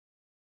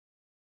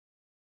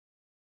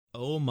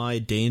Oh my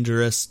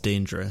dangerous,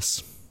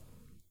 dangerous.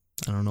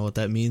 I don't know what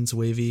that means,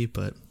 Wavy,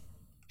 but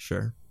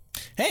sure.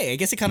 Hey, I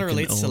guess it kind You of can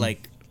relates to own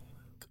like,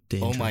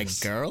 oh my dangerous.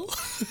 girl.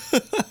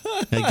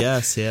 I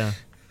guess, yeah.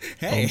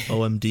 Hey,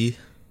 OMD.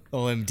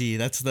 OMD.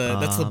 That's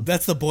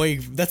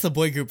the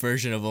boy group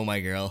version of Oh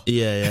My Girl.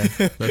 Yeah,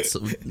 yeah. That's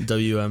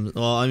WM.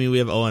 Well, I mean, we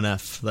have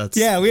ONF. That's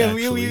Yeah, we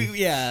actually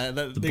yeah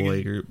the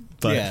boy group.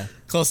 But yeah,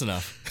 close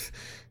enough.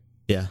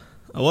 yeah.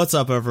 What's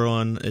up,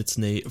 everyone? It's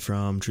Nate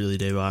from Truly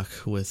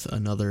Daybach with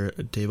another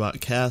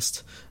Daybach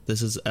cast.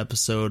 This is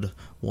episode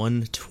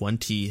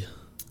 120.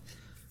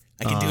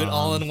 I can do it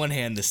all in one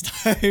hand this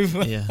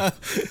time. Yeah.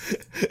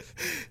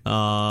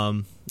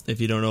 If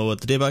you don't know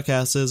what the Daebak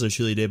Cast is, or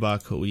Truly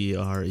Daebak, we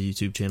are a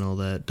YouTube channel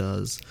that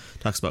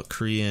talks about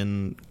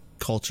Korean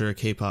culture,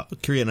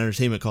 K-pop, Korean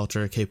entertainment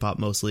culture, K-pop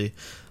mostly,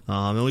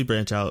 and we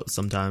branch out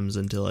sometimes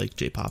into like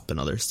J-pop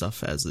and other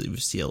stuff as we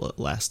see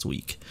last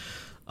week.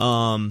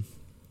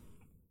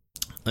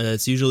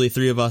 It's usually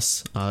three of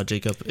us.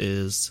 Jacob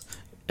is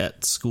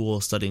at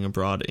school studying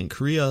abroad in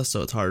Korea,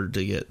 so it's hard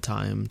to get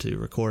time to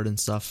record and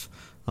stuff.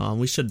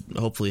 We should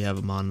hopefully have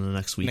him on in the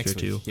next week or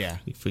two. Yeah,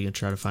 if we can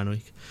try to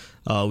find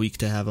a week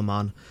to have him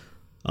on.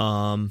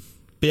 But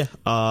yeah,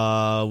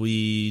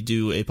 we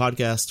do a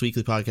podcast,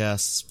 weekly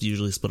podcasts,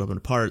 usually split up into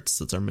parts.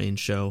 That's our main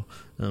show,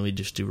 and we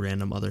just do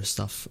random other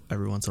stuff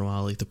every once in a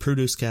while, like the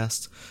Produce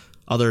Cast,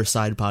 other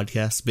side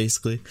podcasts,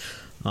 basically.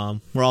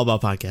 We're all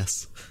about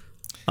podcasts.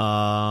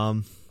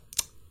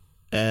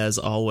 As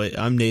always,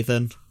 I'm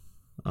Nathan.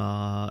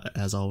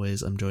 As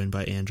always, I'm joined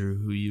by Andrew,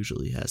 who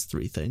usually has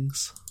three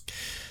things.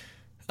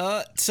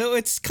 So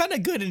it's kind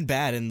of good and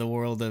bad in the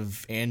world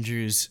of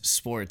Andrew's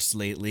sports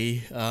lately.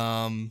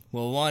 One,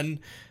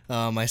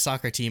 my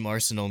soccer team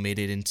Arsenal made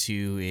it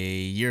into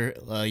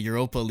a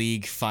Europa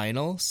League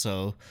final,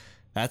 so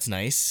that's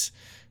nice.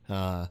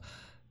 The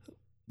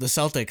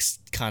Celtics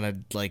kind of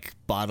like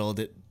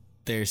bottled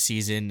their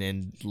season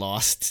and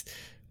lost,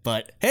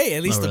 but hey,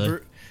 at least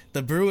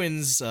the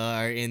Bruins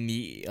are in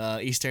the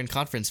Eastern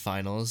Conference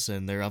Finals,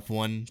 and they're up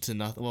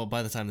 1-0. Well,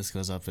 by the time this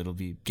goes up, it'll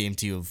be game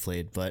 2 of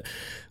played, but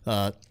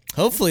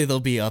hopefully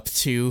they'll be up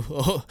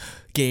 2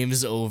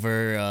 games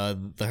over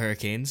the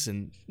Hurricanes,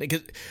 and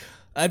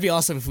that'd be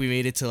awesome if we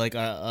made it to like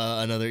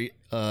another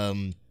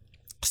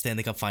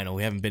Stanley Cup final.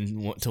 We haven't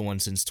been to one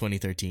since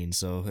 2013,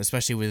 so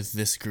especially with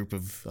this group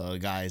of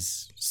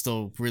guys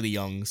still really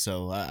young,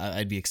 so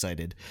I'd be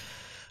excited.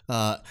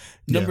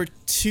 Number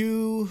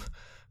 2.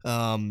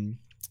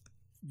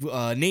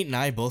 Nate and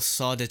I both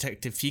saw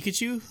Detective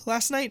Pikachu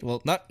last night.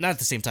 Well, not at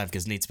the same time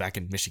because Nate's back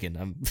in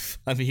Michigan.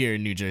 I'm here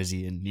in New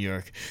Jersey and New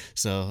York.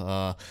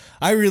 So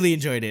I really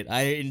enjoyed it.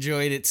 I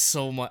enjoyed it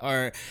so much.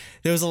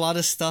 There was a lot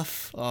of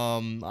stuff.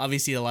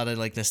 Obviously a lot of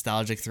like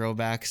nostalgic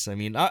throwbacks. I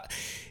mean,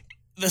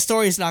 the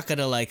story's not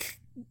gonna like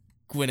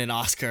win an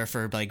Oscar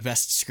for like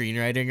best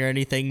screenwriting or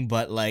anything,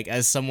 but like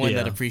as someone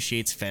that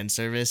appreciates fan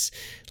service,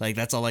 like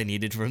that's all I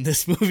needed from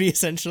this movie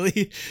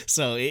essentially.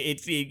 So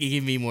it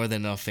gave me more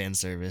than enough fan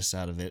service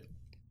out of it.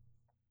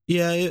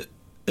 Yeah, it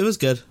was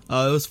good.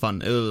 It was fun,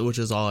 which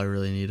is all I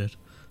really needed.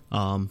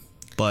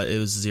 But it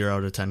was 0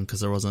 out of 10 because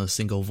there wasn't a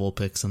single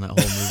Vulpix in that whole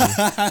movie,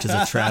 which is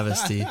a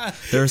travesty.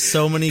 There are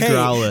so many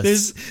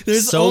Growlithe.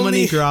 There's so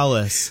many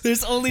Growlithe.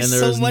 There's only and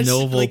so much.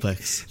 No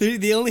Vulpix.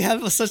 Like, they only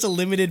have such a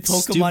limited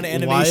Pokemon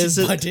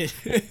animation budget.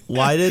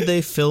 Why did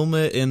they film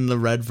it in the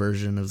red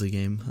version of the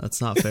game?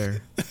 That's not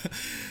fair.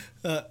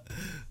 Yeah,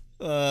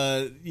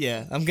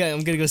 I'm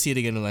gonna go see it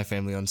again with my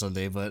family on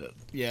Sunday, but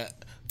yeah.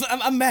 But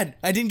I'm mad.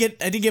 I didn't get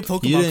Pokemon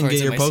cards. You didn't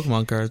get your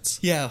Pokemon cards.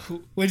 Yeah.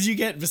 What did you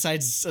get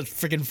besides a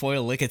freaking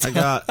foil Lickitung?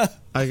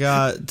 I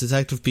got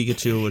Detective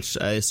Pikachu, which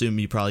I assume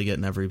you probably get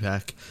in every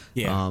pack.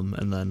 Yeah.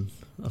 And then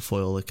a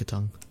foil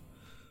Lickitung.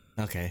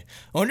 Okay.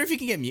 I wonder if you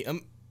can get Mew. I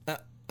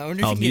wonder if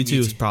you can Mewtwo get Mewtwo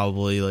is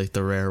probably like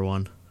the rare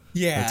one.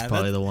 Yeah. That's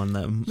probably the one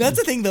that. That's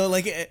the thing though.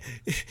 Like,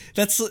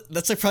 that's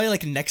like probably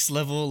like next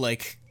level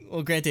like.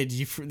 Well, granted,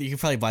 you can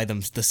probably buy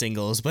them the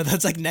singles, but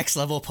that's like next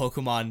level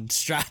Pokemon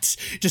strats.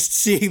 Just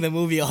seeing the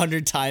movie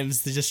 100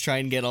 times to just try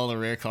and get all the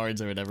rare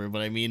cards or whatever.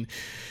 But I mean,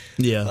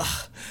 yeah.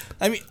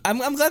 I mean,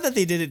 I'm glad that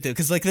they did it though,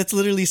 because like that's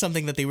literally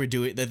something that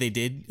they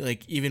did.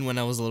 Like even when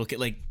I was a little kid,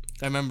 like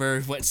I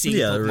remember seeing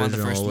Pokemon the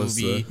first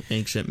movie. The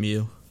Ancient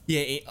Mew.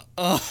 Yeah.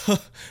 Oh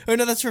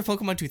no, that's for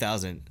Pokemon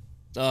 2000.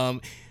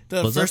 Was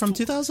that from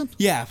 2000?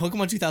 Yeah,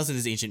 Pokemon 2000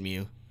 is Ancient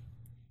Mew.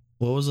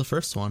 What was the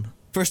first one?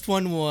 First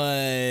one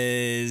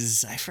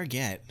was I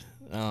forget,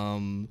 so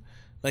a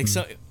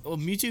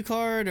Mewtwo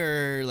card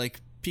or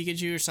like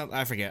Pikachu or something.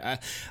 I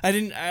forget. I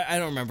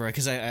don't remember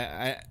because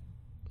I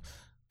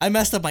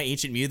messed up my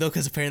Ancient Mew though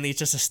because apparently it's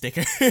just a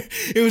sticker.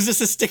 It was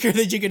just a sticker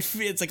that you could.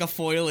 It's like a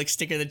foil like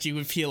sticker that you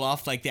would peel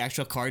off like the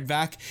actual card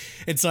back,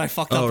 and so I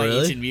fucked up my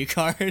Ancient Mew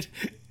card.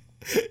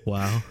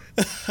 Wow.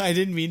 I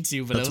didn't mean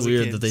to, but that's I was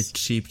weird that they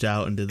cheaped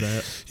out and did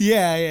that.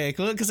 Yeah,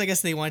 because I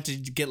guess they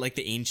wanted to get like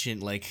the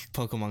ancient like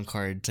Pokemon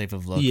card type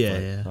of look.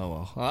 Yeah. Oh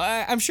well,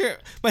 I'm sure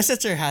my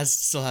sister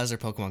still has her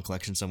Pokemon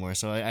collection somewhere,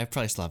 so I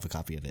probably still have a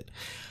copy of it.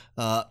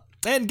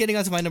 And getting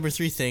on to my number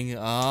 3 thing,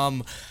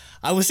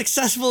 I was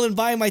successful in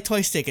buying my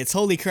Twice tickets.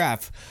 Holy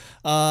crap.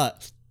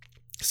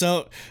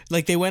 So,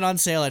 like, they went on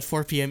sale at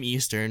 4 p.m.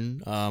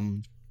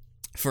 Eastern,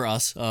 for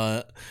us,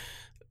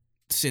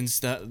 since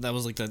that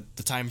was, like,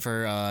 the time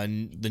for,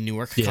 the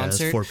Newark concert. Yeah,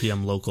 it's 4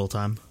 p.m. local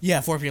time.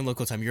 Yeah, 4 p.m.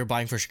 local time. You were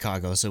buying for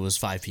Chicago, so it was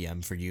 5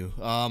 p.m. for you.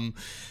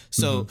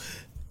 So,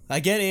 I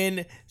get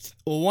in.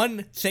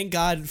 One, thank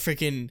God,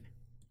 freaking,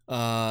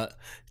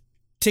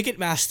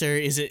 Ticketmaster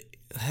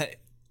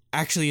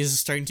is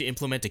starting to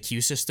implement a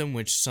queue system,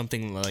 which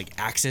something like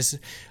Access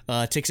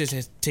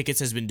tickets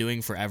has been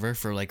doing forever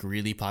for like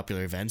really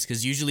popular events,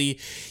 because usually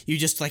you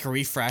just like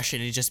refresh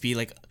and it just be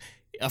like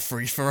a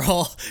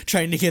free-for-all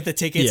trying to get the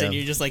tickets, and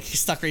you're just like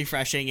stuck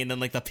refreshing, and then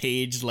like the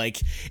page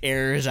like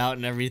errors out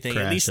and everything.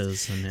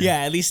 Crashes,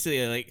 at least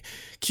like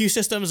queue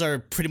systems are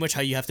pretty much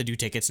how you have to do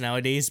tickets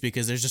nowadays,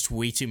 because there's just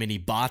way too many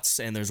bots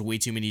and there's way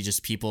too many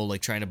just people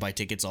like trying to buy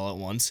tickets all at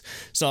once.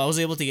 So I was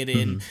able to get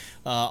in.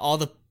 All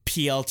the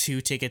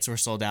PL2 tickets were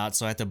sold out,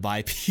 so I had to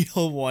buy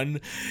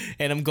PL1,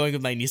 and I'm going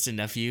with my niece and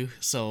nephew,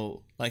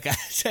 so like I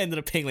ended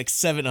up paying like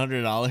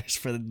 $700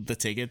 for the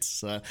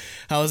tickets.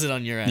 How was it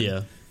on your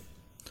end?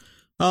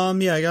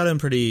 Yeah, I got in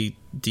pretty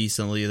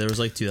decently. There was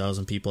like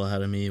 2,000 people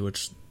ahead of me,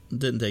 which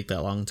didn't take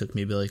that long. It took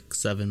maybe like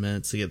 7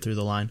 minutes to get through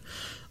the line.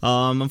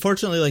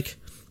 Unfortunately, like,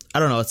 I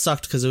don't know, it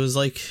sucked because it was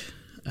like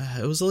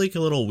a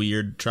little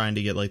weird trying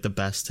to get like the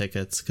best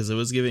tickets, because it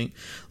was giving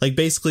like,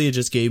 basically it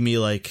just gave me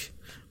like,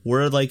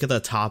 we're like at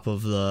the top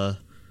of the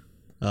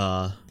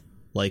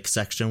like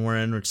section we're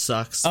in, which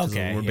sucks.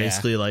 Okay, we're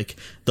basically like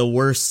the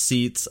worst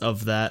seats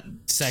of that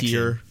section.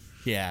 tier.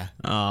 Yeah.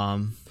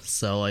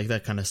 So like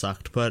that kind of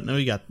sucked, but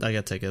I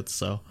got tickets.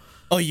 So.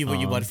 Oh, you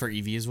bought for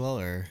EV as well,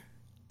 or?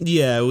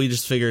 Yeah, we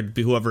just figured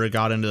whoever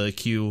got into the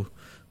queue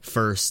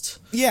first.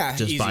 Yeah,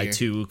 just easier. buy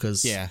two,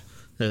 because yeah.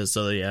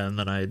 So yeah, and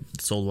then I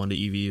sold one to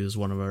EV, who's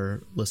one of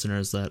our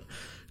listeners that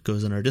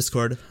goes in our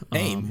Discord.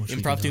 Hey,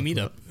 impromptu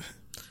meetup.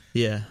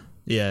 Yeah,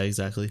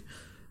 exactly.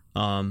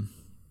 So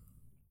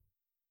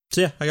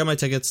yeah, I got my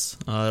tickets.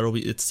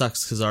 It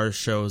sucks because our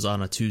show is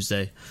on a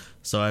Tuesday,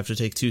 so I have to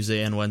take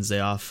Tuesday and Wednesday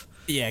off.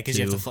 Yeah, because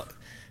you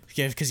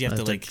have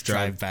to like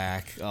drive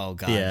back. Oh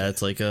god. Yeah,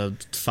 it's like a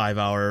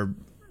 5-hour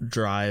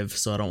drive,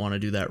 so I don't want to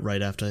do that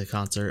right after the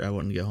concert. I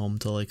wouldn't get home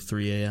till like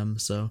 3 a.m.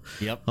 So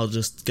yep, I'll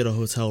just get a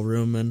hotel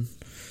room and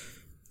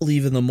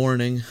leave in the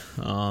morning.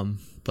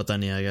 But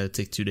then I got to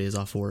take 2 days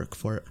off work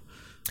for it.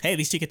 Hey, at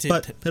least you get to.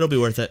 But it'll be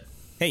worth it.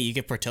 Hey, you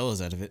get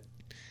Portillo's out of it.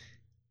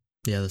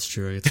 Yeah, that's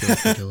true. I get to go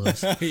to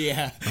Portillo's.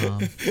 Yeah.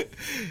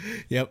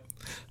 Yep.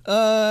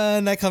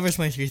 And that covers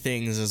my 3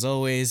 things. As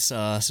always,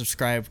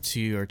 subscribe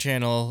to our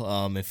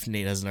channel. If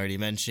Nate hasn't already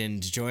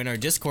mentioned, join our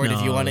Discord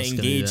if you want to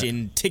engage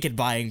in ticket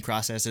buying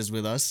processes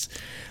with us.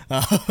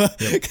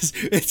 Because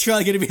it's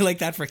probably going to be like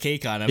that for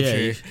KCON, I'm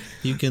sure.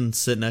 You can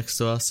sit next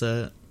to us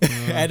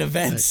at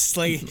events,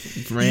 like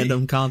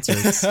random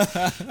concerts.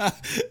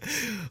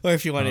 Or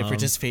if you want to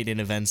participate in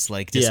events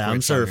like Discord. Yeah,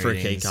 I'm sure for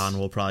KCON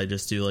we'll probably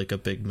just do like a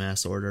big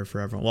mass order for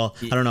everyone. Well,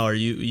 I don't know. Are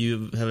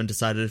you haven't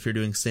decided if you're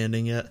doing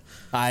standing yet?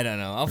 I don't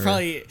know. I'll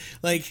probably,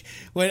 like,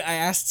 when I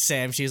asked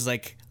Sam, she's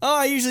like, "Oh,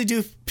 I usually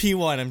do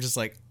P1." I'm just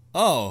like,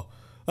 "Oh,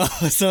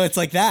 so it's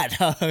like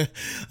that."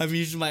 I'm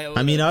usually my.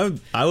 I mean, I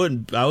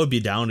would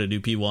be down to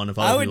do P1 if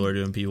other people are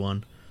doing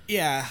P1.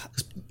 Yeah.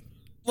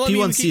 Well,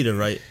 P1 seated,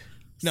 right?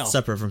 No.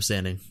 Separate from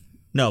standing.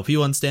 No,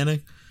 P1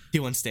 standing?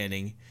 P1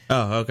 standing.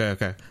 Oh,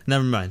 okay.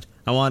 Never mind.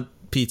 I want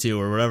P2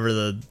 or whatever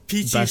the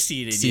P2 best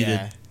seated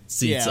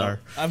seats are.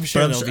 I'm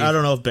sure. I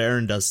don't know if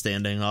Baron does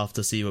standing. I'll have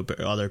to see what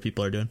other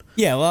people are doing.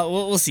 Yeah, well,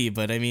 we'll see.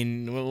 But I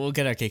mean, we'll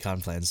get our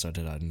KCON plans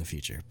sorted out in the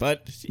future.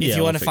 But if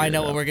you want to find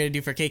out what we're gonna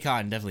do for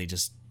KCON, definitely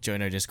just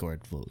join our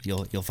Discord.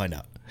 You'll find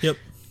out. Yep.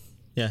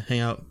 Yeah, hang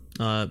out.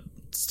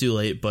 It's too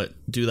late, but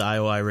do the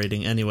IOI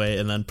rating anyway,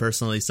 and then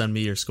personally send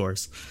me your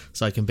scores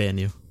so I can ban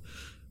you.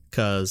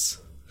 Because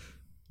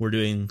we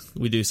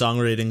do song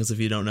ratings. If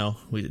you don't know,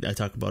 I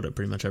talk about it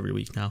pretty much every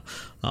week now.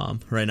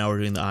 Right now we're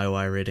doing the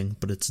IOI rating,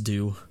 but it's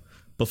due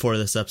before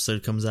this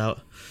episode comes out.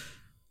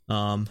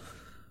 But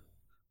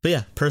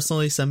yeah,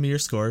 personally send me your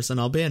scores and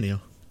I'll ban you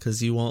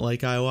because you won't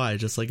like IOI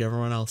just like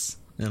everyone else,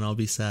 and I'll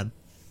be sad.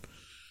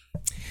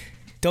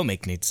 Don't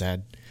make Nate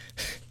sad.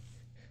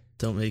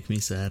 Don't make me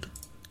sad.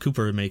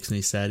 Cooper makes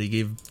me sad. He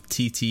gave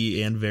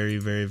TT and Very,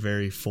 Very,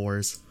 Very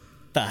 4s.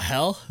 The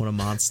hell? What a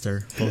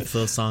monster. Both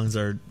those songs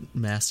are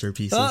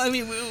masterpieces. Well, I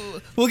mean,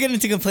 we'll get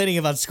into complaining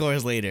about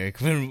scores later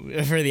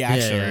for the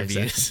actual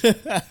reviews.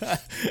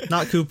 Exactly.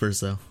 Not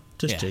Cooper's, though.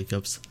 Just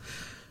Jacob's.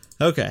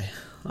 Okay.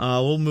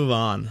 We'll move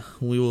on.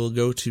 We will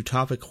go to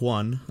topic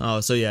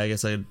 1. So yeah, I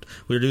guess we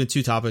were doing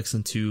 2 topics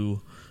and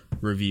 2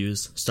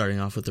 reviews,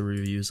 starting off with the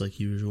reviews like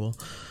usual.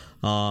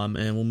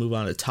 And we'll move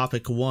on to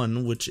topic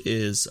 1, which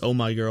is Oh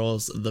My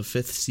Girls, the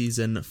 5th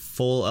season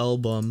full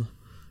album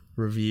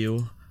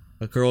review.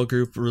 A girl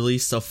group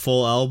released a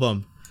full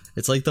album.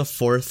 It's like the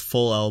 4th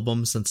full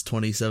album since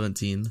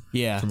 2017.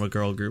 Yeah, from a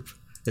girl group.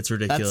 It's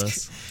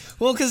ridiculous.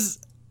 Well, because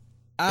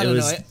I don't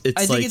know.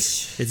 I think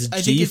it's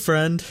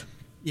G-Friend.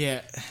 Yeah.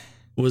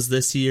 Was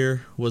this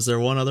year? Was there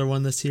one other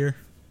one this year?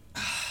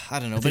 I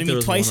don't know, but I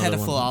mean, Twice had a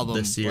full album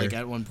this year. like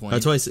at one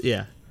point. Twice,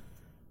 yeah.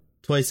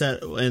 Twice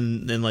had,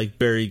 and like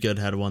Very Good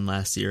had one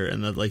last year,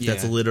 and that, like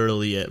that's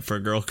literally it for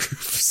girl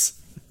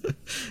groups.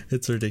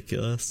 It's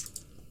ridiculous.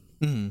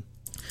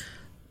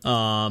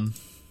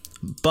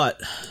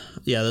 But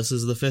yeah, this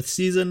is the 5th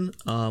season.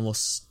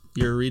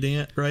 You're reading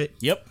it, right?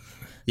 Yep.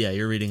 Yeah,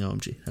 you're reading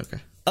OMG. Okay.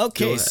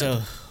 Okay,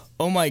 so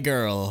Oh My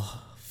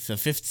Girl, the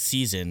 5th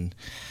season.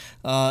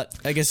 I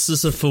guess this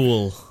is a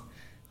fool.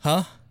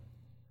 Huh?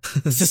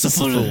 This is a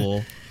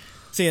fool.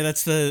 So yeah,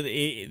 that's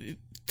the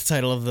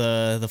title of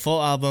the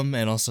full album,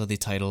 and also the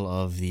title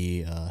of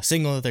the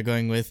single that they're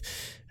going with.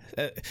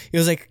 It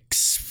was like,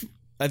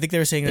 I think they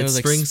were saying that it was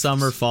like spring,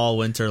 summer, fall,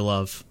 winter,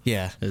 love.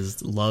 Yeah, love is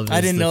the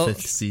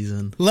 5th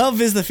season. Love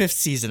is the 5th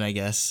season, I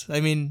guess.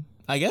 I mean,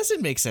 I guess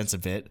it makes sense a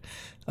bit.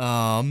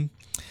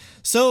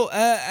 So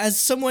as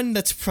someone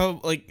that's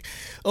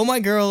Oh My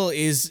Girl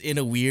is in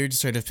a weird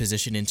sort of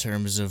position in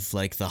terms of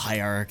like the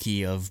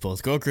hierarchy of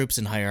both girl groups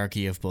and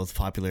hierarchy of both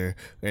popular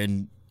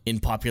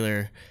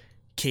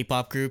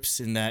K-pop groups,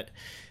 in that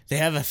they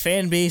have a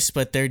fan base,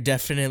 but they're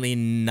definitely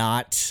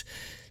not.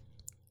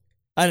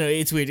 I don't know.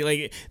 It's weird.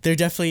 Like, they're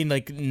definitely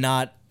like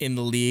not in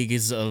the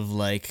leagues of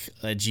like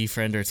a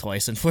G-Friend or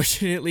Twice.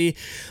 Unfortunately,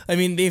 I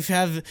mean they've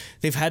had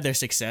their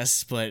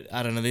success, but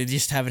I don't know. They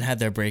just haven't had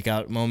their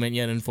breakout moment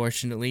yet.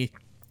 Unfortunately,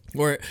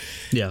 or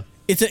yeah.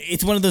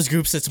 It's one of those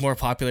groups that's more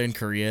popular in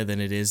Korea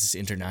than it is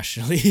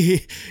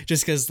internationally,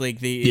 just because like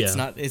it's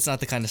not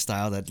the kind of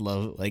style that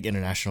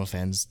international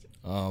fans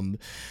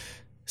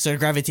sort of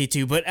gravitate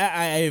to. But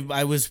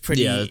I was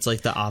pretty it's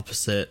like the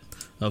opposite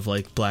of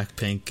like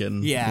Blackpink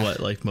and what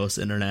like most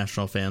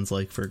international fans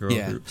like for girl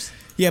groups.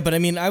 Yeah, but I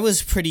mean I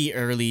was pretty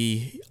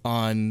early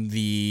on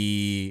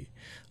the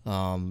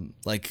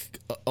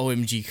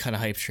OMG kind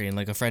of hype train.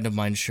 Like a friend of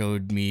mine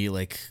showed me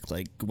like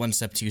One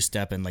Step, Two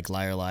Step, and like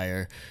Liar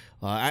Liar.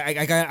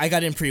 I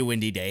got in pre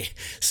Windy Day,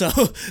 so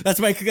that's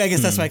my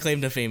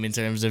claim to fame in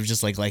terms of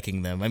just like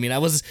liking them. I mean I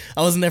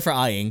wasn't there for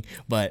eyeing,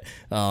 but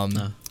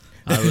I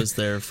was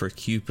there for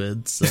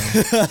Cupid, so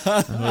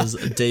I was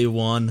day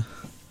one.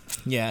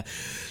 Yeah,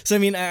 so I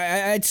mean,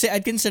 I'd say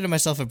I'd consider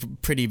myself a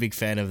pretty big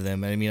fan of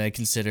them. I mean, I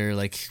consider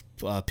like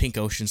Pink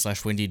Ocean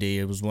 / Windy Day.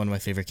 It was one of my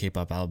favorite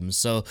K-pop albums.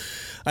 So,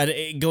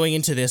 going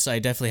into this, I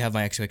definitely have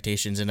my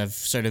expectations, and I've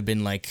sort of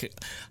been like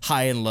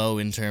high and low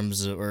in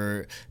terms of,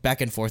 or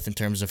back and forth in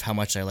terms of how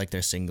much I like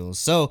their singles.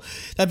 So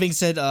that being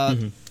said,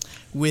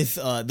 with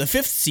the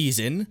 5th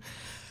season,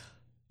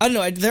 I don't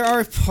know. There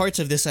are parts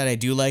of this that I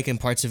do like, and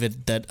parts of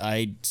it that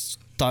I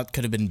thought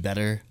could have been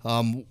better.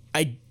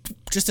 I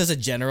just as a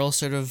general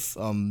sort of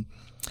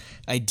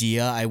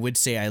idea, I would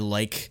say I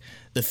like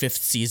the 5th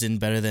season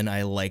better than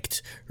I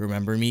liked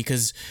Remember Me,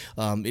 because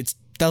that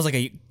was like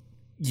a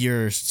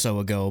year or so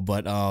ago.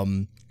 But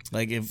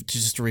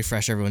just to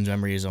refresh everyone's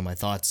memories on my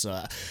thoughts,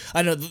 I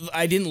don't know.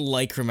 I didn't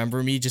like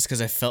Remember Me just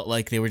because I felt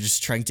like they were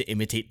just trying to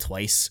imitate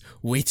Twice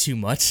way too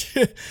much.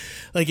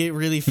 Like it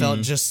really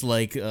felt just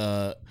like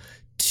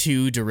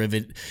too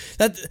derivative.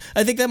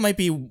 I think that might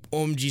be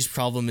OMG's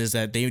problem, is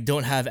that they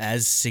don't have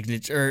as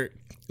signature.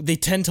 They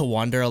tend to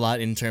wander a lot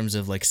in terms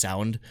of like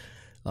sound.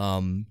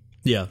 Because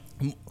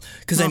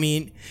I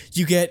mean,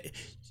 you get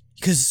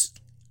for singles,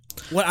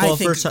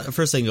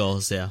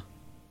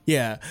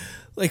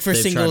 like for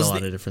they've singles, tried a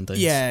lot of different things.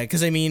 Yeah,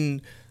 because I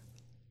mean,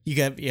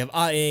 you have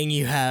Aing,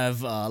 you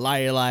have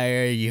Liar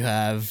Liar, you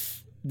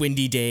have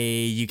Windy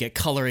Day, you get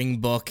Coloring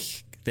Book,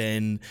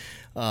 then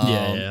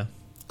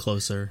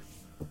Closer,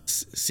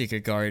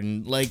 Secret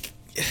Garden, like.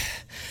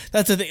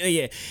 That's the thing.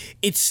 Yeah,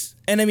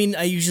 and I mean,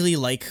 I usually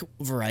like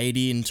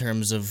variety in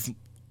terms of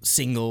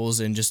singles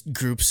and just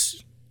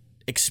groups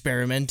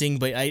experimenting,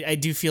 but I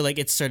do feel like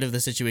it's sort of the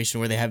situation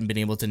where they haven't been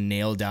able to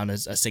nail down a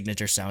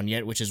signature sound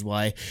yet, which is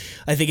why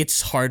I think it's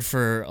hard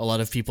for a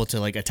lot of people to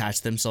like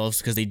attach themselves,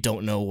 because they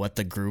don't know what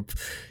the group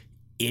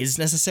is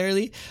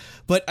necessarily.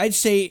 But I'd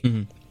say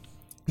the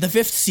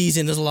 5th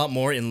season is a lot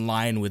more in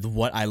line with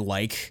what I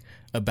like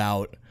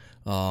about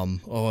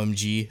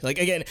OMG. Like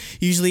again,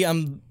 usually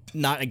I'm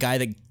not a guy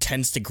that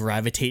tends to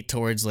gravitate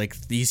towards like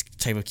these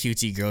type of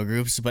cutesy girl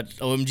groups, but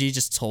OMG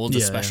just holds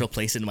a special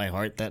place in my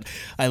heart, that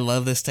I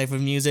love this type of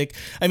music.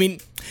 I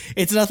mean,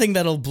 it's nothing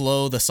that'll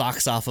blow the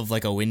socks off of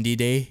like a Windy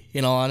Day,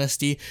 in all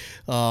honesty.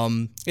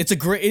 It's a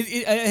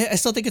great, I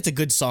still think it's a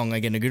good song,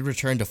 again, a good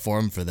return to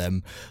form for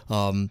them.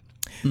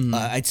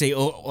 I'd say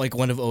like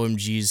one of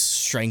OMG's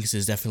strengths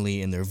is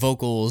definitely in their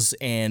vocals,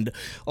 and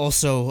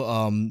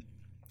also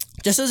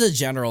just as a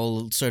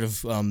general sort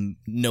of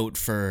note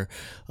for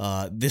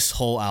this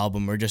whole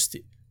album, or just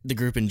the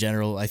group in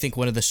general, I think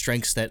one of the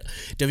strengths that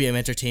WM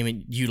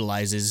Entertainment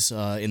utilizes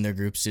in their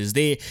groups is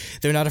they're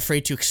not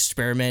afraid to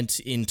experiment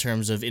in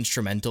terms of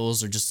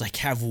instrumentals, or just like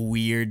have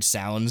weird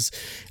sounds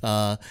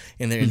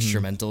in their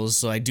instrumentals.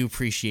 So I do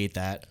appreciate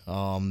that.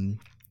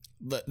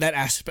 That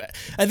aspect,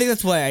 I think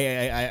that's why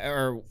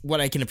or what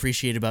I can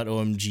appreciate about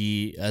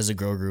OMG as a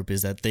girl group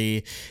is that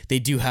they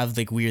do have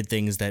like weird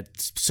things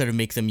that sort of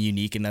make them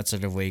unique in that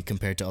sort of way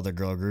compared to other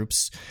girl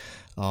groups.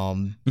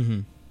 Yeah,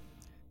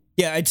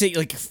 Yeah, I'd say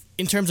like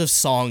in terms of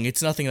song,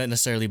 it's nothing that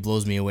necessarily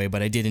blows me away,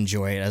 but I did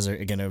enjoy it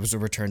again, it was a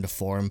return to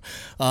form.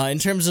 In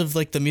terms of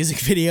like the music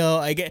video,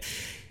 I get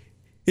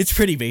it's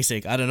pretty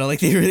basic. I don't know,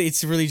 like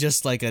it's really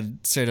just like a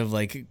sort of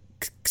like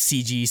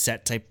CG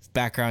set type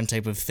background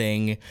type of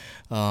thing.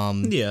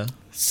 Yeah.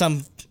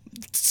 Some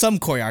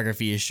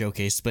choreography is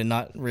showcased, but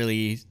not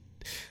really.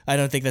 I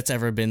don't think that's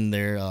ever been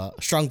their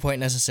strong point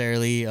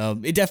necessarily.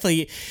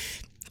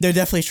 They're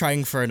definitely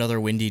trying for another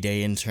Windy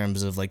Day in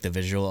terms of like the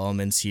visual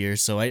elements here,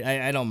 so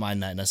I don't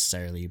mind that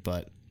necessarily.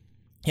 But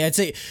yeah, I'd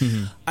say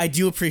I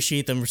do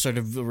appreciate them sort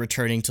of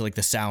returning to like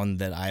the sound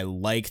that I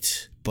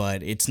liked,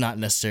 but it's not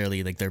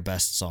necessarily like their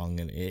best song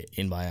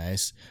in my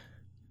eyes.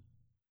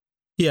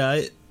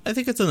 Yeah, I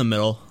think it's in the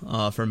middle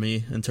for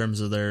me in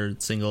terms of their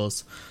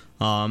singles.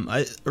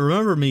 I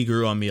remember Me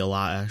Grew on Me a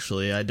lot,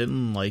 actually. I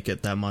didn't like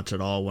it that much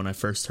at all when I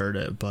first heard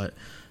it, but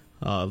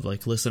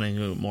like listening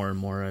to it more and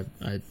more,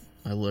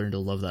 I learned to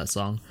love that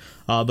song.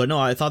 But no,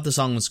 I thought the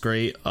song was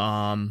great.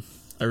 I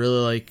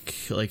really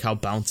like how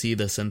bouncy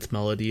the synth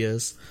melody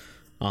is,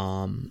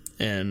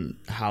 and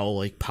how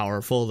like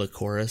powerful the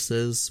chorus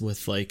is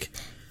with like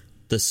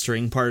the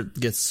string part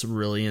gets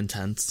really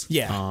intense.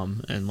 Yeah.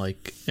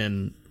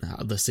 And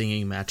how the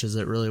singing matches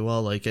it really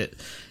well. Like it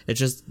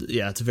just,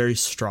 yeah, it's very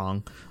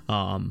strong.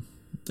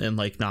 And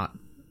like not,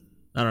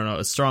 I don't know,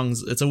 it's strong.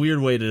 It's a weird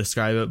way to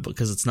describe it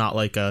because it's not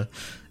like a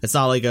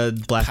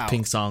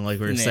Blackpink song like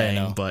we were saying,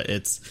 no. But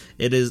it's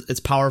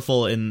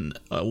powerful in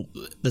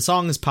the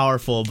song is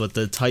powerful, but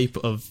the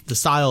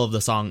style of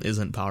the song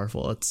isn't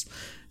powerful. It's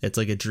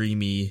like a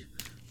dreamy,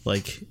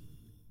 like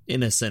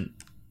innocent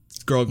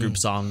girl group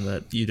song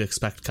that you'd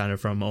expect kind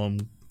of from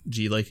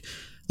OMG.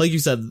 Like you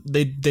said,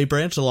 they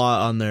branch a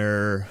lot on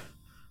their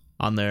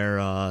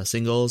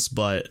singles,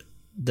 but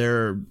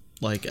they're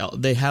like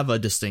they have a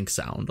distinct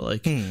sound,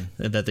 like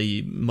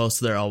that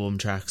most of their album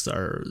tracks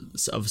are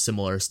of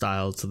similar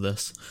style to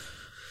this.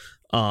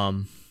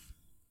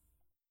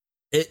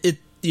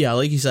 Yeah,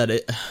 like you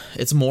said,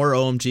 it's more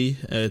OMG.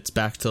 It's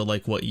back to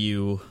like what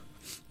you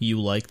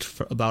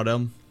liked about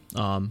them,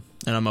 and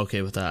I'm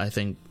okay with that. I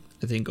think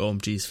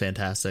OMG is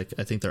fantastic.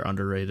 I think they're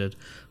underrated.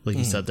 Like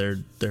you said, their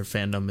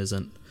fandom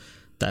isn't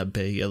that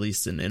big, at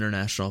least in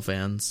international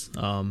fans.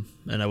 And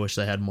I wish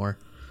they had more.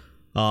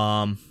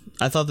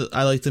 I thought that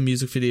I liked the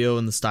music video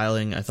and the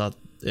styling. I thought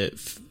it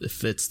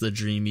fits the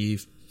dreamy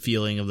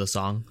feeling of the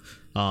song.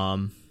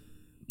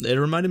 It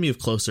reminded me of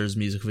Closer's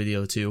music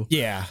video too.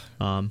 Yeah.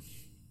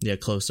 Yeah,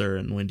 Closer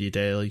and Windy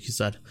Day, like you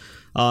said.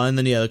 And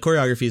then, yeah, the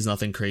choreography is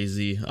nothing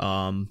crazy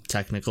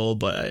technical,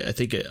 but I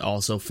think it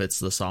also fits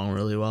the song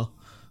really well.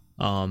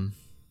 But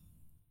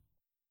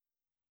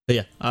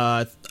yeah,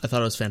 I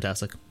thought it was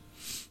fantastic.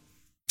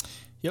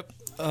 Yep.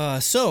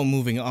 So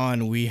moving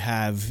on, we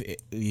have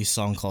the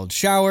song called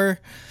Shower.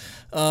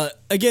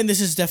 Again, this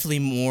is definitely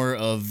more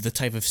of the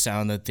type of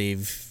sound that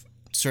they've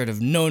sort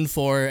of known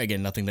for.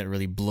 Again, nothing that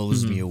really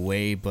blows me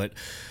away, but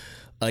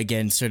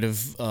again, sort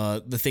of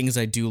the things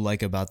I do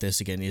like about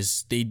this, again,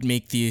 is they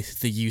make the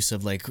use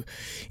of like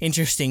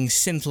interesting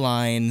synth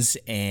lines,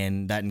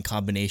 and that in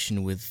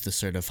combination with the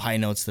sort of high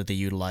notes that they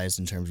utilize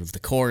in terms of the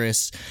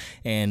chorus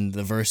and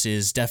the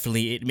verses,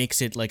 definitely it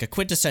makes it like a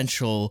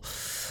quintessential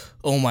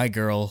Oh My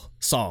Girl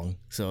song.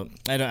 So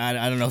I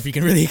don't know if you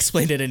can really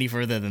explain it any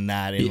further than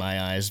that in my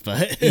eyes,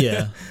 but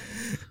yeah.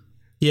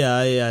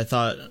 I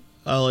thought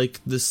I like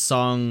this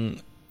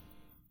song.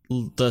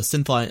 The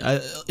synth line,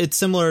 it's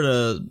similar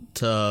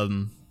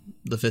to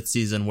the Fifth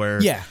Season,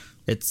 where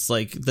it's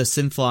like the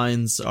synth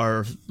lines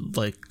are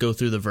like go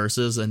through the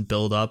verses and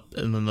build up,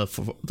 and then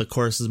the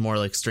chorus is more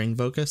like string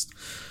focused.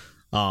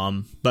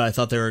 But I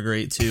thought they were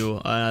great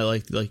too.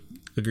 I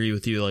agree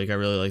with you. Like I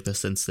really like the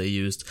synths they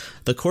used.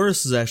 The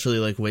chorus is actually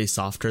like way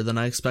softer than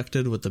I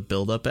expected with the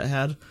build up it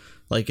had.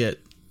 Like it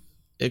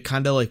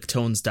kind of like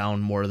tones down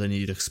more than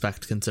you'd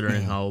expect,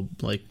 considering how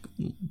like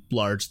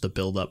large the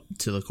build up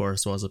to the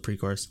chorus was, a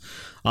pre-chorus.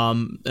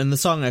 And the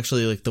song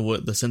actually, like the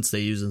synths they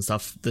use and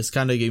stuff, this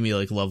kind of gave me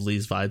like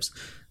Lovelyz vibes.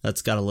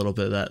 That's got a little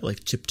bit of that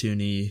like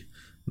chiptune-y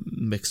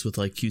mixed with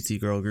like cutesy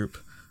girl group,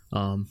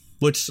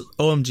 which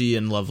OMG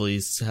and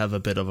Lovelyz have a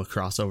bit of a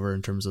crossover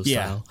in terms of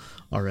style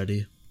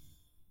already.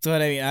 So I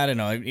mean, I don't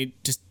know,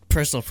 it just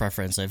personal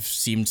preference. I've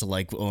seemed to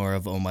like more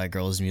of Oh My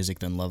Girl's music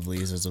than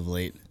Lovelyz as of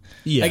late.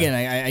 Yeah, again,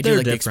 I do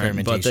like the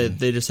experimentation, but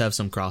they just have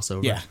some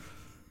crossover. Yeah.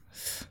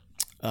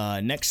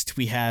 Next,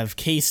 we have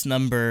case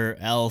number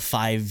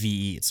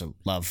L5V. It's a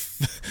love.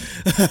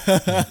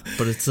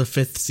 But it's the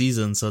Fifth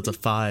Season, so it's a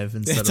 5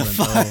 instead of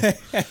an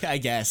O. I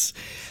guess.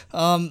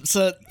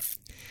 So,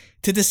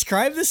 to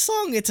describe this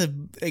song,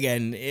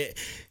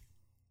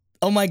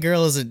 Oh My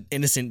Girl is an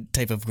innocent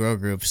type of girl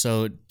group,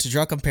 so to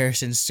draw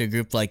comparisons to a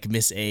group like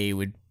Miss A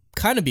would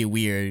kind of be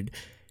weird.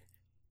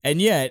 And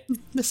yet,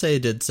 Miss A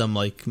did some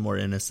like more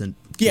innocent.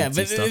 Yeah,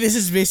 but stuff. This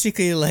is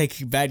basically like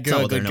bad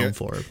girl, good girl.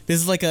 This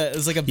is like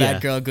a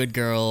bad girl, good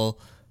girl,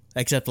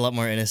 except a lot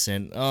more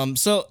innocent.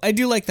 So I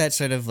do like that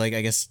sort of like, I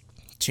guess,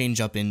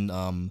 change up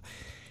in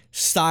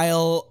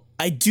style.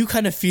 I do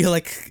kind of feel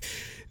like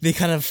they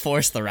kind of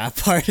force the rap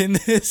part in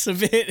this a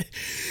bit,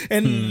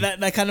 and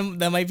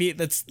that might be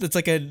that's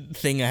like a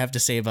thing I have to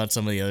say about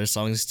some of the other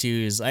songs too.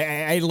 Is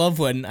I love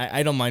when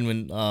I don't mind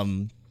when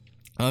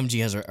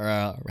OMG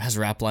has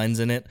rap lines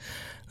in it.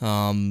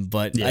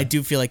 But I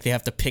do feel like they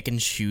have to pick and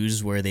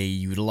choose where they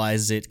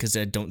utilize it, because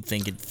I don't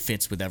think it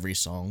fits with every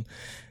song.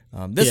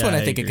 This one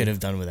I think it could have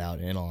done without,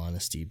 in all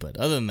honesty. But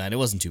other than that, it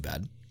wasn't too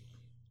bad.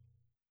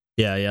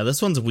 Yeah, this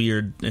one's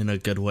weird in a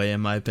good way, in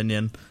my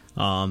opinion.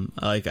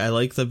 Like, I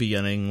like the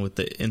beginning with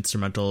the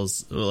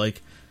instrumentals,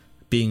 like,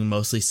 being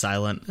mostly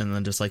silent, and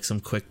then just like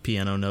some quick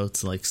piano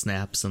notes, like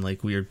snaps and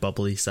like weird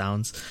bubbly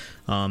sounds.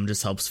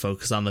 Just helps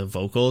focus on the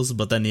vocals.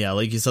 But then, yeah,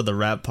 like you said, the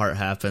rap part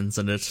happens,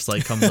 and it just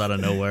like comes out of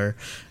nowhere,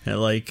 and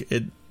like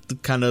it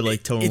kind of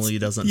like tonally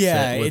doesn't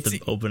fit with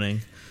the opening.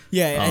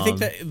 Yeah, I think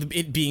that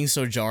it being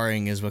so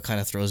jarring is what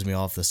kind of throws me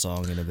off the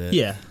song in a bit.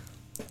 Yeah,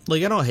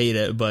 like I don't hate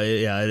it, but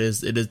yeah, it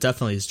is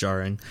definitely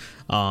jarring.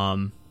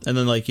 And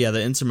then like, yeah, the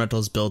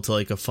instrumentals build to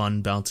like a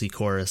fun bouncy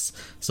chorus,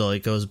 so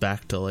it goes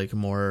back to like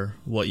more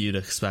what you'd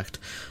expect.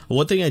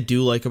 One thing I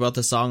do like about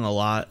the song a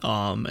lot,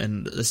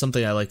 and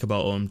something I like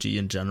about OMG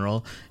in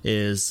general,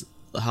 is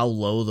how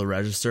low the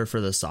register for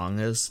the song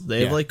is.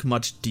 They have like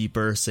much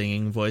deeper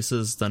singing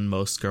voices than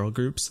most girl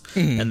groups,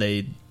 and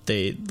they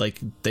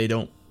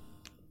don't,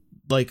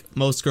 like,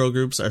 most girl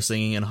groups are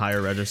singing in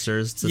higher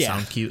registers to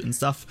sound cute and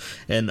stuff,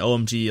 and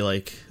OMG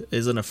like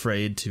isn't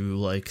afraid to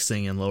like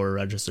sing in lower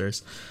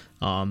registers,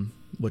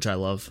 which I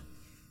love,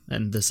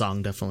 and the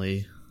song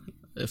definitely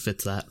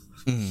fits that.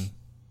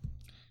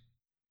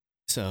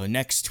 So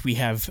next we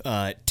have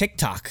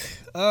TikTok.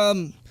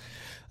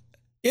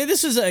 Yeah,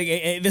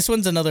 this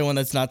one's another one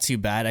that's not too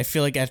bad. I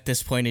feel like at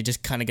this point it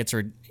just kind of gets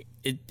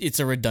it's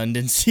a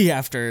redundancy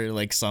after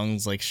like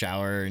songs like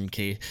Shower and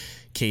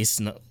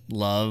Case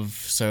Love.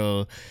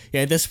 So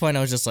yeah, at this point I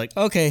was just like,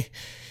 okay,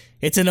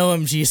 it's an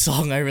OMG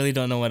song. I really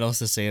don't know what else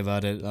to say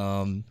about it.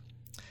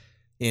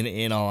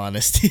 In all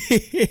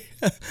honesty.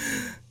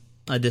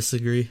 I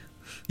disagree.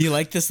 You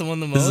like this one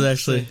the most?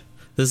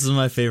 This is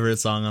my favorite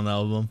song on the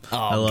album.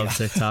 I love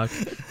TikTok.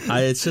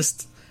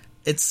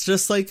 It's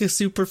just like a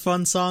super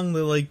fun song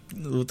that, like,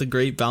 with the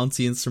great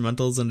bouncy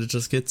instrumentals, and it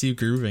just gets you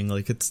grooving.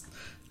 Like,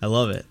 I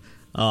love it.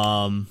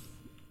 I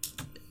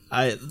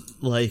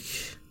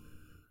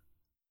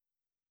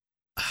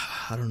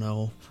don't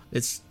know.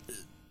 It's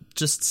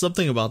just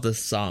something about this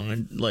song,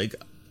 and like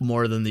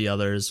more than the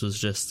others, was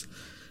just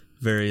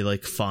very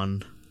like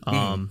fun.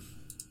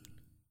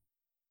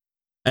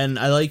 And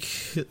I like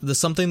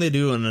something they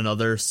do in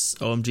another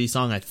OMG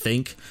song, I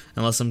think,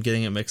 unless I'm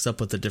getting it mixed up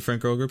with a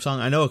different girl group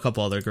song. I know a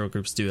couple other girl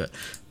groups do it,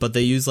 but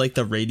they use like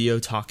the radio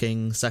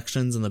talking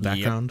sections in the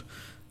background.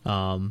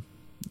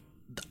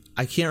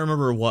 I can't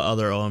remember what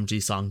other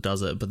OMG song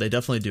does it, but they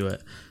definitely do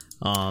it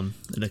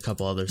in a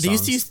couple other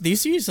songs. They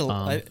used to use a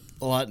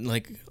lot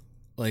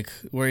like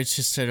where it's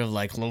just sort of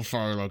like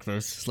lo-fi like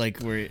this, like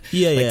where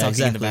talking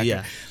exactly, in the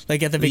background,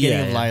 like at the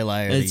beginning of Liar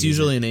Liar. And it's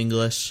usually in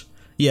English.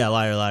 Yeah,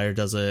 Liar Liar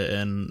does it,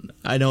 and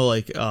I know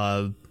like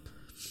a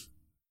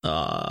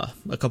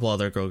couple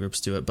other girl groups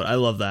do it, but I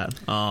love that.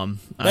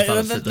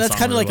 That's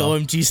kind of like well.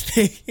 OMG's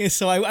thing.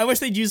 So I wish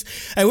they'd use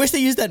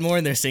that more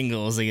in their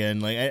singles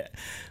again. Like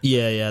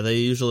they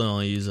usually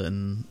only use it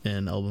in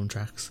album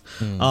tracks.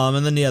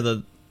 And then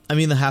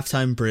the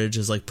halftime bridge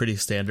is like pretty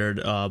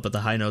standard, but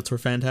the high notes were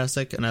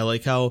fantastic, and I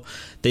like how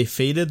they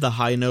faded the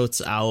high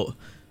notes out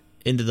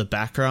into the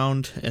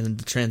background and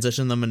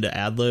transitioned them into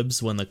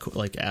ad-libs when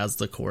as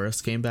the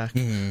chorus came back.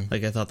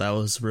 Like, I thought that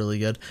was really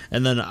good.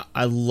 And then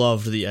I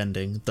loved the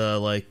ending. The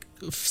like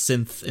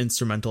synth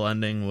instrumental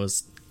ending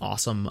was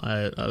awesome.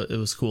 It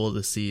was cool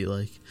to see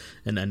like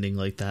an ending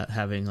like that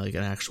having like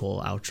an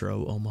actual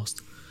outro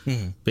almost.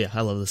 But yeah,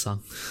 I love this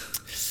song.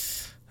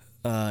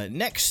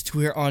 Next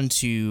we're on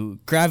to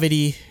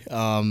Gravity.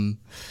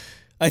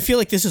 I feel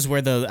like this is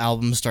where the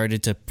album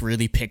started to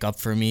really pick up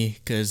for me,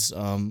 because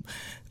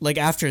like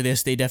after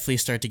this they definitely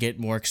start to get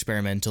more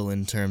experimental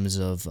in terms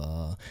of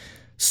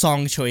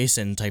song choice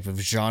and type of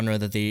genre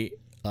that they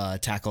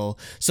tackle.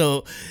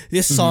 So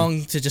this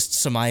song, to just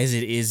surmise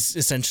it, is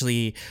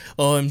essentially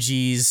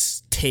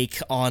OMG's take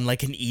on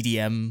like an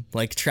EDM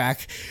like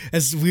track,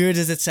 as weird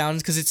as it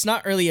sounds, because it's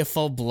not really a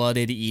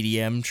full-blooded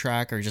EDM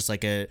track or just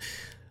like a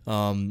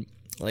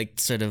like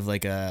sort of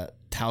like a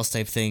house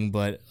type thing,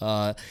 but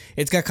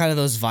it's got kind of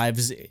those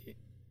vibes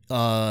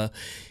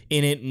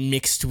in it,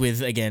 mixed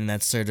with, again,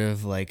 that sort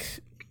of like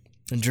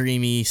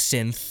dreamy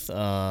synth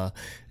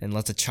and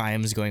lots of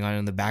chimes going on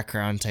in the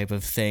background type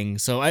of thing.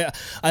 So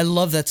I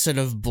love that sort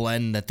of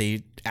blend that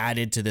they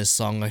added to this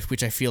song,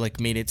 which I feel like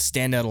made it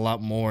stand out a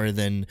lot more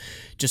than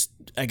just,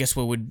 I guess,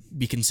 what would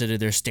be considered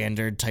their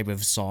standard type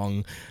of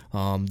song.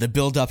 The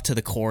build up to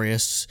the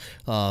chorus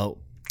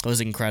was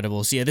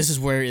incredible. So yeah, this is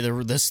where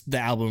the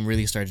album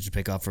really started to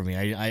pick up for me.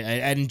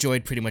 I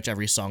enjoyed pretty much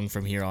every song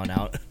from here on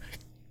out.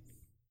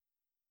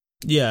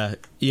 Yeah,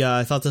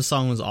 I thought this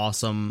song was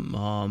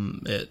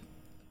awesome.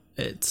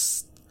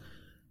 It's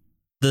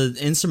The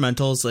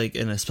instrumentals, like,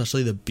 and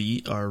especially the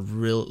beat, are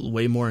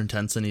way more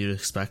intense than you'd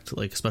expect.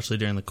 Like, especially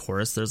during the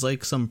chorus, there's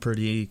like some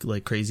pretty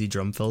like crazy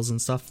drum fills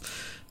and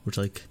stuff, which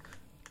like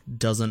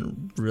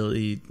doesn't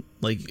really,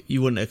 like,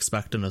 you wouldn't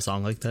expect in a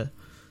song like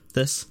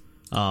this.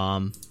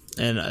 And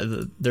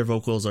their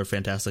vocals are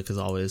fantastic as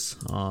always.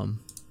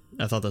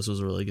 I thought this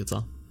was a really good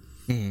song.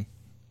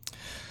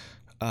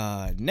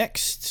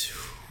 Next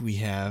we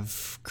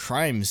have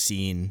Crime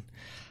Scene.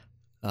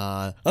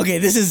 Okay,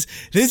 this is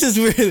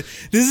weird.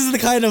 This is the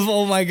kind of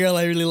Oh My Girl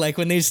I really like,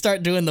 when they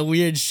start doing the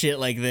weird shit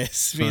like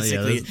this,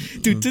 basically.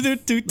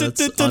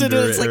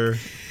 It's like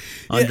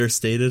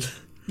understated.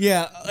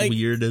 Yeah, like,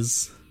 weird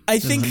is I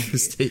think an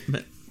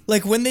understatement.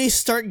 Like, when they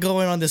start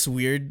going on this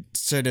weird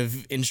sort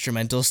of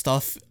instrumental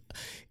stuff,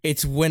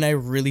 it's when I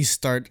really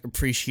start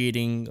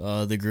appreciating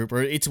the group,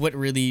 or it's what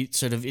really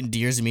sort of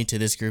endears me to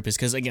this group, is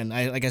because, again,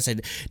 like I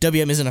said,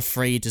 WM isn't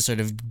afraid to sort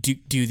of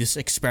do this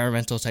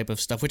experimental type of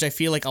stuff, which I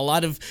feel like a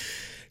lot of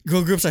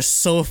girl groups are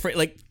so afraid.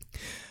 Like,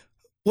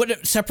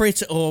 what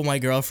separates Oh My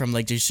Girl from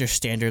like just your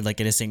standard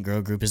like innocent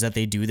girl group is that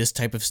they do this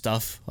type of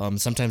stuff,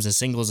 sometimes as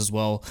singles as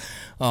well,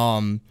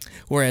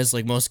 whereas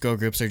like most girl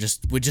groups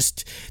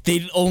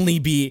they'd only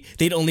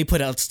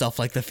put out stuff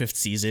like the fifth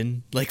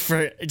season, like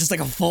for just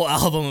like a full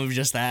album of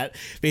just that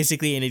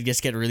basically, and it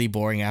just get really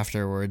boring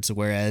afterwards.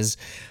 Whereas,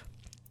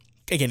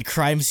 again,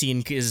 Crime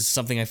Scene is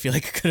something I feel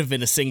like could have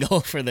been a single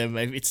for them.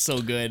 It's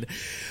so good.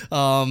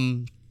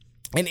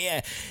 And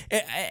yeah,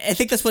 I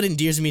think that's what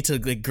endears me to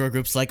like girl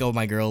groups like Oh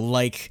My Girl,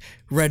 like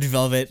Red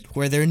Velvet,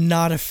 where they're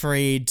not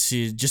afraid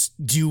to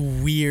just do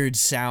weird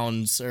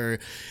sounds or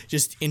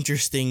just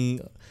interesting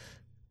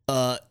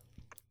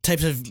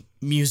types of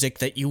music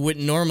that you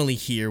wouldn't normally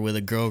hear with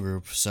a girl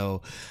group.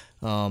 So,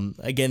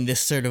 again,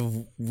 this sort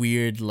of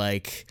weird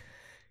like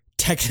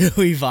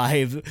techno-y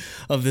vibe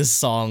of this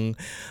song,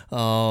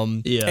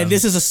 and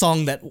this is a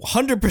song that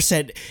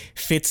 100%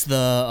 fits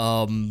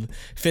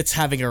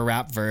having a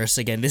rap verse.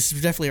 Again, this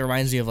definitely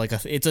reminds me of like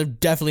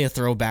definitely a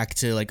throwback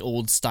to like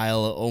old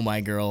style Oh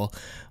My Girl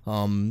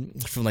from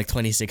like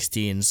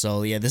 2016.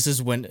 So yeah, this is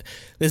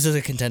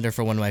a contender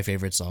for one of my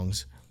favorite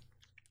songs.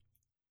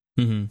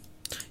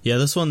 Yeah,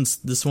 this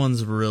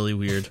one's really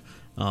weird.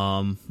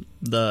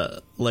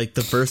 The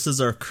verses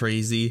are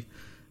crazy.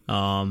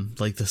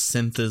 Like the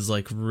synth is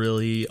like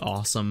really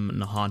awesome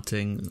and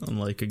haunting in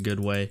like a good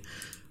way.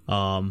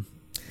 Like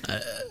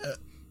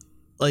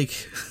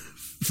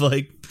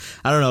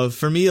I don't know,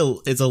 for me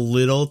it's a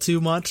little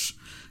too much.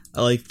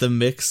 Like the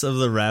mix of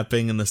the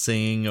rapping and the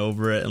singing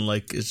over it, and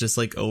like it's just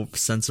like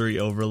sensory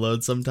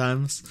overload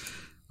sometimes.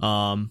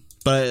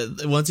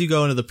 But once you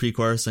go into the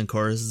pre-chorus and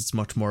chorus, it's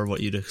much more of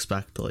what you'd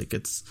expect. Like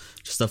it's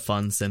just a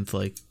fun synth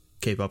like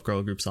K-pop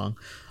girl group song.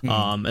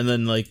 And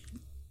then like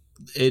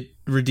it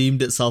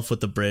redeemed itself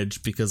with the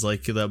bridge, because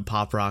like the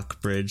pop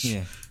rock bridge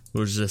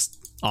was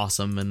just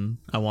awesome, and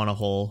I want a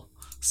whole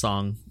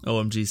song,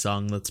 OMG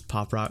song, that's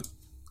pop rock.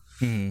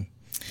 Give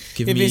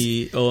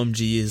me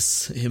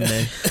OMG's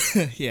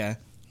hymne. Yeah,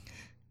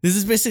 this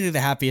is basically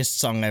the happiest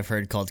song I've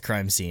heard, called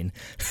Crime Scene.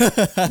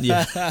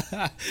 Yeah.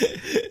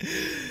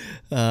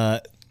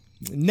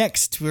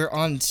 Next we're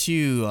on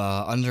to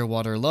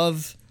Underwater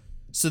Love.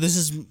 So this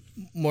is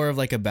more of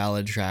like a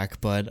ballad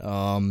track, but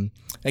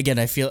again,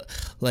 I feel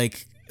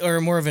like, or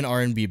more of an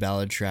R&B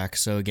ballad track.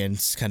 So again,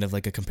 it's kind of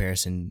like a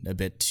comparison a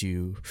bit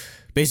to,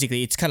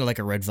 basically, it's kind of like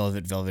a Red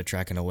Velvet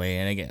track in a way.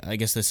 And I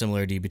guess the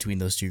similarity between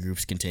those two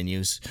groups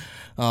continues.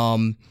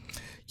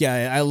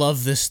 Yeah, I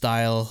love this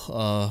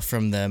style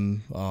from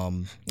them.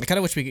 I kind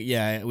of wish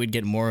we'd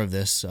get more of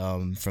this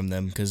from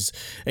them, because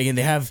again,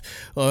 they have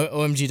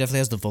OMG definitely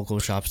has the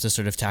vocal chops to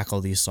sort of tackle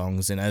these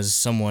songs. And as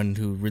someone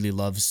who really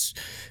loves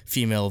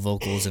female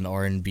vocals and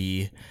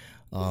R&B,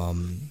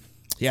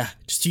 yeah,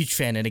 just huge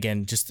fan. And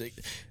again, just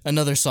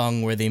another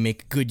song where they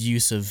make good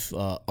use of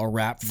a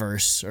rap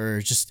verse,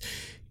 or just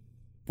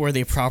where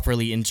they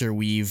properly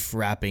interweave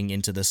rapping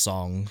into the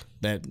song,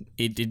 that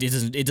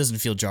it doesn't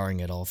feel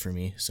jarring at all for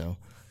me. So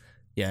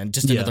yeah, and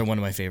just another one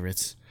of my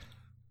favorites.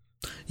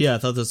 Yeah, I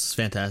thought this was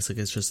fantastic.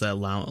 It's just that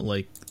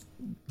like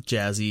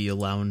jazzy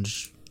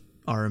lounge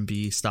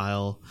R&B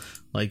style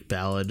like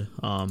ballad.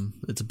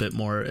 It's a bit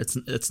more.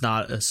 It's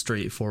not a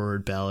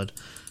straightforward ballad.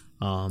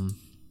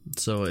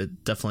 So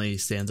it definitely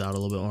stands out a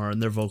little bit more,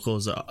 and their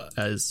vocals,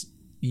 as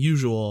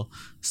usual,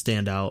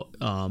 stand out.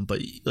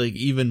 But like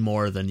even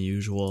more than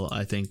usual,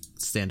 I think,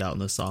 stand out in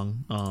this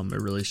song. It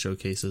really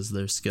showcases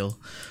their skill.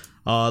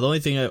 The only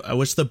thing I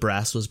wish the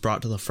brass was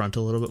brought to the front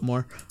a little bit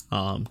more,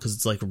 because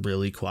it's like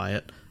really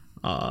quiet.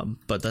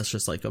 But that's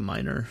just like a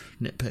minor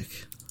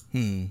nitpick.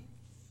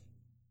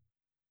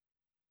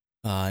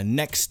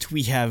 Next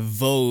we have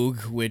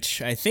Vogue,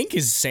 which I think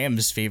is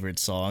Sam's favorite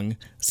song.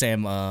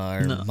 Sam,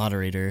 our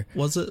moderator.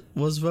 Was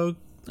Vogue?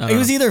 It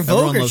was either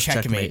Vogue or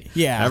Checkmate.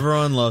 Yeah,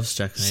 everyone loves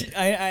Checkmate.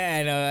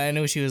 I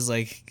know she was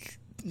like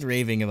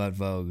raving about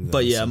Vogue, though,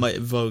 but yeah,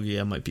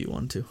 Vogue might be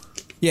one too.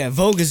 Yeah,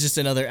 Vogue is just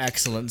another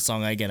excellent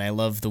song. Again, I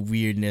love the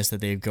weirdness that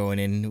they've going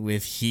in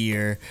with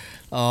here.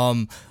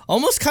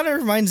 Almost kind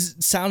of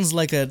sounds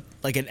like an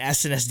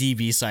SNSD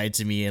B side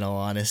to me. In all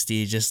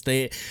honesty, just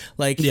they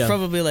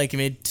probably like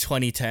mid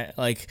 2010,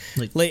 like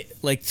late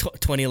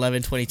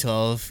 2011,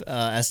 2012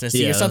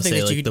 SNSD or something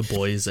that you could, the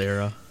Boys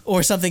era.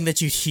 Or something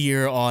that you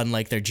hear on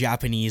like their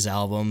Japanese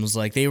albums.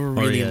 Like they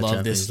really love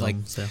Japanese this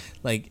albums,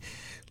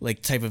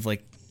 like type of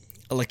like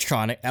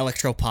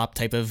electro pop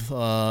type of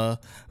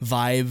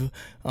vibe.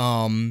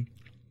 Again,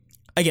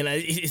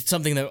 it's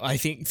something that I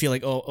feel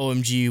like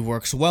OMG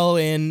works well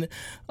in.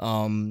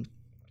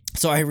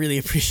 So I really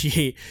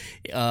appreciate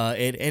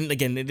it. And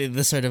again,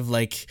 the sort of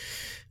like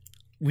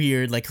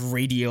weird like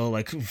radio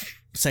like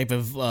type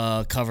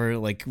of cover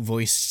like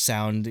voice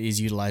sound is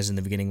utilized in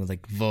the beginning with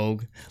like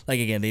Vogue. Like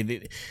again,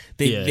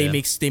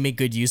 they make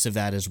good use of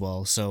that as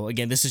well. So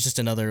again, this is just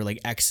another like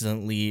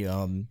excellently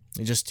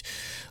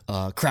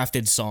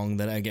crafted song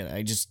that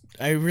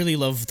I really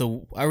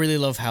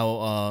love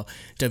how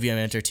WM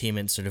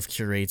Entertainment sort of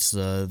curates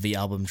the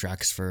album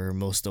tracks for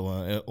most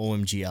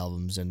OMG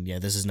albums, and yeah,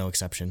 this is no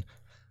exception.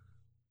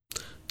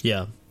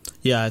 Yeah,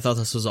 I thought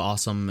this was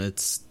awesome.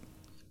 It's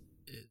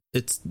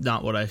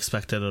not what I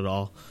expected at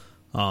all.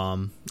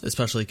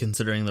 Especially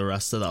considering the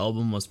rest of the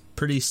album was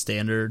pretty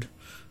standard.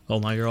 Oh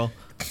My Girl,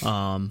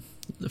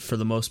 for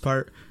the most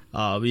part.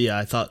 But yeah,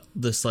 I thought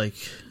this I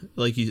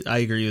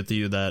agree with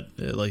you that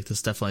like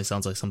this definitely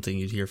sounds like something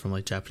you'd hear from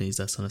like Japanese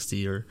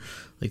SNSD or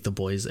like the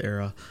Boys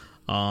era.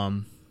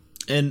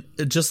 And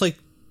just like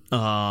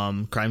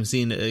Crime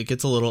Scene, it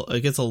gets a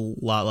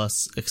lot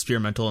less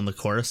experimental in the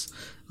chorus.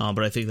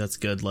 But I think that's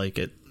good. Like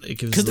it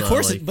gives because the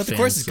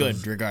chorus is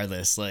good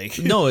regardless. Like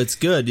no, it's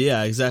good.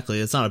 Yeah, exactly.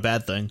 It's not a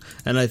bad thing,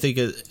 and I think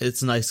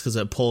it's nice because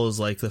it pulls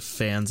like the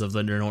fans of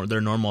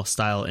their normal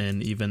style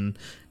in, even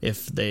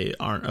if they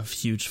aren't a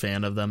huge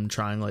fan of them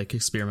trying like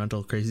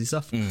experimental crazy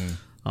stuff.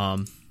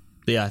 But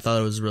yeah, I thought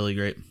it was really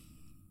great.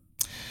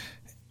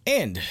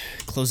 And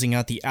closing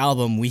out the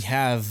album, we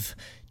have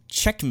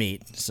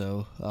Checkmate.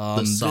 So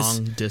the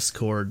song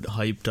Discord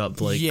hyped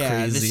up like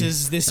crazy.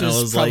 This I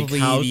was like, probably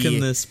how can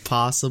this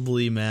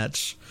possibly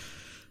match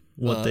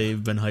what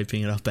they've been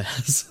hyping it up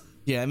as?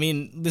 Yeah, I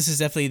mean, this is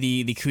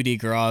definitely the coup de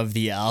grace of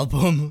the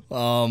album.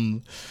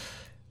 Wow,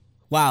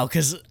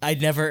 because I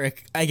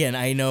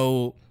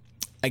know,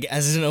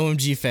 as an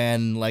OMG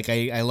fan, like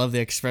I love the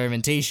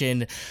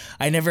experimentation.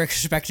 I never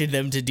expected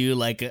them to do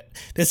like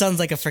this. Sounds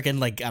like a freaking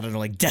like I don't know,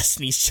 like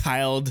Destiny's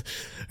Child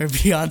or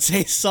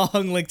Beyonce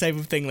song like type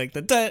of thing, like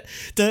the da.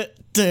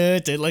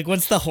 Like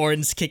once the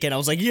horns kick in, I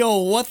was like, "Yo,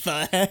 what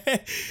the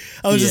heck?"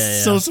 I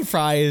was so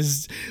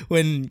surprised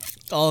when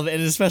all of it,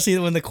 and especially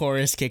when the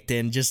chorus kicked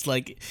in. Just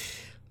like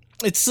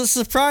it's a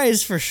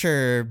surprise for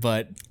sure,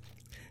 but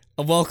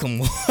a welcome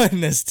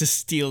one as to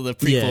steal the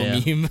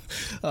prequel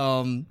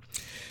meme.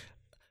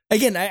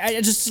 Again,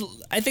 I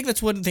think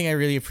that's one thing I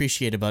really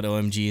appreciate about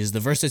OMG is the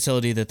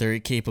versatility that they're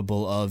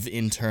capable of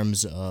in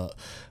terms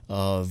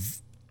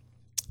of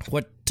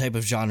what type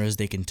of genres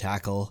they can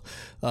tackle.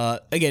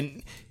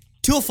 Again,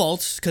 to a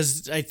fault,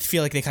 because I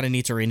feel like they kind of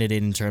need to rein it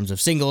in terms of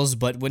singles,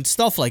 but when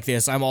stuff like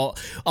this,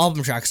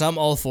 album tracks, I'm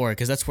all for it,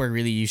 because that's where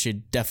really you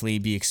should definitely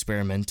be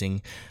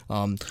experimenting.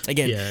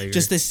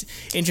 Just this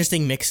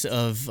interesting mix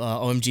of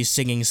OMG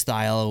singing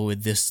style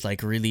with this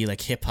like really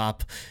like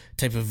hip-hop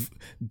type of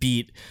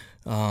beat,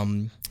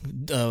 horn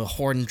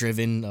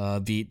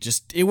driven beat,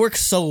 just it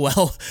works so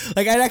well.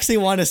 Like I'd actually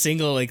want a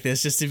single like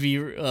this just to be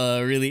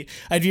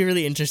I'd be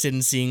really interested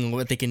in seeing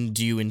what they can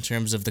do in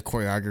terms of the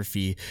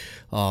choreography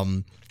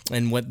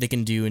and what they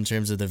can do in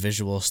terms of the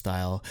visual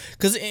style,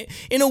 because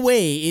in a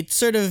way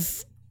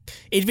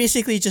it'd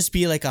basically just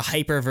be like a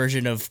hyper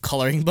version of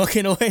Coloring Book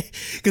in a way,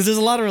 because there's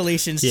a lot of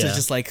relations to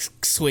just like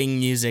swing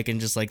music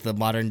and just like the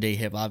modern day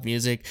hip hop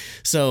music.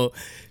 So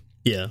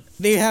yeah,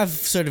 they have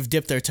sort of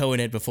dipped their toe in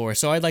it before,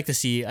 so I'd like to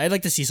see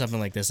something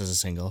like this as a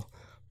single.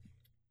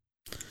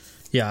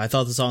 Yeah, I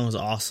thought the song was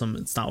awesome.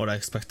 It's not what I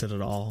expected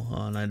at all,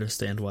 and I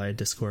understand why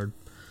Discord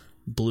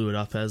blew it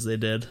up as they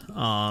did.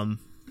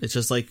 It's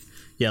just like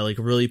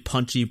really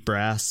punchy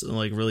brass and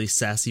like really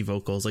sassy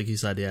vocals, like you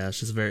said. Yeah, it's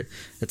just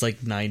it's like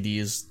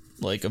 90s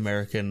like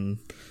American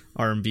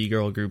R&B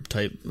girl group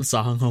type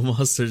song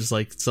almost, or just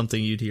like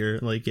something you'd hear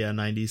like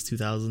 90s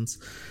 2000s,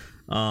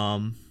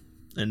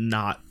 and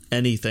not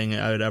anything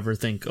I would ever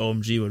think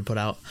OMG would put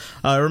out.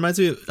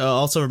 It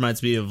also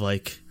reminds me of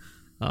like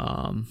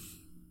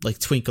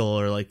Twinkle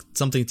or like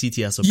something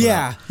TTS would put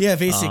out. Yeah,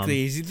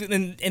 basically.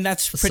 And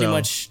that's pretty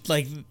much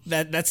like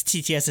that's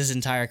TTS's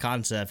entire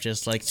concept,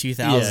 just like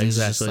 2000s,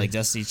 exactly. Just like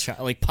Destiny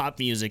like pop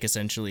music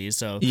essentially.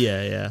 So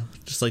yeah,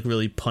 just like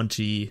really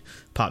punchy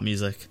pop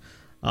music.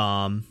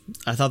 I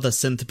thought the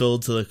synth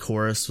build to the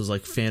chorus was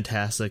like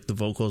fantastic. The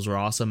vocals were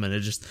awesome, and it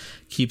just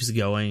keeps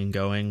going and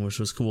going, which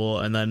was cool.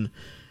 And then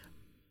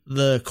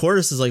the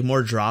chorus is like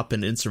more drop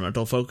and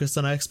instrumental focused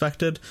than I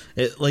expected.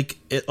 It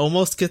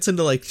almost gets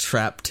into like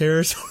trap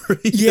territory.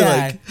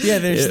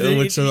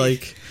 Which are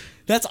like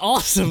that's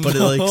awesome. But it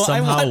like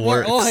somehow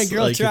works. Oh my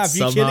girl, like, trap! It you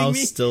somehow kidding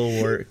me?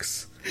 Still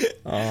works.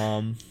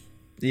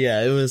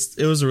 Yeah, it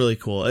was really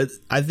cool.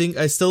 I think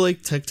I still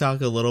like TikTok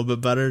a little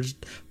bit better,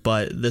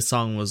 but this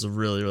song was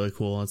really, really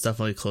cool. It's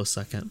definitely a close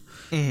second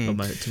to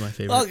my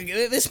favorite. Well,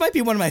 this might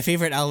be one of my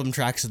favorite album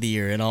tracks of the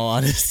year, in all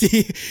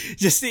honesty.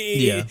 Just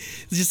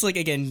like,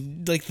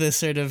 again, like the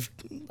sort of,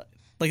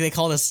 like they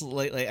call this,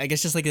 like I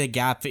guess just like the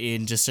gap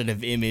in just sort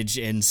of image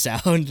and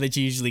sound that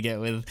you usually get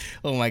with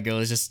Oh My Girl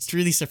is just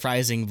really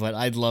surprising. But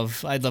I'd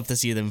love to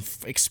see them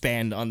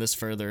expand on this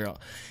further.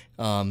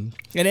 And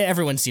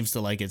everyone seems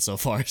to like it so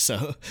far,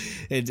 so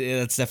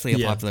it's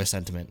definitely a popular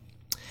sentiment.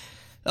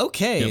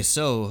 Okay,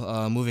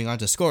 so moving on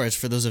to scores.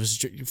 For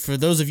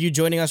those of you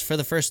joining us for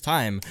the first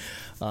time,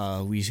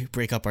 we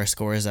break up our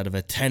scores out of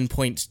a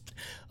 10-point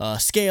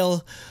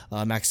scale.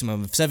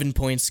 Maximum of 7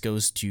 points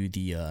goes to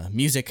the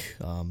music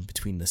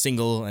between the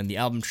single and the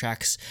album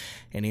tracks,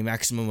 and a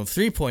maximum of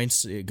 3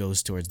 points it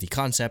goes towards the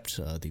concept,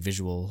 the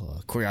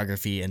visual,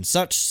 choreography, and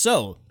such.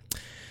 So,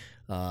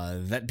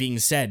 that being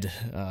said,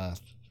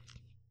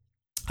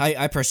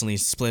 I personally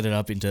split it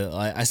up into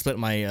I split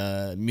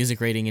my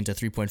music rating into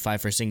 3.5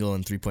 for single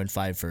and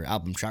 3.5 for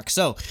album track.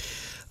 So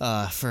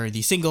for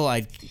the single,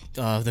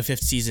 the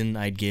Fifth Season,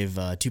 I'd give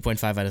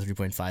 2.5 out of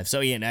 3.5. So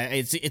yeah,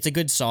 it's a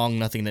good song,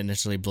 nothing that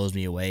necessarily blows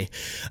me away.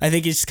 I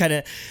think it's kind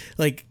of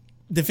like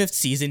the Fifth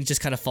Season just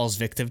kind of falls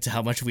victim to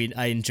how much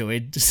I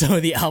enjoyed some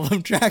of the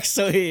album tracks,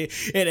 so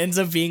it ends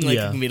up being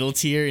like middle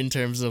tier in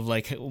terms of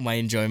like my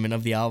enjoyment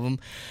of the album.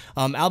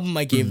 Album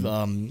I gave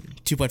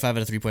 2.5 out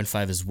of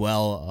 3.5 as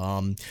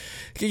well.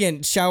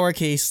 Again, Shower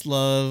Case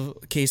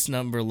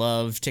Number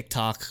Love,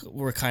 TikTok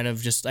were kind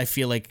of just, I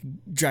feel like,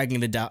 dragging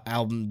the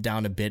album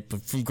down a bit,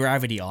 but from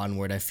Gravity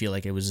onward, I feel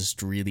like it was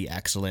just really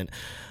excellent.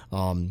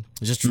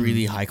 Just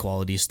really high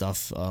quality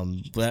stuff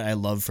that I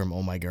love from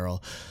Oh My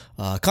Girl.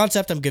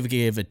 Concept, I'm gonna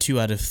give a 2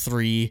 out of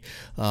 3.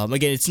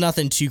 Again, it's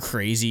nothing too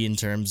crazy in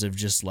terms of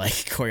just like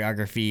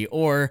choreography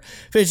or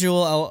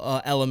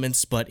visual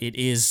elements, but it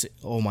is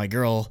Oh My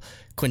Girl,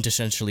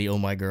 quintessentially Oh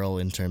My Girl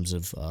in terms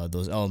of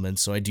those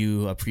elements. So I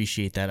do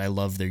appreciate that. I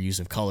love their use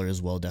of color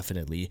as well,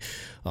 definitely.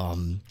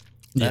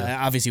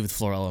 Obviously, with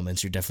floral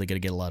elements, you're definitely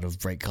going to get a lot of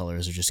bright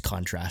colors or just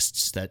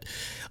contrasts that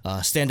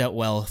stand out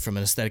well from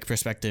an aesthetic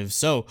perspective.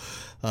 So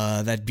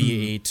that'd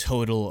be a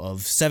total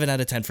of 7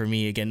 out of 10 for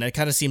me. Again, that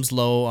kind of seems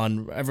low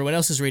on everyone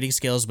else's rating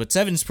scales, but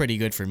 7's pretty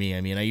good for me.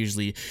 I mean, I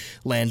usually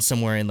land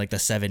somewhere in like the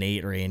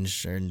 7-8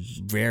 range, or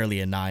rarely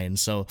a 9.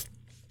 So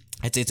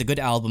it's a good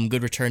album,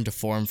 good return to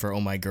form for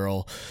Oh My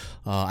Girl.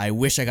 I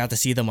wish I got to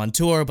see them on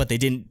tour, but they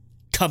didn't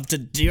come to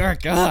New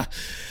York.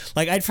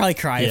 Like, I'd probably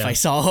cry if I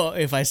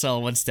saw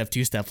One Step,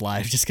 Two Step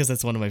live, just because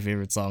that's one of my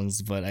favorite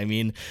songs. But I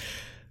mean,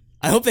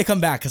 I hope they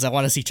come back because I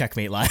want to see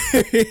Checkmate live.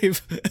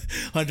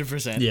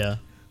 100%. Yeah.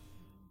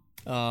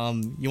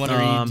 You want to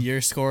read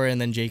your score and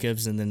then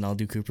Jacob's, and then I'll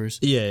do Cooper's?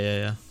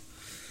 Yeah.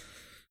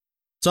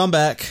 So I'm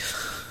back.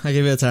 I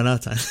gave it a 10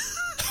 out of 10.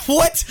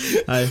 What?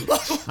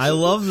 I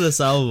love this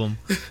album.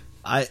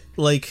 I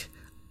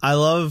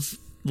love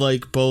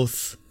like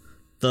both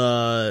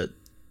the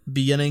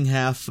beginning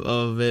half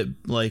of it,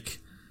 like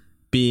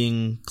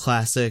being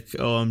classic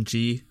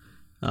OMG.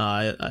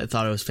 I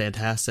thought it was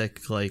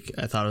fantastic. Like,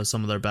 I thought it was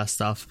some of their best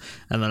stuff.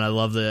 And then I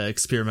love the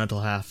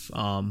experimental half.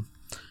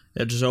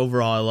 Just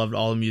overall, I loved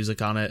all the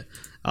music on it.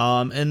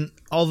 And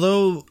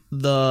although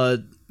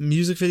the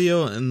music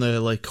video and the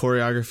like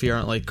choreography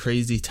aren't like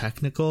crazy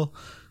technical,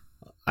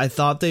 I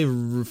thought they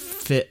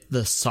fit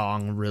the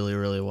song really,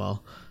 really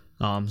well.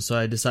 So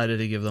I decided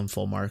to give them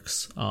full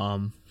marks.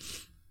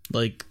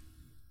 Like,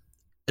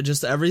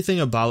 just everything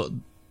about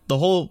the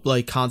whole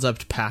like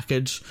concept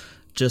package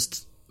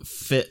just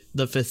fit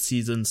the Fifth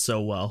Season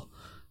so well.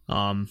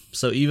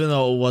 So even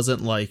though it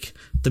wasn't like,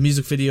 the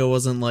music video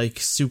wasn't like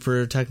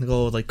super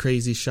technical with like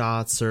crazy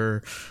shots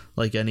or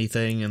like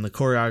anything, and the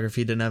choreography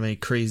didn't have any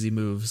crazy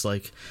moves,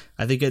 like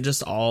I think it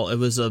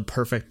was a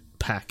perfect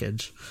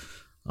package.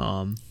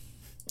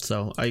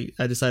 So I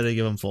decided to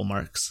give them full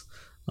marks.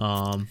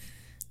 I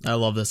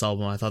love this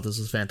album. I thought this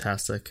was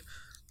fantastic.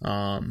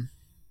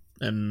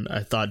 And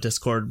I thought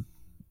Discord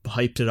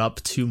hyped it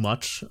up too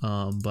much,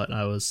 but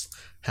I was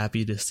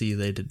happy to see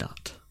they did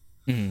not.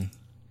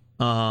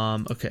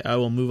 Okay, I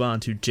will move on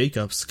to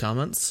Jacob's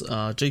comments.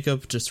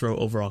 Jacob just wrote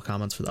overall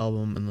comments for the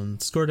album and then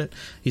scored it.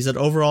 He said,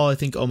 overall, I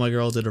think Oh My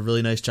Girl did a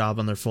really nice job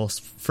on their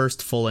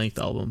first full-length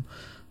album.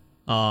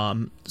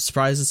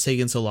 Surprised it's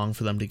taken so long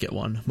for them to get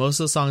one. Most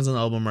of the songs on the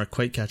album are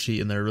quite catchy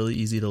and they're really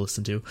easy to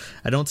listen to.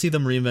 I don't see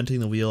them reinventing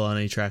the wheel on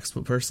any tracks,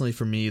 but personally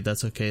for me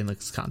that's okay in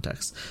this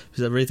context,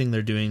 because everything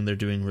they're doing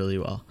really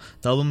well.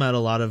 The album had a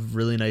lot of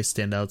really nice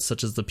standouts,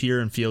 such as the pure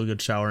and feel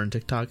good shower in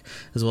TikTok,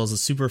 as well as a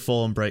super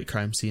full and bright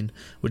crime scene,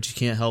 which you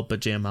can't help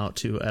but jam out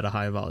to at a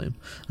high volume.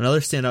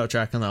 Another standout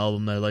track on the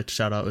album that I'd like to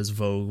shout out is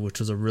Vogue, which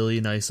was a really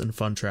nice and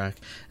fun track,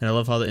 and I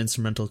love how the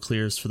instrumental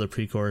clears for the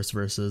pre-chorus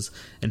verses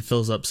and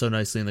fills up so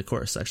nicely in the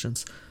chorus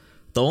sections.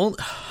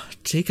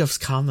 Jacob's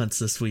comments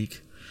this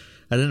week,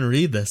 I didn't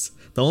read this.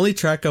 The only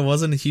track I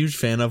wasn't a huge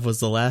fan of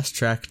was the last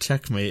track,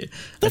 Checkmate.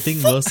 I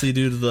think mostly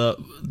due to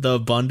the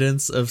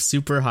abundance of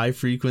super high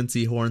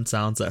frequency horn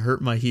sounds that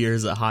hurt my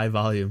ears at high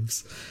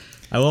volumes.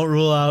 I won't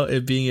rule out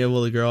it being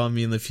able to grow on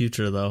me in the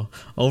future, though.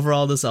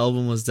 Overall, this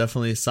album was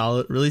definitely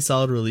a really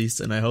solid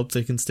release, and I hope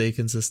they can stay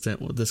consistent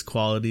with this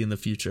quality in the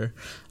future.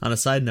 On a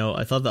side note,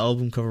 I thought the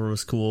album cover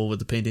was cool with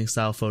the painting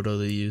style photo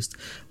they used,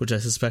 which I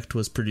suspect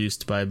was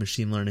produced by a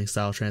machine learning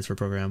style transfer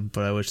program,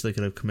 but I wish they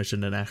could have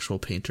commissioned an actual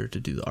painter to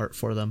do the art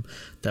for them.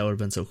 That would have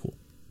been so cool.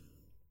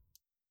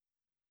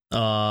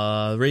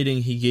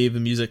 Rating, he gave the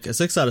music a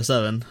 6 out of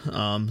 7.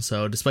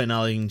 So despite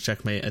not liking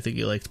Checkmate, I think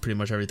he liked pretty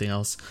much everything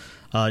else.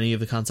 And he gave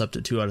the concept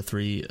a 2 out of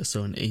 3,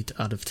 so an 8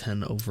 out of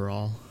 10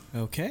 overall.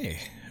 Okay.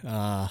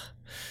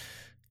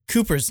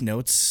 Cooper's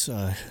notes,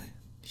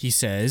 he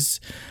says,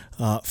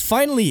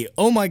 finally,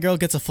 Oh My Girl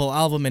gets a full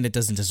album and it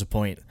doesn't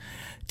disappoint.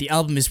 The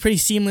album is pretty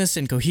seamless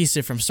and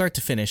cohesive from start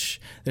to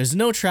finish. There's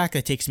no track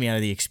that takes me out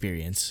of the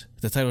experience.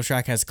 The title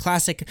track has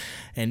classic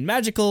and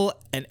magical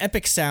and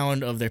epic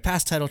sound of their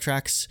past title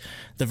tracks.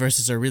 The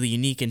verses are really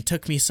unique and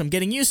took me some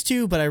getting used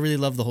to, but I really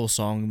love the whole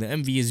song. The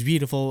MV is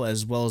beautiful,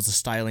 as well as the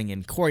styling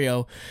and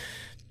choreo.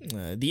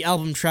 The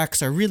album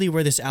tracks are really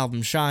where this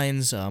album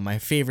shines, my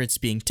favorites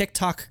being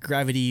TikTok,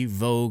 Gravity,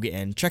 Vogue,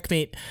 and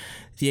Checkmate.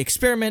 The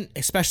Experiment,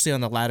 especially on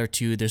the latter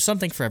two, there's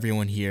something for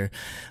everyone here.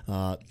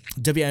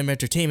 WM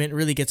Entertainment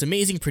really gets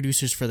amazing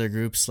producers for their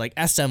groups, like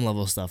SM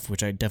level stuff,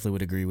 which I definitely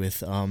would agree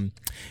with.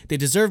 They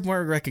deserve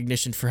more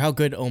recognition for how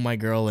good Oh My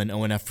Girl and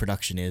ONF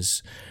production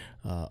is.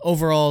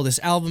 Overall, this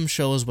album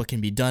shows what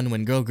can be done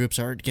when girl groups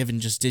aren't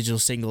given just digital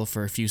single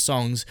for a few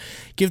songs.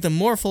 Give them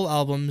more full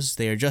albums,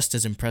 they are just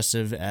as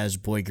impressive as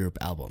boy group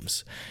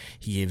albums.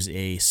 He gives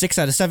a 6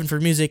 out of 7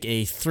 for music,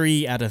 a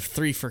 3 out of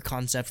 3 for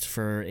concept,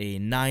 for a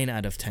 9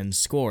 out of 10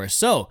 score.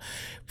 So,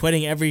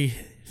 putting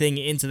everything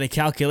into the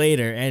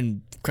calculator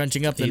and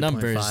crunching up the 8.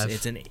 numbers, 5.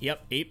 it's an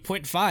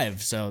 8.5,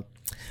 so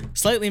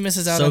slightly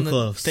misses out so on the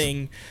close.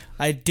 thing.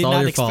 I did It's all not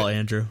your expect. fault,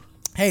 Andrew.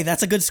 Hey,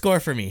 that's a good score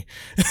for me.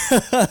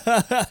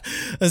 A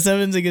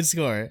 7's a good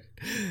score.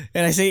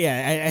 And I say,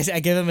 yeah,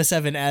 I give him a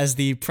 7 as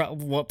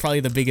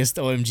probably the biggest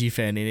OMG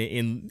fan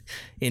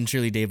in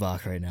Shirley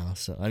Daybach right now.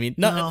 So, I mean,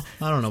 No,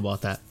 I don't know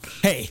about that.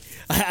 Hey,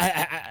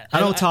 I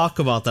don't talk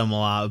about them a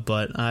lot,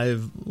 but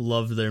I've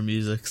loved their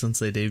music since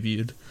they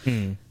debuted.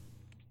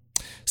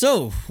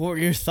 So, what were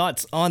your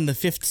thoughts on the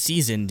 5th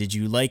season? Did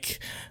you like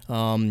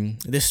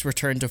this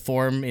return to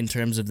form in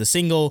terms of the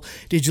single?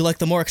 Did you like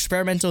the more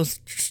experimental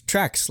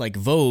tracks like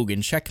Vogue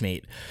and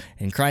Checkmate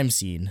and Crime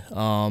Scene?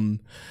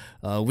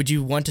 Would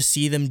you want to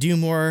see them do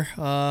more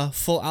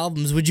full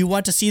albums? Would you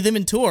want to see them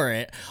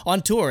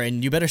on tour?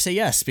 And you better say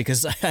yes,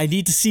 because I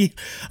need to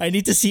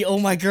see Oh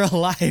My Girl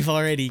live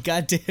already.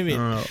 God damn it!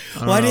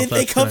 Why didn't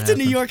they come to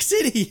New York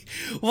City?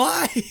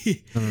 Why?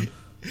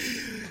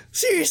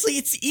 Seriously,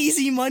 it's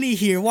easy money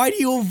here. Why do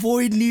you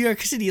avoid New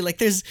York City? Like,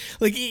 there's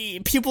like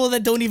people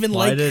that don't even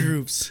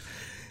groups.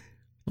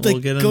 We'll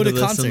get into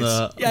this in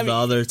the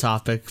other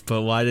topic,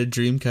 but why did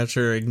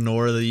Dreamcatcher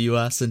ignore the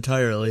U.S.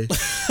 entirely?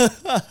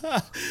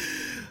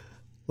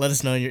 Let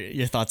us know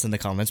your thoughts in the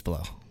comments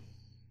below.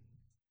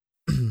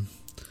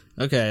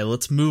 Okay,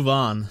 let's move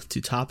on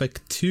to topic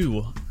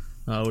 2,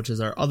 which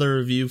is our other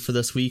review for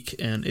this week,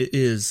 and it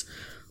is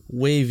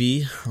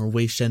WayV, or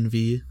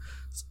WayShenV,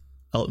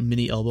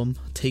 mini album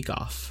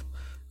Takeoff.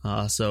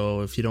 So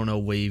if you don't know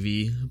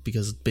WayV,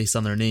 because based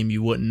on their name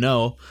you wouldn't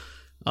know,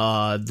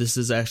 this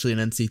is actually an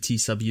NCT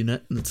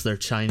subunit. It's their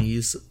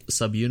Chinese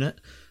subunit,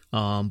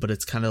 but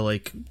it's kind of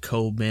like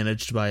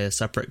co-managed by a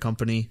separate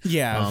company.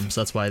 Yeah.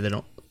 So that's why they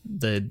don't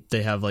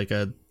have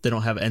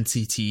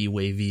NCT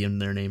WayV in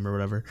their name or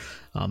whatever.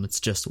 It's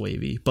just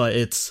WayV, but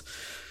it's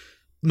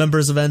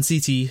members of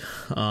NCT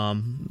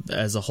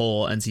as a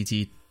whole.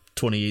 NCT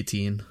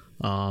 2018.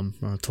 Or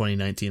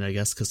 2019, I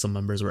guess, because some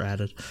members were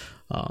added.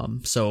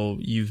 So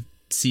you've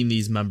seen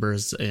these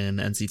members in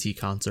NCT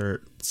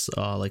concerts,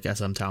 like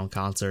SM Town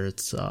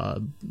concerts,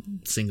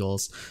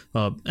 singles,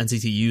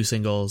 NCT U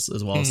singles,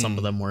 as well as some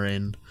of them were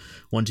in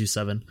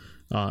 127.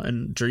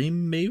 And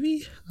Dream,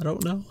 maybe? I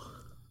don't know.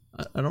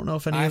 I don't know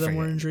if any of them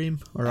were in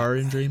Dream or are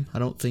in Dream. I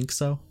don't think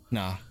so.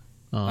 No.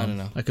 I don't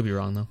know. I could be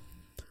wrong, though.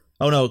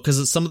 Oh no,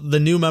 because the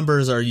new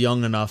members are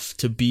young enough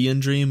to be in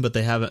Dream, but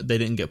they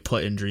didn't get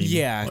put in Dream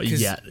yet.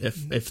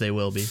 If they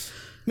will be,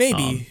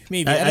 maybe.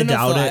 I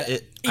doubt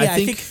it.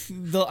 I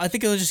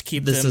think they'll just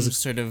keep them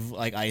sort of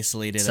like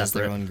isolated separate. As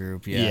their own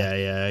group. Yeah,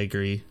 I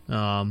agree.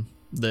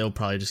 They'll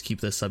probably just keep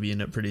this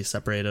subunit pretty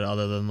separated,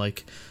 other than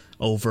like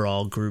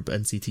overall group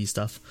NCT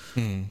stuff.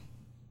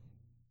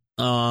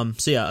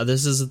 So yeah,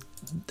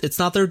 it's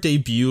not their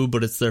debut,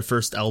 but it's their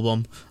first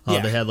album.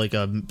 They had like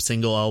a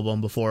single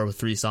album before with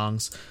 3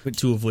 songs,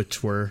 2 of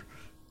which were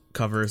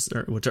covers,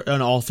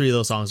 and all 3 of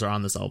those songs are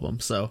on this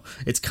album. So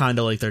it's kind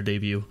of like their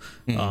debut.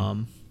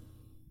 And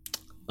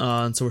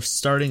so we're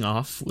starting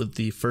off with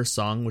the first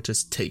song, which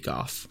is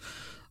Takeoff.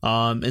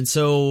 And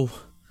so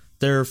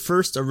their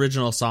first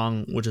original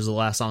song, which is the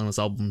last song on this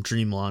album,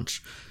 Dream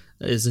Launch,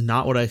 is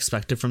not what I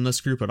expected from this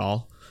group at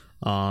all.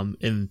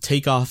 And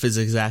Takeoff is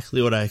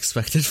exactly what I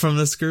expected from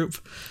this group.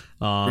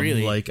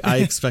 Really? Like I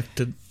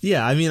expected,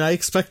 yeah. I mean, I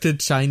expected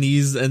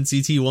Chinese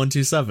NCT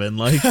 127,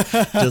 like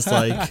just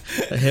like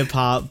hip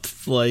hop,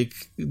 like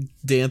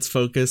dance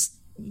focused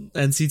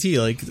NCT.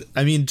 Like,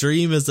 I mean,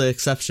 Dream is the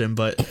exception,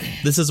 but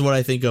this is what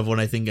I think of when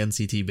I think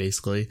NCT,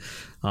 basically.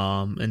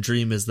 And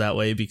Dream is that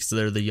way because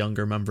they're the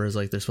younger members.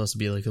 Like, they're supposed to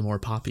be like a more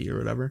poppy or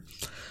whatever.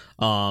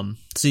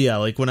 So yeah,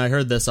 like when I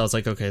heard this, I was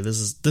like, okay,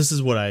 this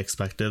is what I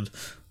expected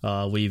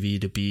Wavy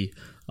to be.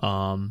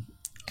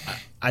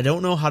 I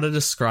don't know how to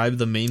describe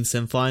the main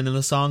synth line in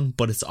the song,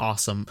 but it's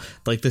awesome.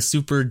 Like the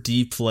super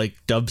deep, like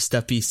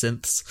dubsteppy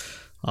synths.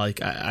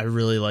 Like I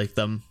really like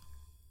them.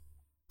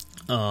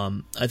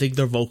 I think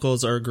their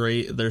vocals are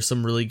great. There's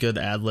some really good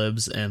ad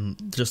libs, and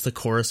just the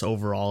chorus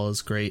overall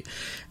is great.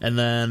 And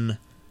then,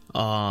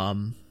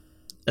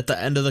 at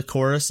the end of the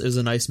chorus is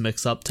a nice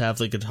mix up to have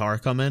the guitar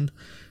come in.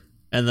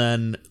 And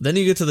then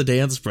you get to the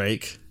dance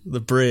break, the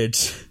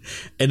bridge,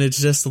 and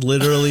it's just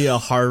literally a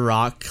hard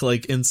rock,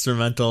 like,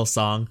 instrumental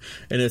song,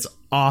 and it's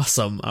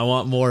awesome. I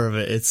want more of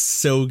it. It's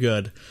so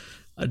good.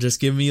 Just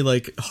give me,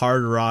 like,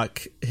 hard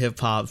rock,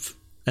 hip-hop,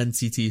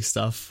 NCT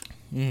stuff.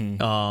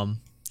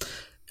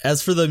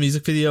 As for the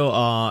music video,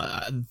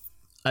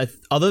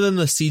 other than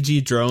the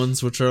CG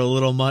drones, which are a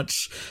little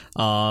much,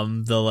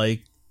 the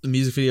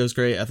music video is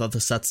great. I thought the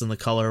sets and the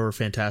color were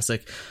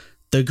fantastic.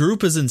 The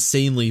group is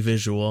insanely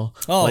visual.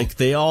 Oh, like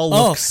they all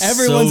look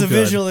everyone's so a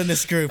visual in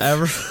this group.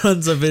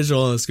 Everyone's a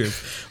visual in this group.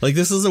 Like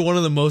this is one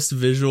of the most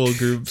visual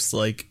groups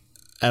like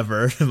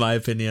ever, in my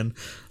opinion.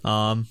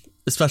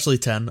 Especially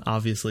 10,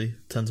 obviously.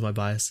 10's my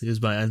bias. He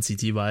was my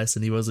NCT bias,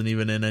 and he wasn't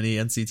even in any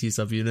NCT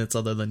subunits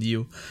other than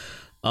you.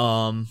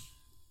 And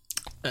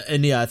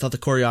yeah, I thought the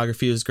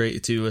choreography was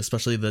great too,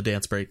 especially the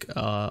dance break.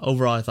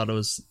 Overall, I thought it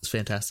was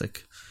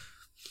fantastic.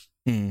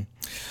 I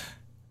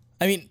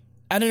mean,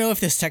 I don't know if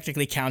this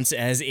technically counts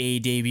as a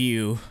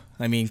debut.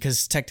 I mean,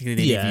 because technically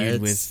they debuted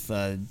with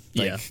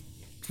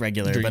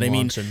regular, Dream but I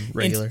mean,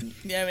 regular.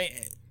 I mean,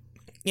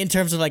 in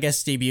terms of I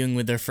guess debuting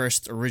with their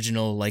first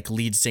original like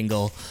lead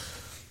single,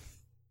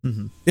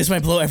 this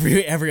might blow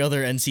every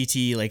other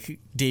NCT like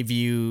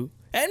debut.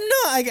 And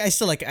no, I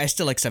still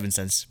like 7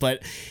 Cents,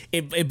 but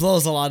it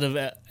blows a lot of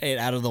it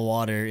out of the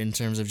water in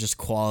terms of just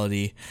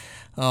quality.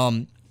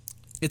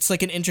 It's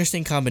like an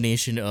interesting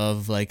combination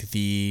of like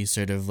the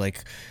sort of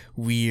like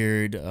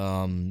weird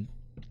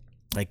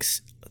like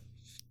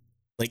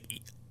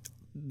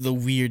the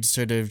weird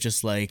sort of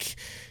just like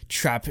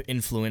trap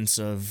influence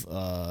of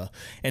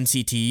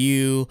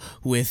NCTU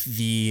with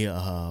the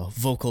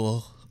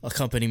vocal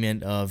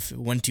accompaniment of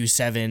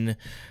 127,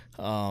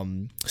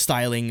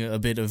 styling a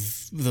bit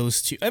of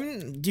those two. I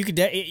mean, you could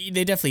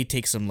they definitely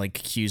take some like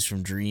cues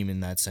from Dream in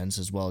that sense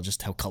as well,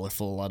 just how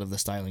colorful a lot of the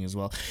styling as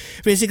well.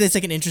 Basically, it's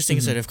like an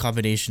interesting sort of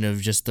combination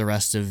of just the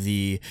rest of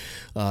the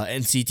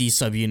NCT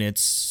subunits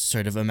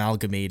sort of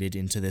amalgamated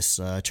into this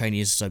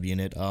Chinese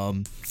subunit.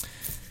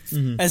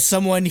 As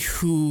someone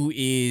who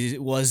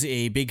was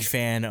a big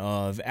fan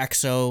of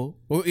EXO,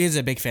 or is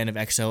a big fan of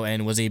EXO,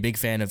 and was a big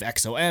fan of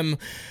EXO-M,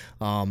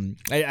 I'm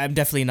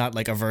definitely not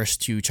like averse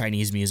to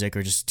Chinese music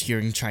or just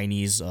hearing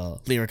Chinese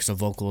lyrics or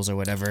vocals or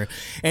whatever.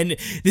 And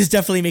this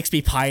definitely makes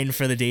me pine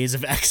for the days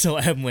of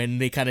EXO-M when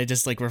they kind of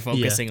just like were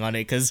focusing on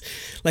it, because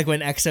like when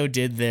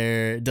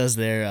EXO does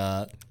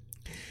their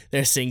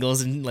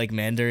singles in like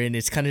Mandarin,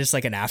 it's kind of just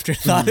like an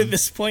afterthought at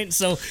this point.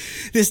 So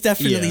this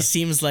definitely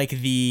seems like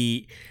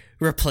the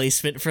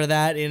replacement for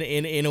that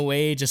in a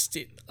way, just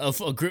of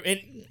a group,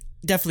 and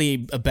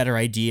definitely a better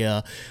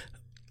idea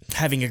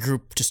having a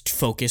group just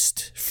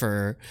focused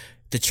for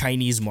the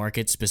Chinese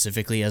market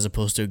specifically, as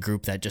opposed to a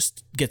group that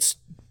just gets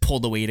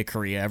pulled away to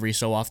Korea every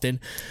so often.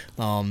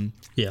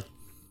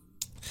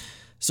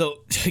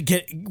 So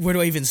where do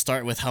I even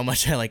start with how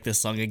much I like this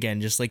song again?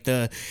 Just like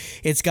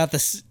it's got a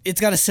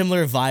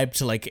similar vibe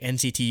to like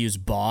NCTU's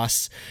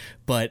Boss,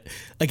 but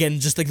again,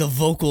 just like the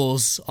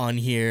vocals on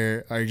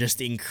here are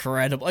just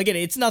incredible. Again,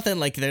 it's nothing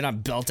like they're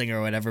not belting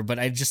or whatever, but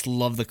I just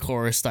love the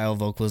chorus style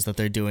vocals that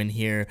they're doing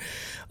here.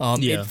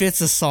 It fits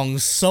the song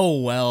so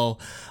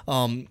well,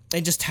 and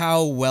just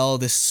how well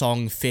this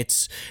song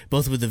fits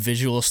both with the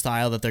visual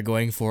style that they're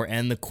going for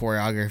and the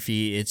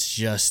choreography. It's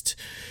just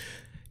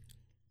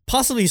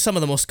possibly some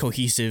of the most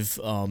cohesive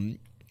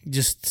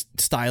just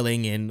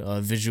styling and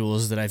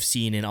visuals that I've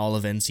seen in all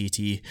of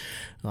NCT.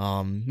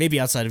 Maybe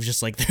outside of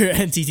just like their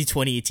NCT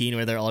 2018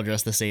 where they're all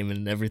dressed the same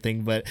and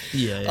everything, but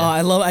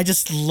I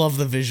just love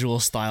the visual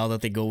style that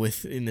they go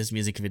with in this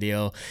music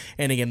video.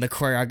 And again, the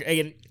choreography,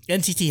 again,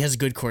 NCT has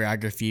good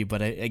choreography,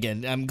 but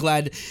I'm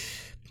glad.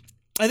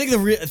 I think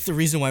the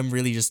reason why I'm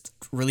really just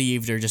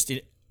relieved or just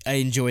I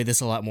enjoy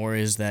this a lot more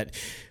is that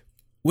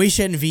Wei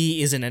Shen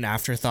V isn't an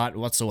afterthought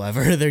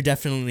whatsoever. They're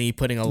definitely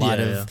putting a lot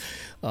of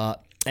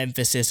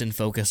emphasis and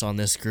focus on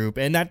this group,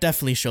 and that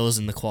definitely shows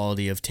in the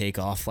quality of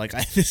Takeoff. Like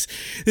this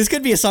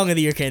could be a song of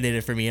the year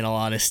candidate for me, in all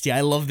honesty.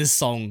 I love this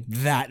song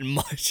that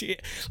much.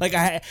 Like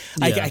I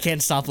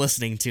can't stop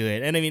listening to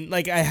it. And I mean,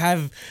 like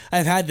I've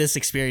had this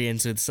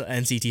experience with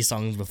NCT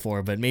songs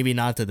before, but maybe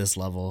not to this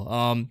level.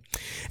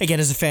 Again,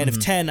 as a fan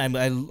of 10,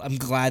 I'm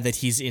glad that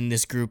he's in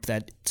this group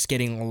that's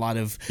getting a lot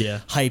of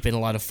hype and a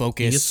lot of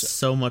focus. He gets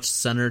so much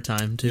center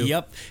time too.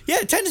 Yep. Yeah,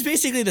 10 is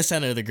basically the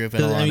center of the group.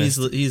 In all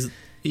honesty.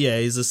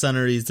 He's the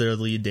center. He's their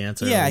lead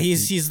dancer. Yeah,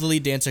 he's the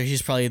lead dancer.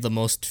 He's probably the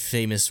most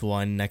famous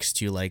one next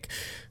to like.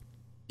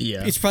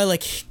 Yeah. It's probably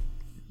like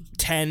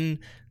 10,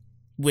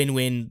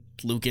 Win,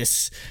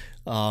 Lucas.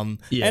 And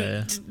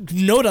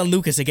note on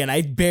Lucas again.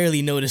 I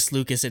barely noticed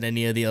Lucas in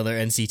any of the other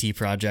NCT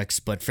projects,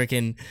 but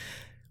freaking.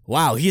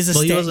 Wow, he's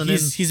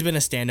been a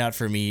standout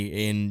for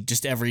me in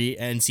just every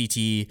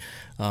NCT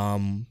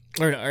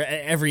or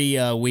every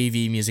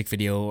wavy music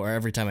video, or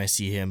every time I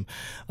see him.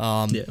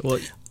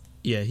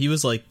 He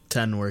was like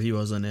 10 where he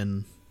wasn't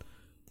in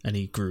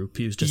any group.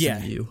 He was just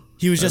in U.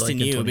 He was just in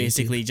U,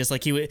 basically. Just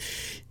like he would.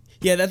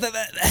 Yeah,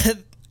 that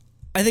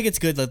I think it's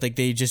good that like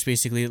they just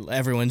basically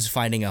everyone's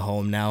finding a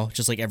home now,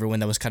 just like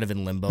everyone that was kind of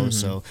in limbo.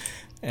 So,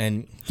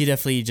 and he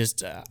definitely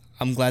just.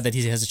 I'm glad that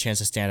he has a chance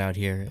to stand out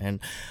here. And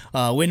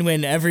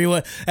Win,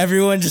 everyone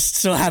just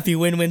so happy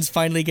Win's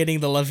finally getting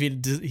the love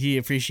he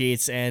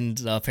appreciates,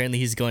 and apparently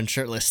he's going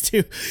shirtless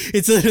too.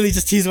 It's literally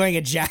just he's wearing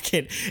a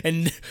jacket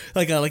and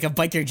like a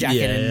biker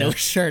jacket and no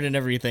shirt and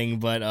everything.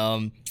 But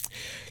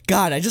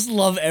God, I just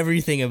love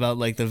everything about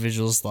like the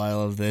visual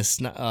style of this.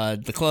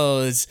 The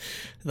clothes,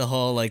 the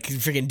whole like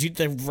freaking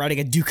they're riding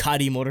a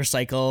Ducati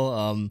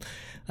motorcycle.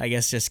 I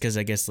guess just because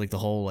like the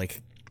whole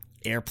like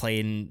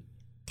airplane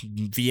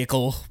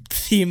vehicle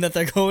theme that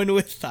they're going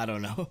with. I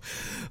don't know,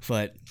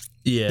 but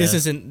this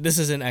is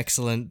an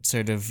excellent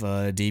sort of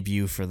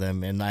debut for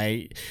them, and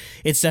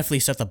it's definitely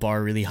set the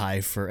bar really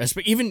high for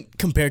even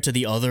compared to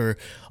the other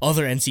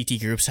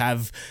NCT groups.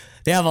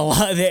 They have a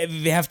lot.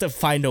 They have to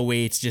find a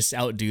way to just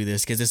outdo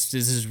this, because this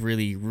is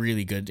really,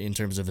 really good in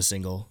terms of a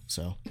single.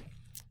 So.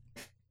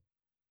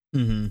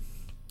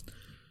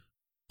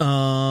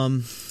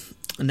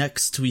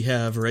 Next we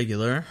have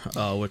Regular,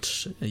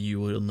 which you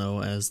will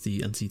know as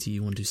the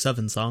NCT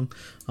 127 song.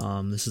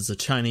 This is a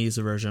Chinese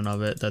version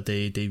of it that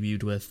they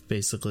debuted with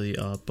basically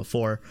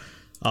before.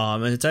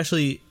 And it's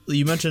actually,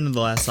 you mentioned in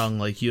the last song,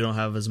 like you don't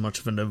have as much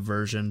of an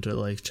aversion to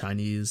like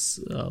Chinese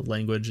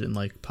language in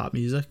like pop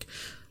music.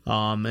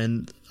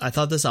 And I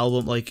thought this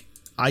album, like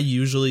I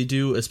usually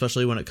do,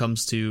 especially when it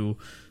comes to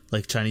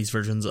like Chinese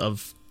versions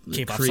of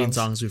K-pop Korean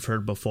songs we've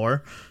heard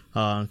before,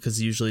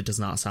 because usually it does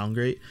not sound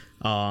great.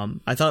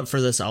 I thought for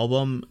this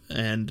album,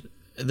 and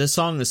this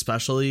song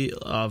especially,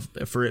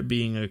 for it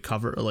being a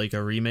cover, like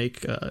a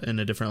remake in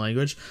a different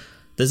language,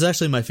 this is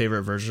actually my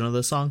favorite version of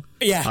this song.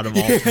 Yeah. Out of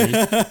all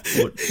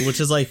three, which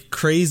is like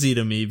crazy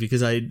to me,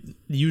 because I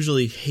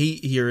usually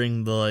hate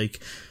hearing the like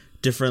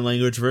different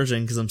language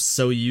version, because I'm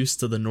so used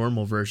to the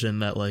normal version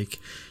that like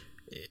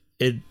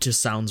it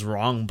just sounds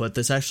wrong. But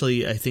this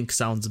actually, I think,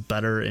 sounds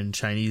better in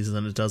Chinese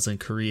than it does in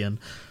Korean,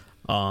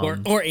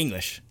 or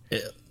English.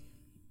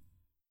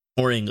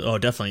 Oh,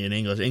 definitely in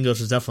English.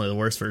 English is definitely the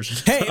worst version.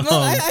 Hey,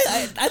 well,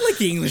 I like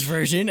the English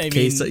version. I mean,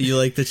 queso, you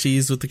like the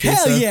cheese with the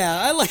queso? Hell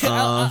yeah, I like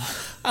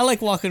I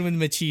like walking with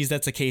my cheese.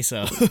 That's a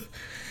queso.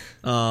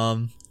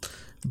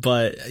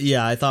 But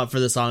yeah, I thought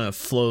for the song it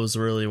flows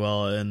really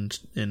well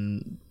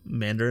in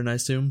Mandarin, I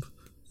assume,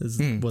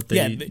 is what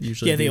they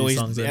usually do always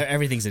songs in.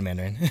 Everything's in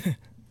Mandarin.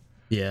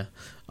 Yeah.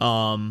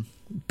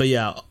 But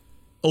yeah,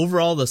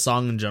 overall the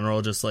song in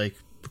general, just like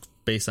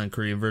based on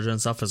Korean version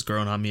stuff, has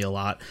grown on me a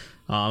lot.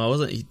 I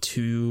wasn't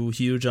too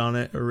huge on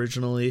it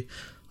originally,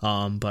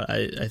 but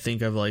I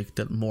think I've liked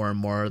it more and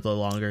more the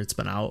longer it's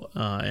been out,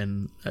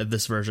 and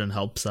this version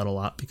helps that a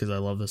lot, because I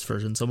love this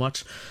version so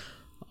much.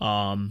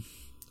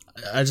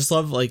 I just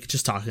love like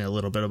just talking a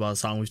little bit about the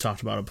song. We've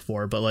talked about it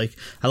before, but like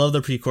I love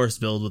the pre-chorus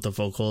build with the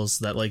vocals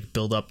that like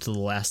build up to the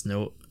last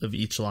note of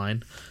each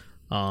line.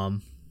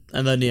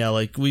 And then, yeah,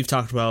 like we've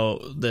talked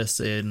about this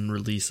in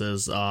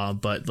releases,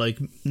 but like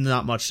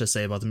not much to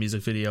say about the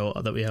music video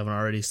that we haven't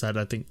already said.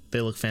 I think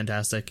they look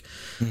fantastic.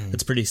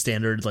 It's pretty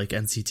standard like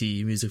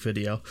NCT music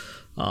video,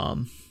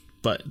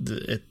 but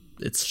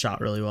it's shot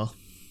really well.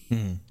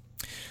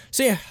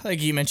 So yeah, like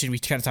you mentioned, we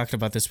kind of talked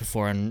about this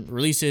before on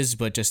releases,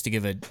 but just to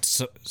give a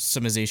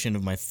summation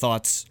of my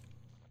thoughts,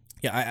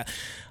 yeah,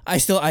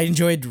 I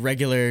enjoyed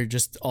Regular,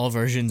 just all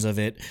versions of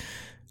it.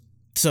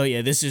 So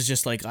yeah, this is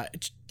just like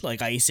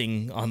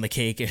icing on the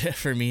cake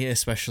for me,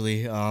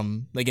 especially.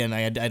 Again,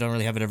 I don't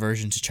really have an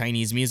aversion to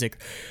Chinese music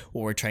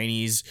or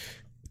Chinese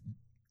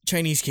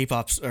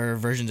K-pop or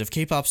versions of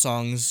K-pop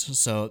songs.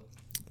 So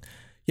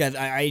yeah,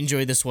 I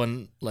enjoy this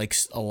one like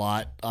a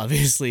lot.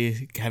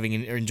 Obviously, having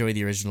enjoyed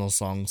the original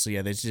song. So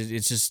yeah,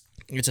 it's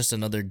just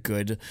another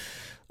good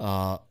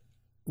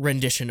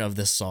rendition of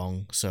this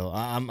song. So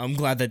I'm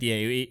glad that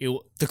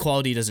the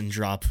quality doesn't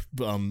drop.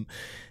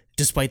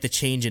 Despite the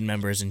change in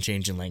members and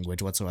change in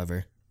language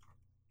whatsoever.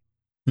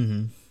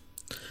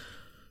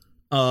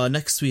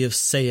 Next we have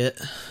Say It,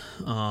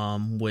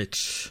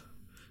 which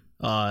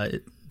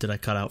did I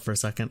cut out for a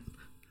second?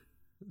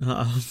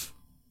 Or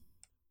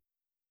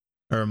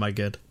am I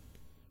good?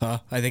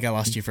 I think I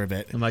lost you for a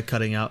bit. Am I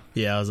cutting out?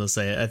 Yeah, I was gonna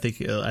say it.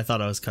 I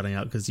thought I was cutting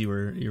out because you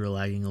were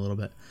lagging a little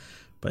bit,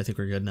 but I think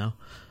we're good now.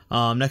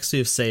 Next we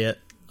have Say It,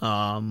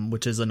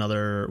 which is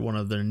another one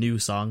of their new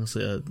songs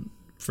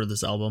for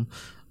this album.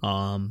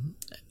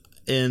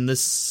 And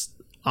this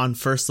on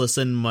first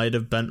listen might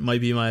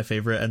be my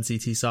favorite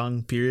NCT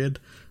song. Period.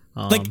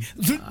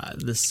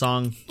 This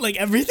song, like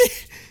everything.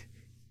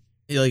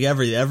 Like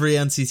every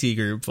NCT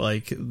group,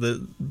 like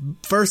the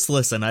first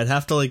listen, I'd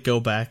have to like go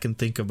back and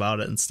think about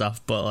it and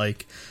stuff. But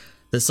like,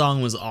 the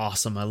song was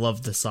awesome. I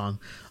loved this song.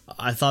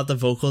 I thought the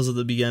vocals at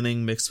the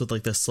beginning mixed with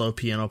like the slow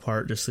piano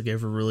part just to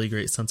give a really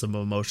great sense of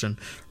emotion.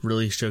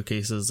 Really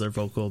showcases their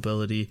vocal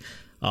ability.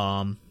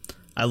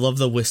 I love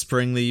the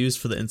whispering they use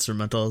for the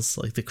instrumentals,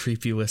 like the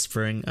creepy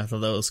whispering. I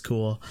thought that was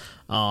cool.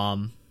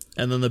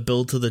 And then the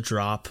build to the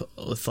drop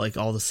with like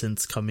all the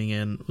synths coming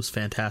in was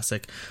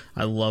fantastic.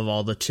 I love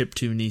all the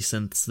chiptune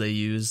synths they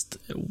used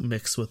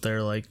mixed with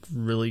their like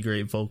really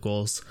great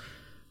vocals.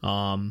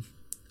 And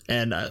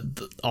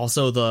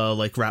also the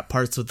like rap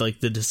parts with like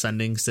the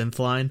descending synth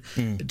line.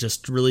 It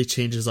just really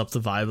changes up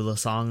the vibe of the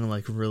song in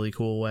like a really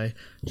cool way.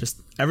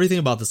 Just everything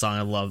about the song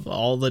I love.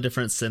 All the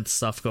different synth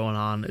stuff going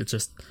on.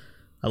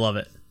 I love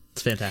it.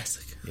 It's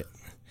fantastic. Yep.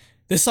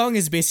 This song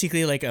is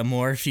basically like a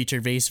more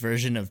feature-based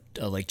version of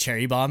like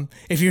Cherry Bomb,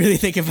 if you really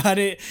think about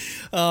it.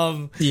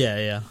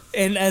 Yeah.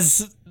 And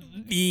as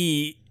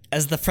the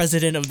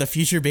president of the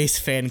Future Bass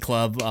fan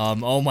club,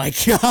 oh my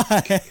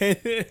god,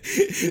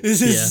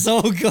 this is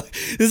so good.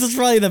 This is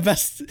probably the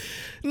best.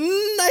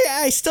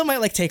 I still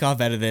might like Take Off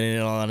better than it,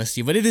 in all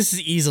honesty, but this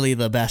is easily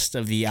the best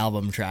of the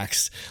album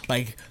tracks,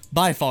 like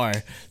by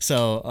far.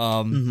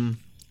 So,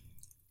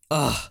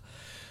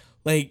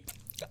 like,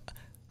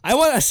 I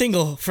want a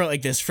single from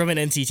an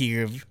NCT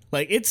group.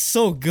 Like, it's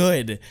so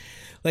good.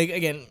 Like,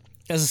 again,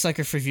 as a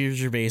sucker for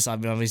future bass,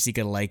 I'm obviously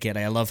gonna like it.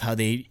 I love how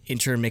they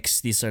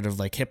intermix these sort of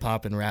like hip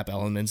hop and rap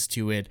elements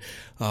to it.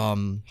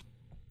 The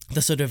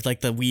sort of like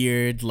the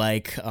weird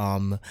like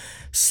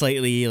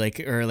slightly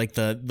like, or like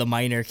the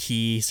minor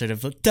key sort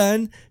of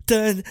dun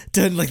dun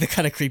dun, like the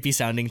kind of creepy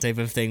sounding type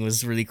of thing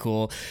was really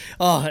cool.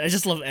 Oh, I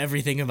just love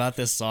everything about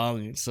this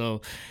song.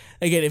 So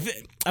again,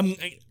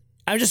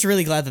 I'm just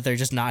really glad that they're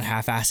just not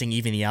half-assing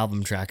even the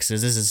album tracks.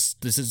 Because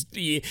this is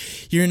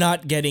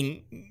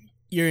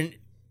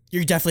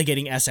you're definitely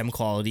getting SM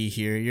quality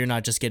here. You're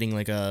not just getting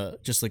like a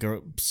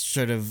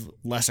sort of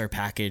lesser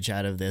package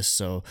out of this.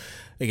 So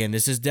again,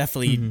 this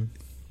definitely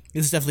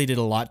did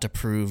a lot to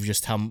prove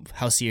just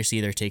how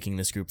seriously they're taking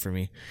this group for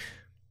me.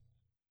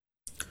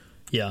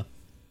 Yeah,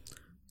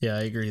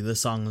 I agree. This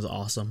song is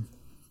awesome.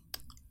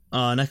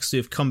 Next we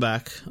have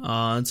Comeback.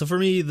 And so for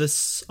me,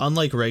 this,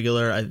 unlike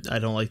regular, I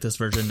don't like this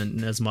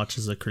version as much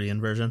as the Korean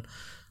version.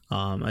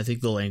 I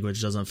think the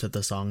language doesn't fit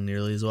the song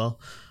nearly as well.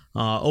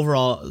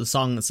 Overall, the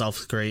song itself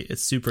is great.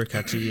 It's super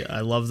catchy.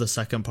 I love the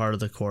second part of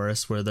the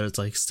chorus where there's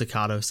like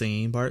staccato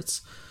singing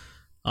parts.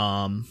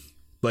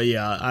 But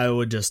yeah, I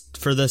would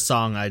for this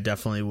song, I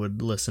definitely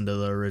would listen to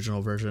the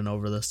original version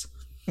over this.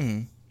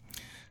 I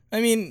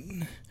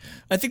mean,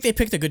 I think they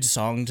picked a good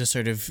song to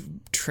sort of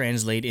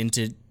translate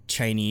into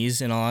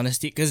Chinese, in all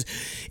honesty, because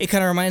it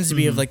kind of reminds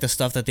me of like the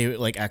stuff that they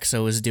like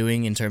EXO was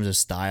doing in terms of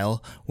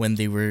style when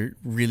they were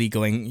really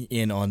going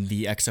in on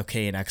the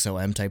XOK and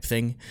XOM type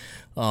thing.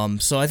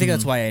 So I think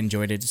that's why I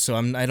enjoyed it. So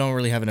I don't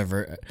really have an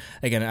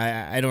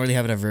I don't really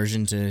have an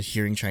aversion to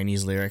hearing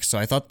Chinese lyrics. So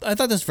I thought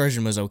this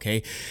version was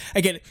okay.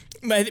 Again,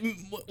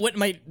 what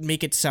might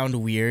make it sound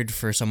weird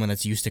for someone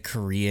that's used to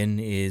Korean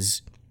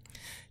is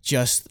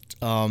just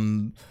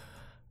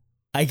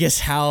I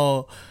guess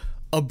how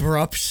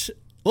abrupt.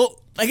 Well,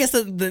 I guess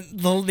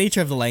the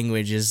nature of the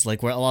language is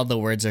like where a lot of the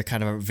words are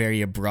kind of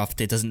very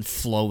abrupt. It doesn't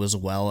flow as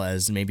well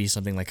as maybe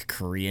something like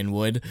Korean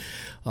would.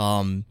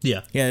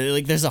 Yeah,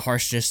 like there's a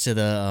harshness to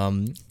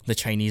the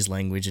Chinese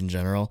language in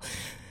general.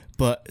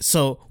 But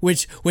so,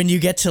 which when you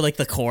get to like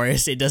the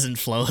chorus, it doesn't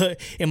flow.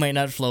 It might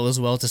not flow as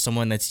well to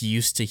someone that's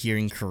used to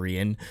hearing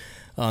Korean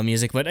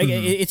music. But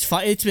it's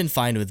fine. It's been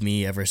fine with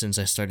me ever since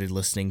I started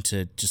listening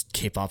to just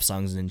K-pop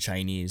songs in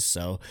Chinese.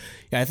 So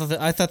yeah,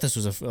 I thought this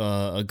was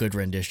a good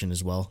rendition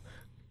as well.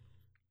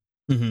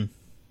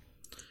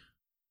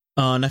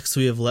 Next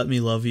we have Let Me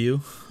Love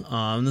You.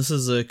 This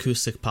is an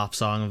acoustic pop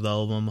song of the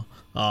album.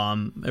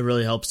 It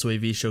really helps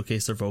WayV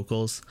showcase their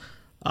vocals.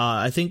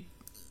 I think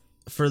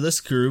for this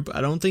group,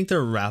 I don't think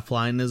their rap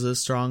line is as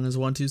strong as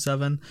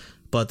 127,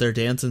 but their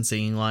dance and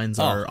singing lines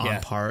are on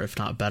par, if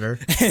not better.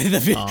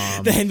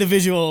 the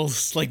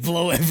visuals like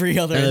blow every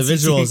other. And the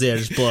visuals,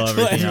 just blow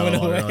everything out of the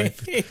water. Like,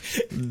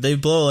 they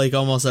blow like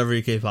almost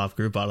every K-pop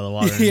group out of the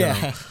water.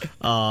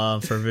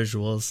 For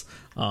visuals.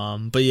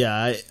 But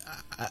yeah,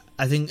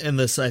 I think in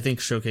this, I think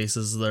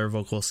showcases their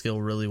vocal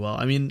skill really well.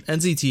 I mean,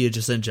 NCT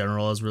just in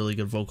general has really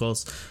good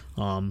vocals.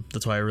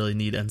 That's why I really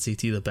need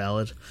NCT the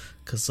Ballad,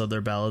 because their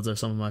ballads are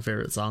some of my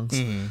favorite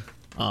songs.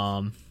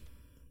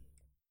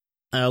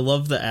 I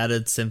love the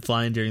added synth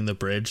line during the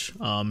bridge.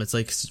 It's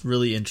like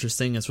really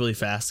interesting. It's really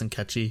fast and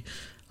catchy,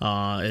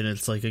 and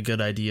it's like a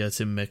good idea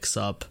to mix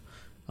up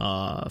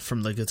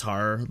from the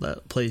guitar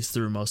that plays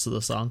through most of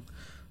the song.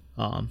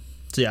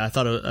 So yeah, I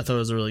thought it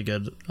was a really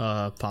good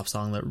pop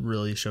song that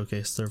really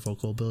showcased their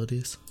vocal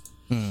abilities.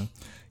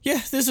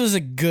 Yeah, this was a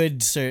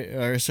good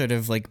sort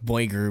of like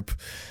boy group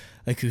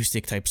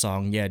acoustic type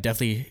song. Yeah,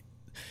 definitely.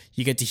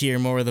 You get to hear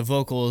more of the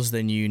vocals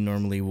than you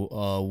normally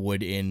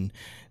would in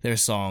their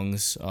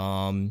songs.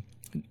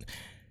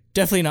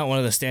 Definitely not one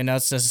of the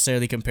standouts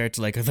necessarily compared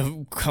to like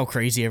how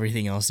crazy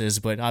everything else is,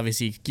 but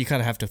obviously you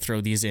kind of have to throw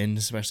these in,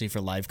 especially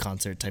for live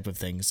concert type of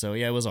things. So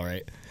yeah, it was all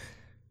right.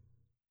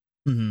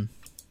 Mm-hmm.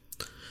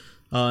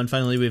 And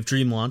finally, we have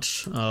Dream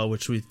Launch,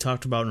 which we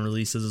talked about in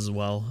releases as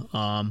well.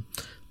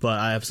 But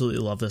I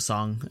absolutely love this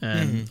song,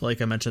 and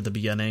like I mentioned at the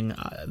beginning,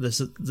 this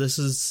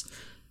is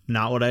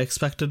not what I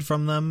expected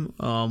from them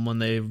when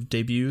they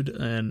debuted,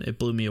 and it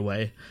blew me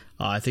away.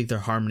 I think their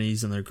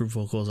harmonies and their group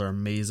vocals are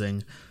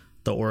amazing.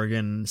 The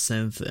organ,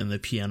 synth, and the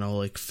piano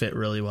like fit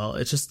really well.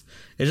 It's just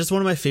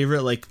one of my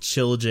favorite like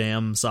chill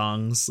jam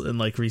songs in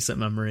like recent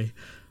memory.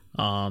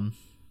 And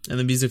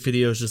the music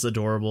video is just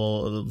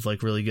adorable,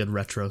 like really good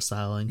retro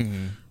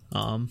styling.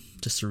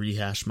 Just to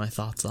rehash my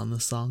thoughts on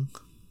this song.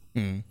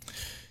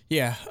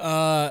 Yeah,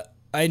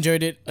 I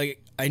enjoyed it.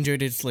 I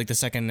enjoyed it like the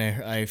second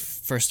I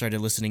first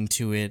started listening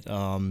to it.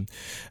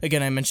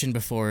 Again, I mentioned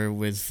before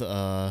with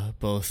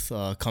both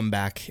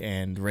Comeback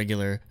and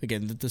Regular.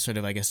 Again, the sort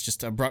of, I guess,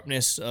 just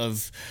abruptness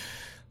of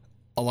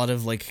a lot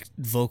of like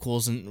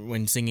vocals and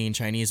when singing in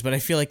Chinese. But I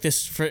feel like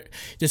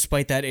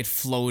despite that, it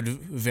flowed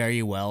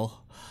very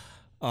well.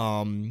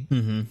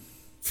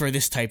 For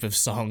this type of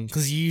song,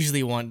 because you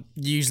usually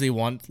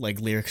want like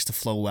lyrics to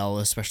flow well,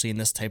 especially in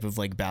this type of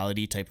like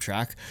ballady type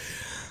track.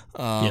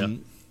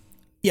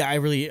 Yeah, I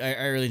really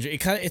enjoy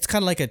it. It's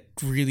kind of like a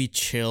really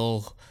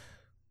chill.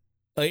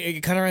 Like,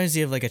 it kind of reminds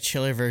me of like a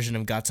chiller version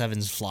of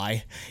GOT7's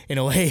Fly in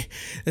a way,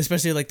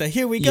 especially like the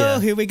here we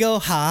go,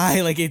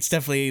 hi. Like it's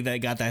definitely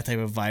got that type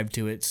of vibe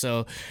to it.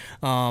 So,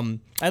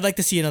 I'd like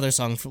to see another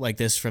song like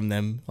this from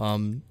them.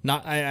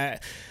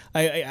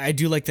 I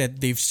do like that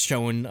they've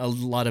shown a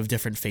lot of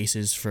different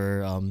faces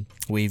for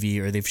Wavy,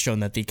 or they've shown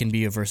that they can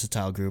be a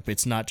versatile group.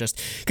 It's not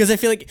just because I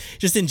feel like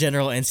just in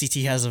general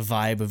NCT has a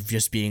vibe of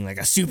just being like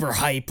a super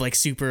hype, like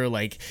super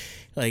like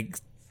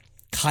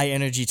high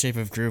energy type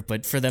of group,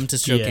 but for them to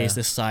showcase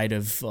this side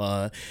of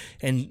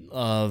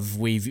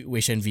Wei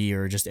V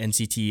or just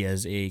NCT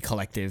as a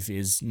collective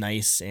is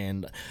nice,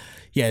 and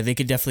yeah, they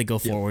could definitely go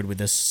forward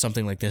with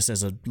something like this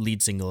as a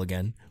lead single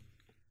again.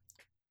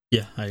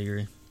 Yeah, I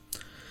agree.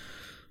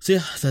 So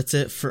yeah, that's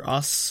it for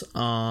us.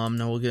 Now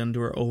we'll get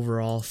into our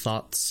overall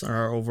thoughts, or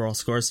our overall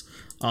scores.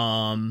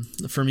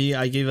 For me,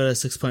 I gave it a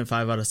 6.5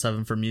 out of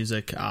 7 for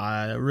music.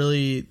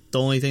 The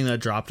only thing that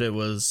dropped it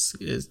was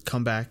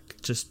Comeback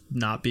just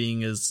not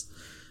being as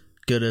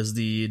good as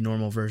the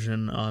normal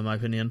version, in my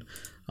opinion.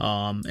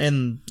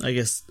 And I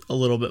guess a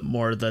little bit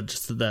more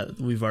that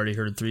we've already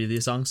heard 3 of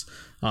these songs.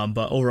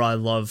 But overall, I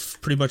love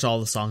pretty much all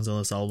the songs on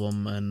this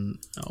album, and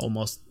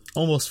almost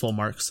full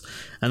marks.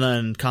 And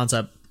then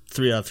Concept,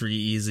 3 out of 3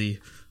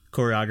 easy.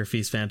 Choreography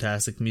is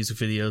fantastic. Music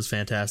video is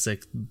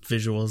fantastic.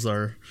 Visuals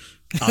are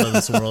out of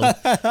this world.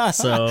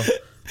 So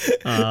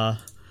I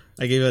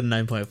gave it a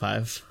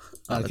 9.5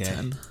 out of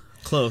 10.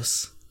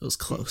 Close. It was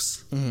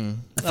close. I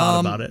thought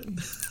about it.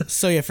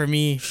 So yeah, for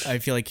me, I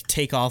feel like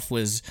Takeoff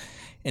was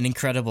an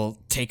incredible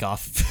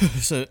takeoff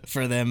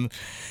for them.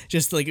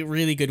 Just like a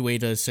really good way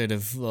to sort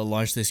of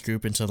launch this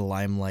group into the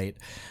limelight.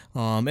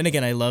 And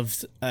again,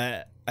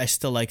 I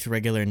still liked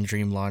Regular and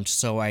Dream Launch,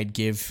 so I'd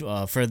give,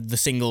 for the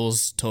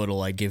singles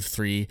total, I'd give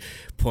 3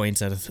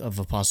 points out of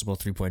a possible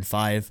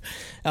 3.5.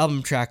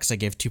 Album tracks, I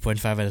give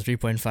 2.5 out of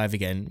 3.5.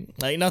 Again,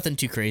 like nothing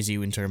too crazy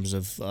in terms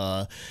of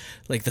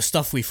like the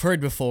stuff we've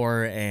heard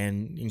before,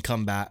 and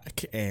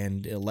Comeback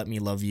and Let Me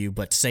Love You,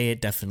 but Say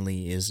It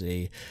definitely is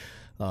a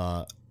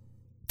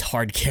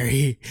hard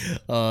carry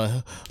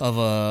of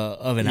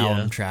an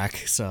album track.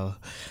 So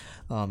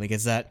it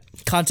gets that.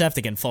 Concept,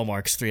 again, full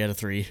marks, 3 out of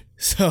 3.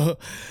 So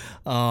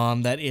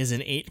that is an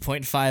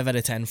 8.5 out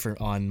of 10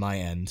 on my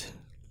end.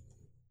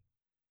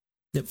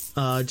 Yep.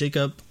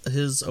 Jacob,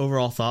 his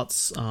overall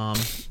thoughts,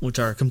 which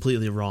are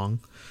completely wrong,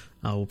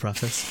 we'll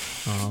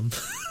preface.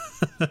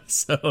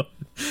 So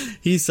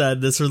he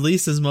said, this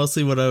release is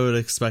mostly what I would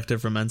expect it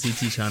from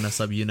NCT China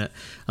subunit.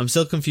 I'm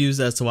still confused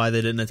as to why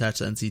they didn't attach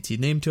the NCT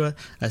name to it.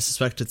 I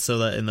suspect it's so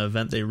that in the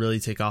event they really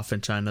take off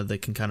in China, they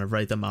can kind of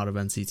write them out of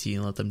NCT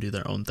and let them do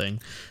their own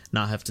thing,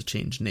 not have to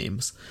change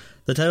names.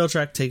 The title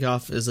track,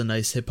 Takeoff, is a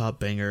nice hip-hop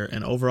banger,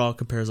 and overall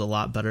compares a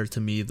lot better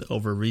to me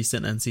over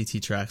recent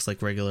NCT tracks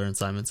like Regular and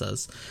Simon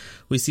Says.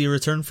 We see a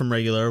return from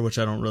Regular, which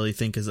I don't really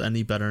think is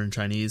any better in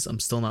Chinese. I'm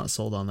still not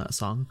sold on that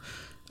song.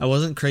 I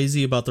wasn't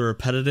crazy about the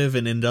repetitive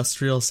and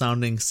industrial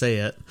sounding Say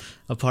It,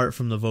 apart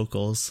from the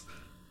vocals,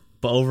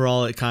 but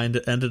overall it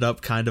ended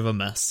up kind of a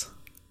mess.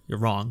 You're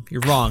wrong,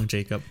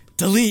 Jacob.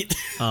 Delete.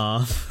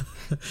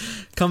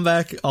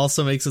 Comeback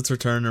also makes its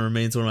return and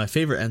remains one of my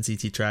favorite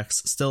NCT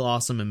tracks, still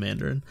awesome in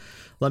Mandarin.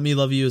 Let Me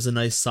Love You is a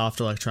nice soft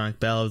electronic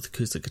ballad with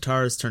acoustic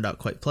guitars, turned out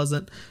quite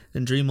pleasant,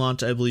 and Dream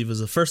Launch I believe was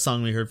the first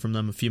song we heard from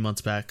them a few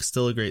months back,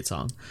 still a great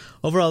song.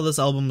 Overall this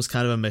album was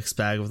kind of a mixed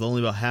bag with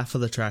only about half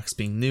of the tracks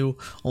being new,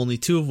 only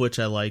 2 of which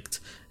I liked,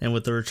 and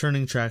with the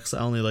returning tracks I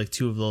only liked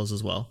 2 of those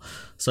as well,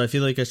 so I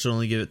feel like I should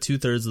only give it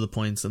 2/3 of the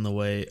points in the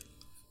way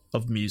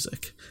of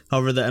music.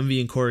 However, the MV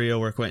and choreo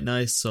were quite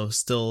nice, so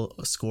still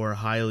score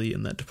highly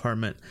in that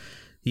department.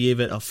 He gave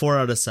it a 4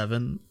 out of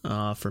 7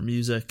 for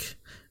music,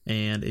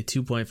 and a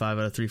 2.5 out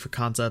of 3 for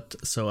concept,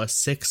 so a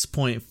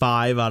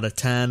 6.5 out of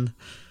 10.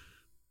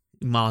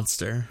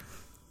 Monster.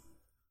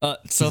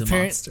 So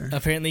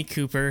apparently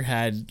Cooper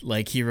had,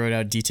 like, he wrote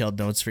out detailed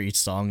notes for each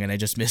song, and I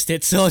just missed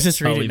it, so I'll just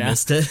read it now.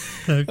 Missed it?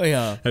 Oh,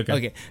 yeah.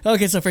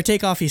 Okay, so for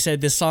Takeoff, he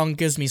said, this song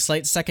gives me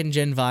slight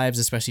second-gen vibes,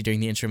 especially during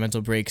the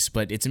instrumental breaks,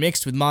 but it's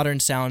mixed with modern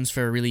sounds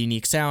for a really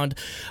unique sound.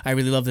 I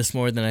really love this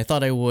more than I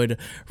thought I would.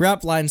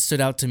 Rap lines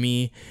stood out to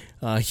me.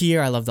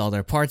 Here, I loved all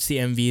their parts. The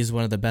MV is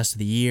one of the best of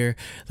the year.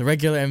 The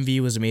regular MV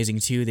was amazing,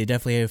 too. They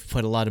definitely have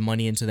put a lot of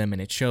money into them,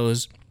 and it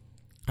shows.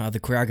 The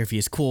choreography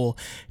is cool.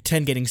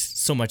 10 getting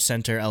so much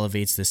center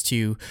elevates this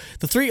too.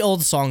 The 3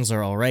 old songs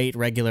are alright.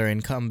 Regular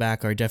and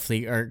Comeback are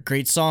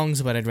great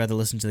songs, but I'd rather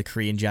listen to the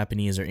Korean,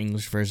 Japanese, or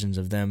English versions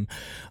of them.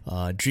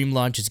 Dream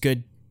Launch is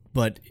good,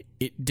 but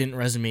it didn't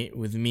resonate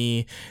with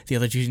me. The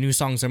other 2 new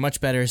songs are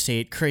much better. Say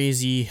It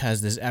Crazy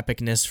has this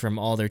epicness from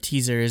all their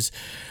teasers.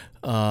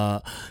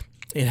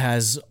 It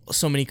has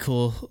so many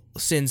cool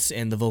synths,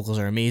 and the vocals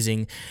are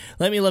amazing.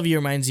 Let Me Love You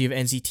reminds you of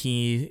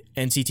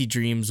NCT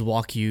Dream's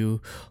Walk You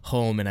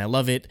Home, and I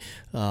love it.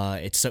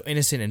 It's so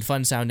innocent and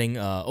fun sounding.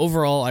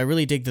 Overall, I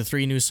really dig the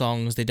 3 new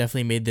songs. They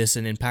definitely made this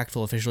an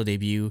impactful official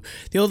debut.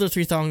 The older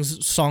 3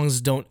 songs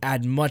don't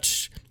add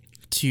much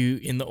to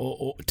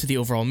the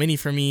overall mini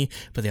for me,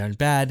 but they aren't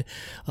bad.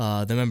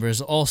 The members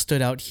all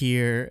stood out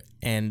here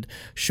and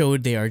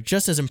showed they are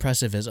just as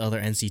impressive as other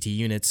NCT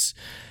units.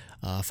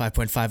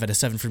 5.5 out of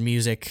 7 for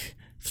music,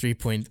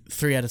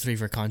 3.3 out of 3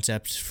 for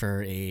concept,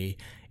 for a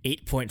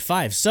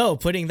 8.5. So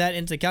putting that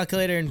into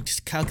calculator and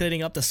just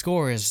calculating up the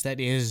scores,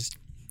 that is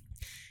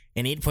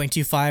an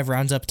 8.25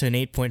 rounds up to an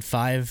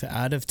 8.5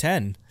 out of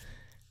 10.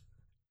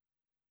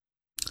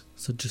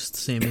 So just the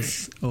same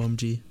as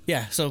OMG.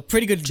 Yeah, so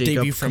pretty good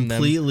debut from them.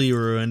 Completely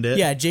ruined it.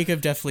 Yeah,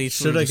 Jacob definitely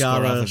should have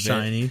got a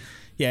shiny.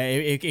 Yeah,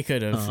 it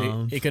could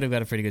have. It could have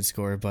got a pretty good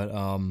score, but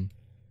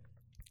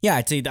yeah,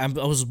 I'd say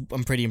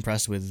I'm pretty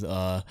impressed with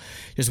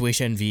just Wei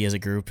Shen V as a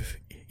group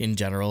in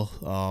general.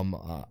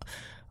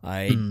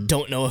 I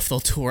don't know if they'll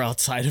tour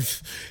outside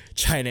of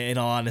China, in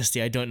all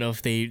honesty. I don't know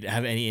if they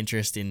have any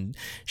interest in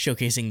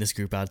showcasing this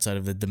group outside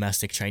of the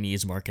domestic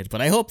Chinese market,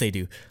 but I hope they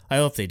do.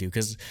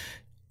 Because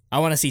I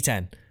want to see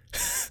 10.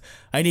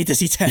 I need to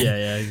see 10. Yeah,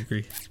 I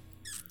agree.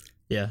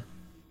 Yeah.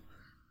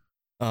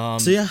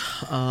 So yeah,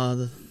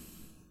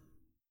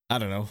 I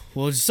don't know.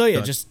 Well, so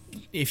yeah, just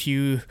if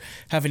you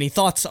have any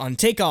thoughts on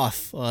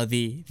Takeoff,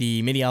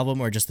 the mini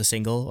album or just the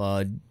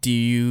single,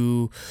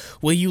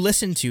 will you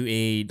listen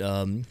to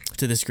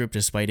to this group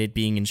despite it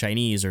being in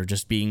Chinese or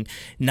just being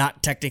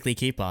not technically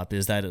K-pop?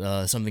 Is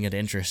that something that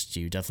interests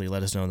you? Definitely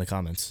let us know in the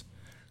comments.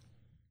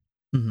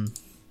 Mm-hmm.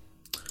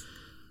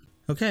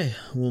 Okay,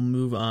 we'll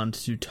move on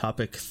to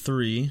topic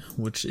 3,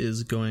 which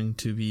is going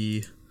to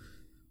be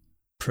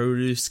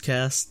Produce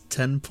Cast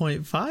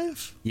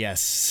 10.5?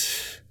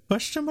 Yes.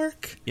 Question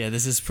mark? Yeah,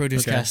 this is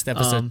Produce Cast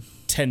episode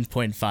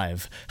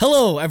 10.5.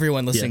 Hello,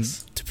 everyone listening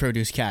to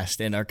Produce Cast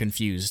and are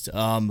confused.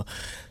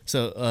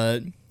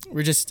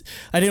 We're just,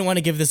 I didn't want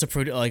to give this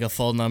a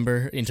full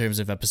number in terms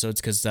of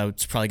episodes because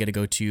that's probably going to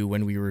go to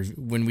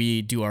when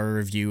we do our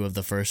review of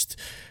the first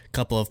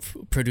couple of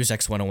Produce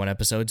X 101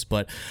 episodes,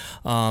 but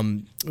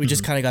we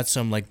just kind of got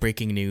some like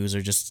breaking news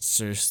or just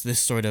this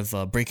sort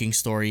of breaking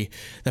story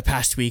the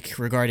past week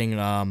regarding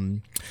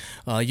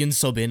Yoon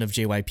So-bin of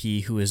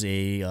JYP, who is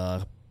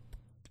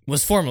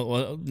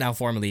now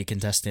formally a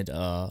contestant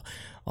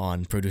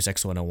on Produce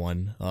X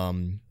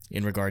 101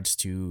 in regards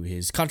to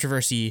his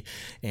controversy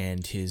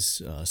and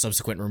his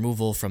subsequent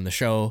removal from the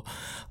show.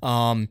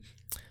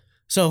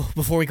 So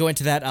before we go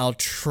into that,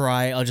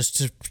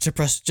 to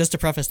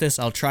preface this,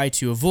 I'll try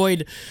to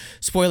avoid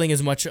spoiling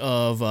as much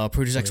of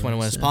Produce X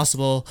 101 as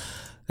possible.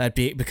 That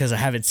be because I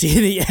haven't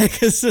seen it yet,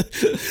 because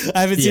I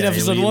haven't seen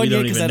episode 1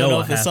 yet, because I don't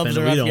know if the subs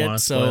are up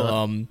yet.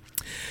 So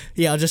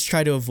I'll just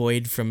try to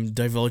avoid from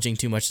divulging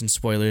too much in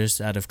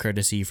spoilers out of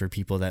courtesy for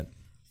people that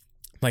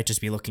might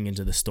just be looking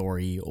into the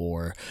story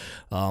or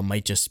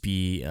might just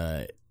be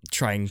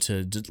trying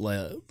to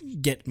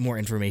get more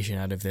information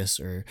out of this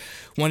or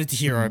wanted to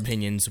hear our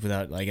opinions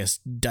without, I guess,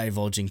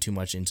 divulging too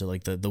much into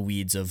like the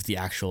weeds of the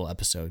actual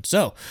episode.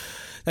 So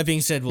that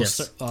being said,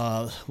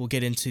 we'll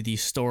get into the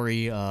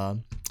story.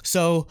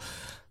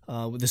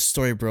 This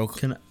story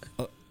broke.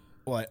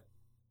 What?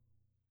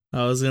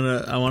 I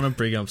want to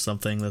bring up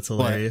something that's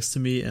hilarious to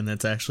me, and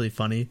that's actually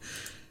funny.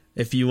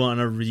 If you want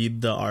to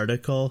read the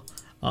article,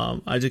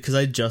 I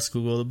just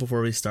Googled it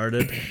before we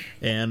started,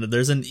 and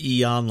there's an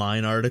E!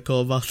 Online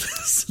article about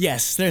this.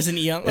 Yes, there's an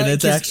E! And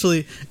it's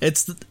actually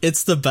it's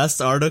the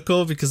best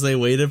article because they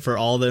waited for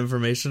all the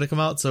information to come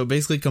out. So it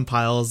basically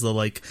compiles the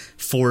like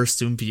 4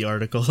 Soompi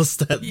articles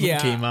that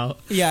came out.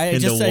 Yeah, I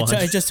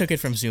just took it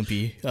from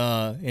Soompi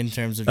in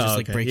terms of just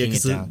like breaking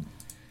it down.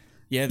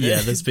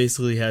 This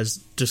basically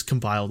has just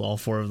compiled all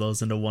 4 of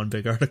those into one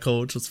big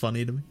article, which was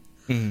funny to me.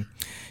 Mm-hmm.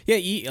 Yeah,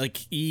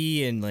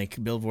 E and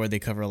like Billboard, they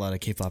cover a lot of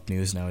K-pop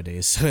news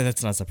nowadays, so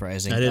that's not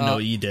surprising. I didn't know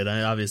E did.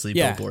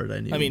 Billboard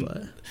I knew. I mean,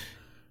 but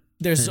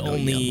there's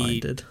only E!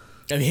 Did.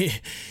 I mean,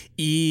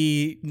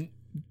 E,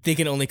 they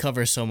can only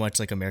cover so much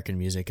like American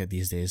music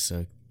these days,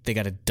 so they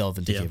got to delve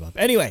into K-pop.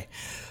 Anyway,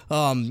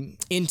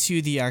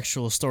 into the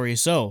actual story.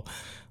 So,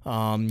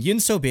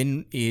 Yoon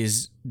So-bin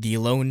is the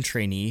lone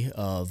trainee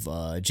of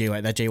that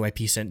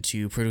JYP sent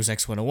to Produce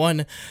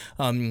X101.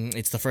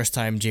 It's the first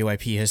time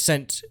JYP has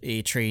sent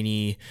a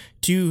trainee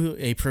to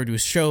a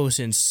Produce show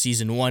since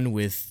season 1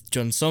 with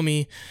Jun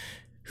Somi,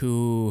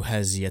 who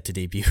has yet to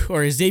debut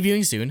or is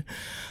debuting soon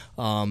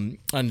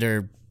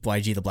under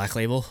YG the Black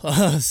Label.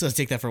 So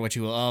take that for what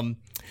you will.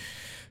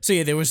 So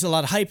yeah, there was a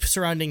lot of hype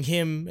surrounding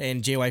him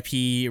and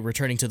JYP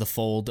returning to the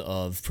fold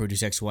of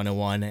Produce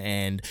X101,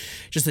 and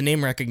just the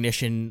name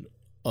recognition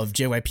of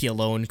JYP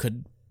alone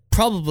could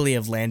probably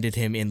have landed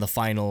him in the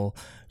final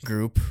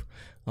group.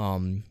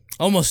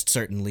 Almost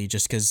certainly,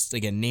 just because,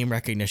 again, name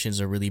recognition is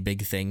a really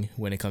big thing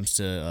when it comes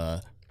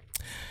to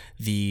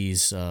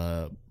these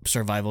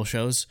survival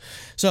shows.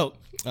 So,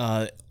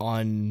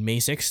 on May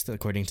 6th,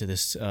 according to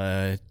this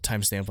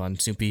timestamp on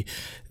Soompi,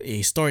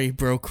 a story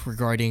broke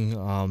regarding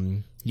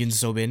Yoon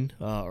So-bin,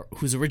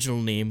 whose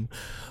original name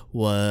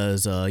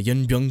was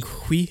Yeon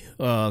Byung-hui,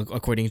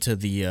 according to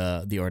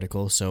the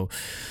article. So,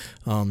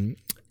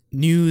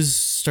 news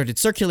started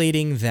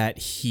circulating that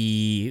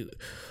he,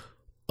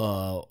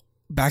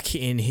 back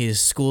in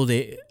his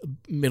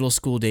middle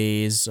school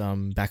days,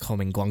 back home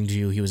in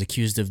Gwangju, he was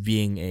accused of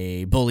being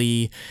a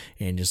bully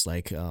and just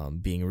like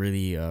being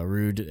really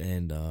rude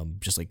and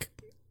just like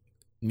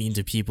mean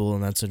to people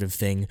and that sort of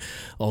thing.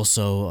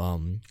 Also,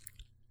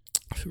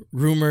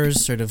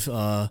 rumors sort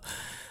of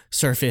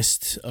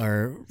surfaced,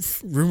 or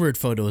rumored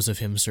photos of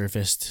him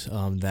surfaced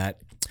that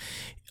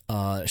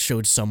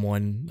showed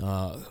someone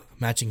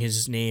matching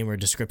his name or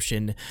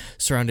description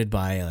surrounded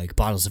by like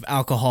bottles of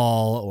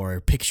alcohol or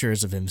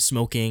pictures of him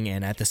smoking,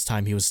 and at this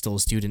time he was still a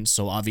student,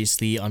 so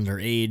obviously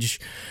underage.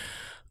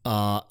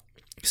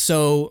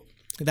 So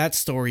that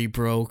story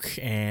broke,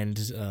 and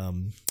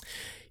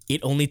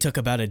it only took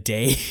about a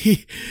day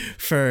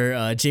for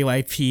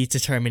JYP to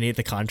terminate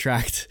the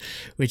contract,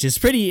 which is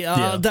pretty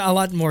a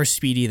lot more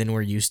speedy than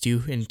we're used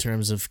to in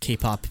terms of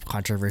K-pop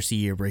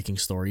controversy or breaking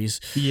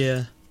stories.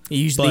 Yeah, they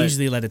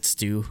usually let it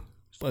stew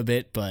a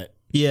bit, but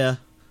yeah,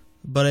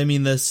 but I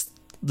mean this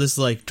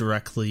like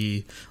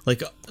directly,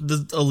 like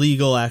the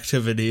illegal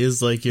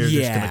activities, like you're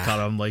just gonna cut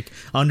them. Like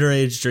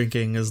underage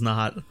drinking is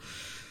not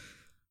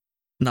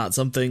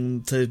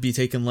something to be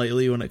taken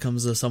lightly when it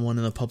comes to someone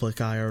in the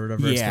public eye or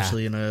whatever,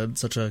 especially in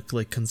such a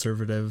like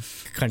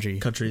conservative country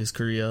as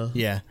Korea.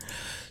 Yeah.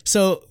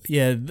 So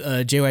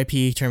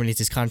JYP terminates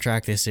his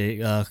contract. They say,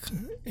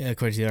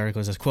 according to the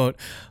article, it says, quote,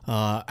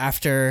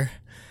 after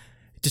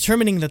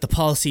determining that the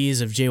policies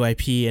of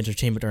JYP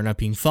Entertainment are not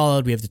being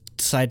followed, we have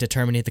decided to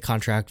terminate the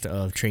contract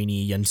of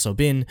trainee Yoon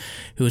So-bin,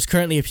 who is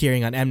currently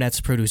appearing on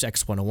Mnet's Produce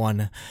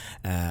X101.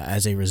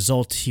 As a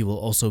result, he will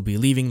also be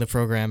leaving the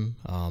program.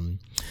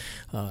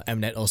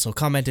 Mnet also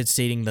commented,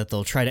 stating that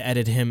they'll try to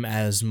edit him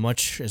as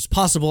much as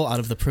possible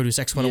out of the Produce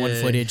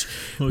X101 footage,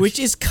 which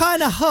is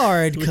kind of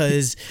hard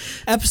because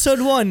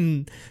episode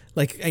 1,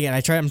 like, again,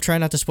 I'm trying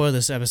not to spoil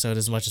this episode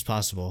as much as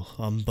possible,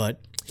 but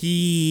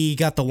he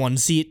got the 1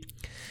 seat.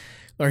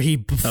 Or he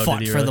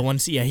fought for the 1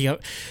 seat. Yeah,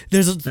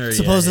 there's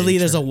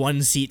a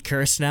 1 seat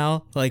curse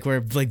now, like where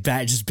like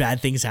bad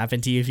things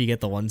happen to you if you get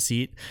the 1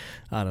 seat.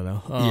 I don't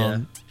know.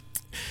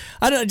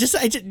 I don't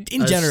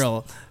know.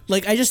 General,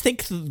 like I just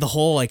think the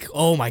whole like,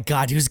 oh my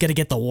god, who's gonna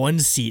get the 1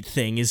 seat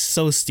thing is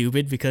so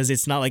stupid because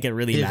it's not like it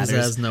really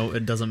matters.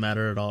 It doesn't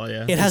matter at all.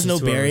 Yeah, it has no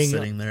bearing.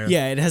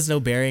 Yeah, it has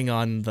no bearing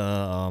on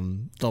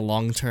the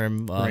long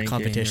term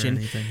competition.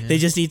 Anything, yeah.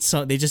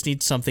 They just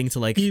need something to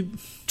like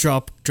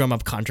drum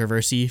up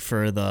controversy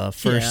for the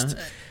first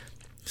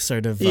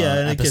sort of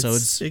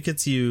episodes. It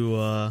gets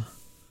you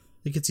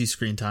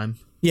screen time.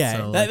 Yeah,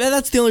 so,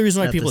 that's the only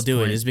reason why people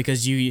do it is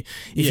because if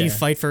you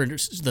fight for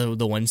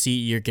the 1 seat,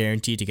 you're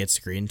guaranteed to get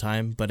screen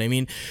time. But I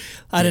mean,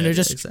 I don't know,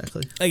 just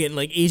exactly. Again,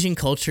 like Asian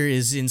culture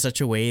is in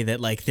such a way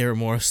that like they're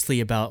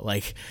mostly about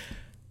like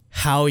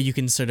how you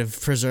can sort of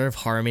preserve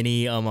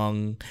harmony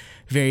among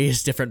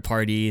various different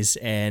parties,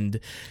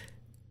 and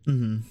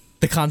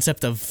the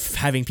concept of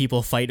having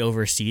people fight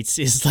over seats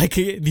is like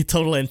the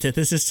total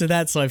antithesis to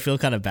that. So I feel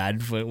kind of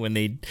bad when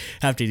they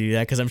have to do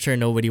that, because I'm sure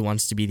nobody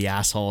wants to be the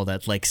asshole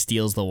that like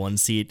steals the 1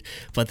 seat,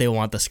 but they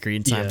want the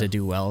screen time to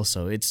do well.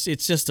 So it's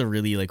just a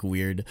really like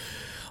weird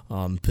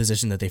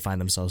position that they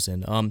find themselves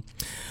in.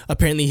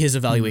 Apparently his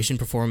evaluation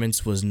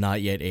performance was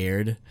not yet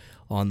aired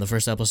on the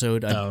first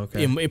episode.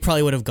 Okay. It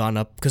probably would have gone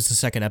up because the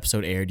second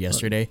episode aired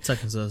yesterday.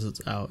 Second says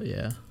it's out,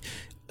 yeah.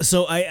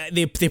 So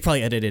they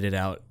probably edited it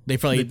out. They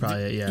probably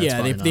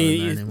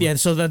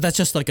So that's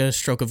just like a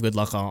stroke of good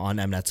luck on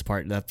Mnet's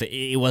part that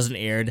it wasn't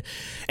aired.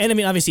 And I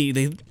mean,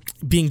 obviously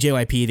being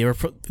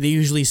JYP, they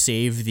usually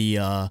save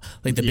the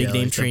big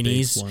name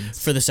trainees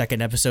for the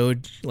second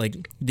episode.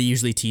 Like they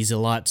usually tease a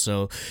lot.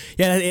 So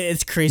yeah,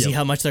 it's crazy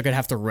how much they're gonna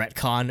have to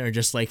retcon or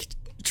just like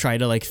try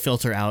to like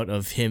filter out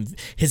of his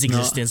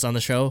existence on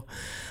the show.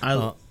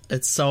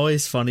 It's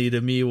always funny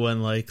to me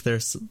when like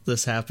this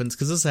happens,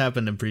 because this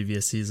happened in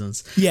previous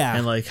seasons. Yeah,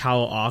 and like how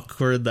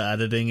awkward the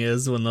editing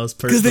is when those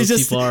people are around. They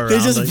just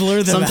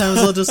blur them. Sometimes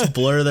out. they'll just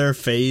blur their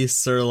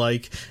face or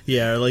like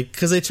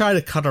because they try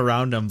to cut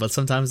around them, but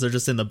sometimes they're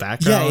just in the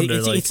background.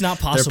 Yeah, it's not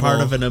possible. They're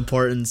part of an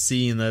important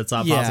scene that's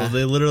not possible.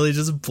 They literally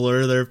just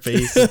blur their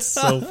face. It's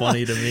so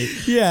funny to me.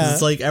 Yeah,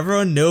 it's like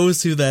everyone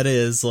knows who that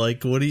is.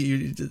 Like, what do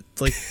you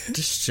like?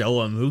 Just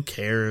show them. Who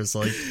cares?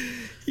 Like.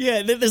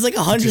 Yeah, there's like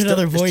 100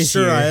 other boys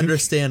sure, here. I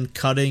understand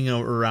cutting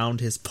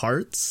around his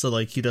parts, so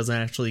like he doesn't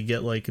actually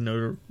get like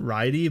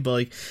notoriety, but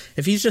like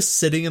if he's just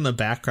sitting in the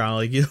background,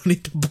 like you don't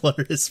need to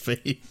blur his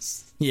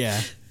face. Yeah.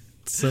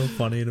 It's so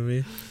funny to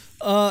me.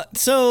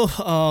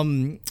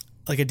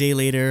 Like a day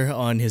later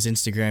on his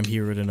Instagram, he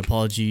wrote an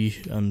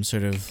apology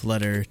sort of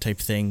letter type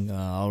thing.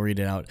 I'll read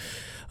it out.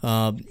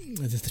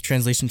 The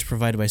translation is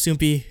provided by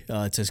Soompi.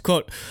 It says,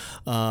 quote,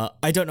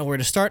 I don't know where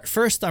to start.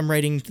 First, I'm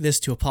writing this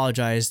to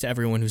apologize to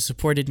everyone who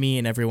supported me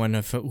and everyone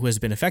who has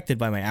been affected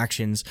by my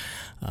actions.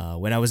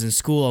 When I was in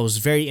school, I was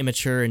very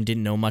immature and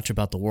didn't know much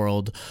about the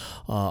world.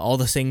 All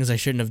the things I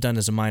shouldn't have done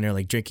as a minor,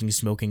 like drinking,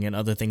 smoking, and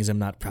other things I'm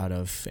not proud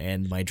of,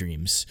 and my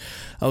dreams.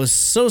 I was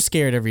so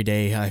scared every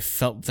day. I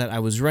felt that I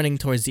was running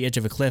towards the edge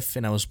of a cliff,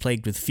 and I was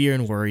plagued with fear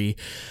and worry.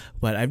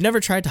 But I've never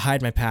tried to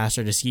hide my past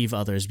or deceive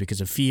others because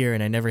of fear,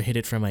 and I never hid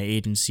it from my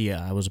agency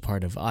I was a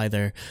part of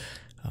either.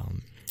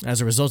 As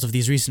a result of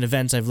these recent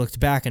events, I've looked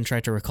back and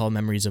tried to recall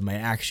memories of my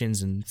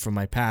actions and from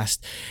my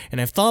past,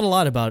 and I've thought a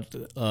lot about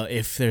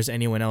if there's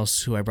anyone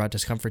else who I brought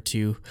discomfort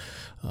to.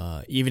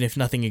 Even if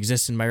nothing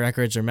exists in my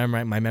records or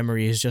my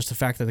memory is just the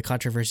fact that the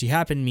controversy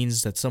happened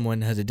means that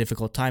someone has a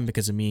difficult time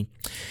because of me.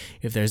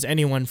 If there's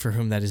anyone for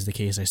whom that is the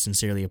case, I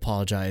sincerely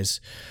apologize.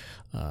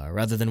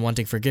 Rather than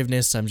wanting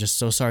forgiveness, I'm just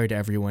so sorry to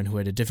everyone who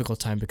had a difficult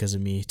time because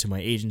of me, to my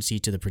agency,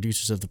 to the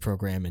producers of the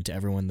program, and to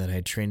everyone that I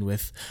had trained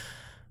with.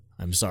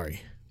 I'm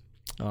sorry.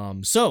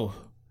 So,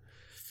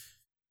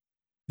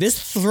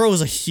 this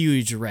throws a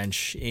huge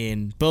wrench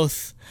in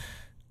both,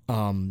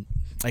 I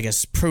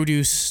guess,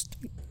 Produce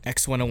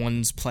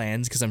X101's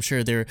plans, because I'm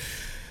sure they're,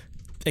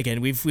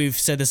 again, we've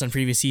said this on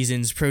previous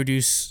seasons,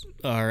 Produce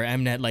or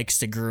Mnet likes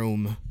to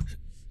groom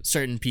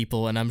certain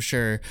people, and I'm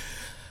sure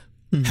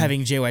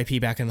having JYP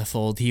back in the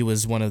fold, he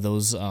was one of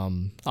those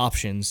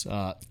options.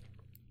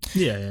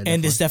 Yeah,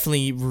 and this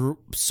definitely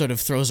sort of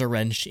throws a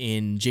wrench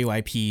in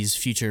JYP's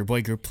future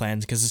boy group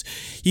plans, because,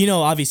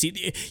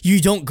 obviously,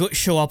 you don't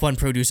show up on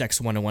Produce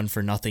X101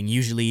 for nothing.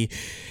 Usually,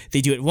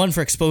 they do it, one,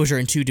 for exposure,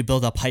 and two, to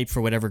build up hype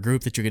for whatever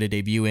group that you're going to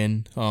debut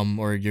in,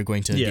 or you're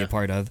going to be a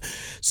part of.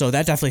 So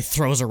that definitely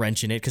throws a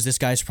wrench in it, because this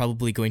guy's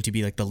probably going to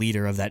be like the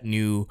leader of that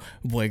new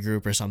boy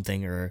group or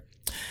something, or...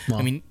 Well,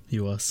 I mean, he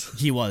was.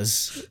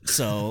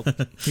 So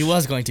he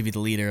was going to be the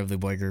leader of the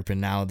boy group, and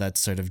now that's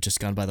sort of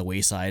just gone by the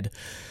wayside.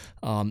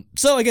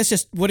 So I guess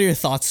just what are your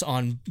thoughts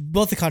on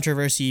both the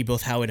controversy,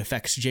 both how it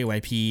affects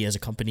JYP as a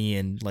company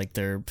and like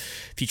their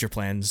future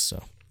plans?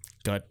 So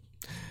go ahead.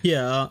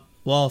 Yeah.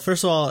 Well,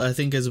 first of all, I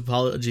think his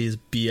apology is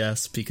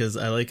BS, because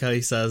I like how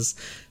he says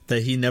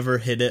that he never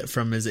hid it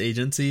from his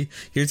agency.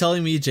 You're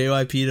telling me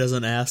JYP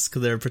doesn't ask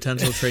their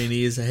potential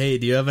trainees, hey,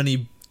 do you have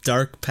any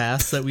dark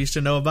past that we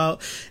should know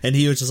about? And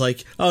he was just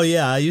like, oh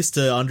yeah, I used to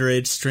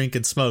underage drink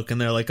and smoke,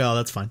 and they're like, oh,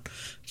 that's fine.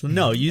 So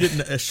no, you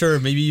didn't. Sure,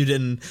 maybe you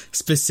didn't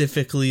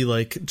specifically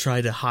like try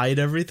to hide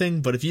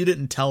everything, but if you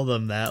didn't tell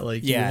them that,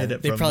 like, you hid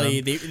it from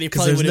them,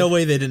 because there's no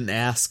way they didn't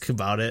ask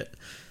about it.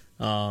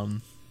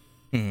 I'm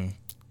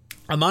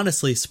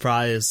honestly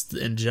surprised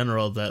in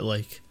general that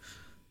like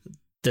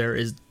there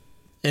is,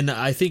 and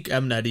I think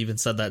Mnet even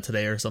said that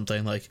today or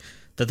something, like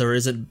that there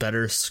isn't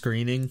better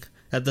screening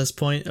at this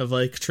point of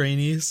like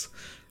trainees,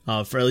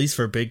 for at least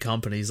for big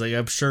companies. Like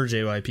I'm sure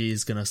JYP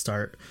is gonna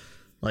start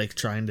like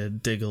trying to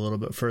dig a little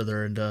bit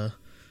further into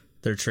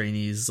their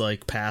trainees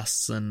like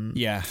pasts and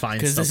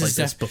find stuff like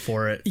this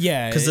before it.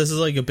 Yeah, because this is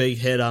like a big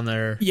hit on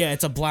their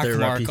it's a black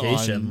mark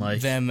reputation, on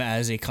like them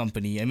as a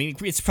company. I mean,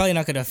 it's probably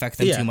not going to affect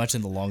them too much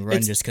in the long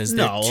run, just because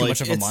they're too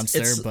much of a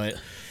monster. But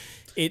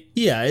it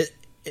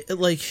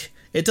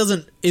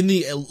doesn't, in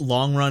the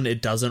long run,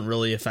 it doesn't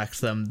really affect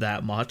them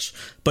that much,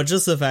 but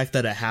just the fact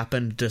that it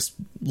happened just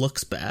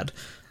looks bad.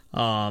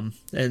 And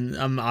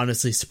I'm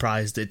honestly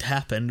surprised it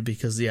happened,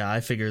 because I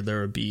figured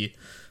there would be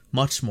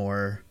much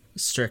more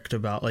strict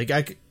about, like,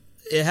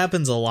 it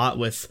happens a lot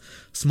with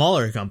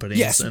smaller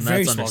companies, and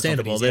that's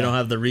understandable. They don't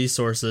have the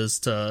resources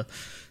to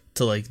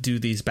like do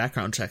these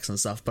background checks and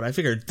stuff, but I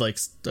figured like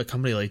a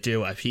company like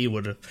JYP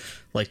would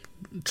like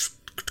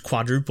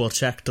quadruple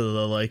checked the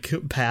like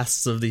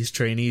pasts of these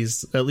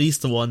trainees, at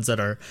least the ones that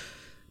are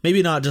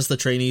maybe not just the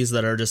trainees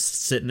that are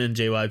just sitting in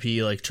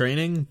JYP like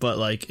training, but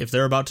like if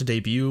they're about to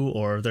debut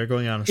or they're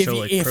going on a show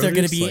like if Produce, they're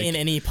going to be like, in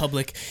any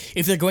public,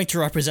 if they're going to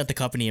represent the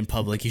company in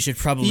public, you should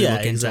probably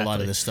look into a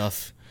lot of this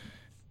stuff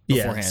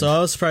beforehand. Yeah, so I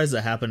was surprised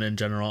that happened in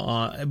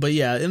general. But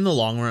yeah, in the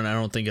long run, I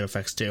don't think it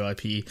affects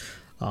JYP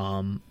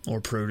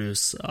or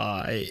Produce.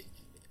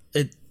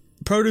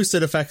 Produce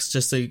it affects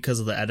just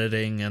because of the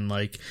editing and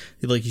like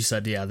you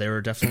said, yeah, they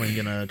were definitely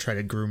gonna try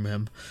to groom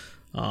him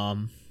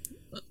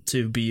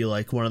to be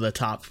like one of the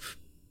top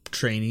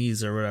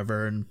trainees or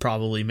whatever, and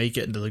probably make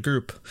it into the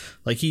group.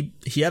 Like he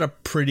had a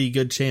pretty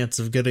good chance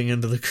of getting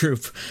into the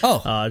group.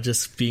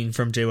 Just being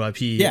from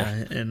JYP. Yeah,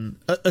 and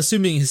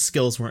assuming his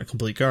skills weren't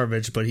complete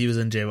garbage, but he was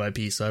in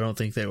JYP, so I don't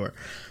think they were.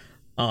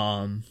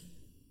 But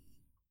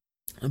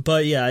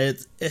yeah,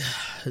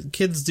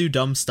 kids do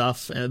dumb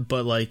stuff,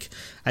 but like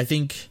I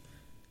think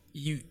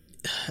you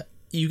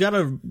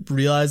gotta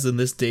realize in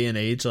this day and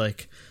age,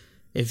 like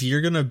if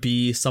you're gonna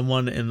be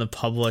someone in the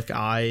public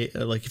eye,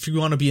 like if you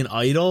want to be an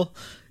idol,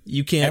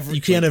 you can't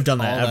have done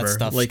that all ever. That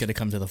stuff's like gonna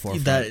come to the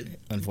forefront.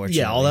 Unfortunately,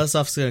 yeah, all that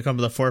stuff's gonna come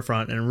to the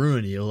forefront and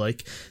ruin you.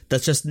 Like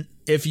that's just,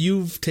 if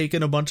you've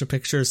taken a bunch of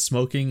pictures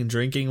smoking and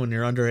drinking when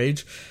you're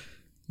underage,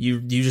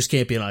 you just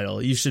can't be an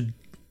idol. You should,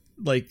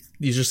 like,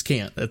 you just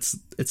can't.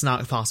 It's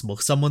not possible.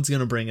 Someone's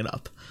gonna bring it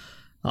up.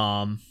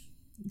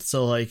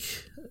 So like,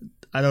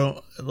 I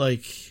don't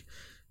like.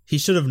 He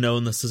should have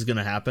known this was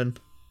gonna happen.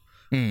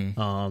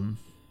 And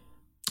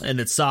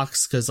it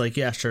sucks because, like,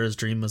 yeah, sure, his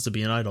dream was to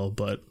be an idol,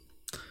 but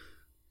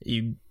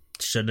you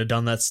shouldn't have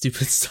done that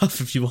stupid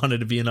stuff if you wanted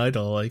to be an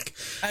idol. Like,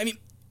 I mean,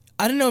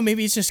 I don't know.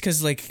 Maybe it's just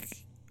because like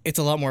it's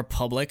a lot more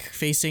public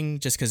facing,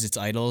 just because it's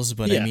idols.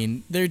 But yeah. I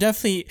mean, there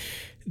definitely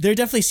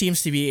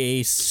seems to be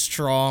a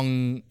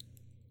strong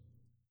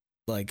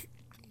like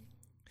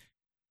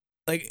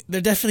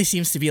there definitely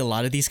seems to be a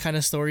lot of these kind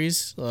of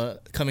stories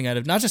coming out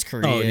of not just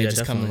Korea,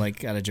 just coming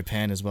like out of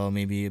Japan as well,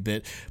 maybe a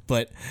bit.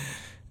 But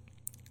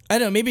I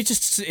don't know, maybe it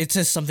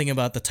says something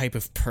about the type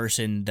of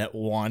person that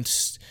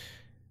wants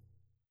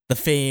the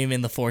fame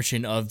and the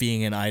fortune of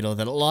being an idol,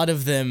 that a lot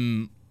of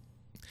them,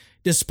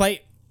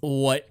 despite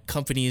what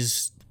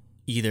companies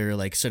either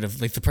like sort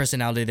of like the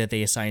personality that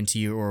they assign to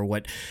you or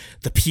what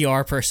the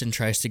PR person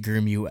tries to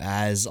groom you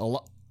as, a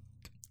lot.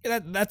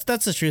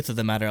 That's the truth of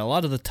the matter. A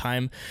lot of the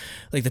time,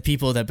 like the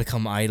people that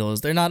become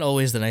idols, they're not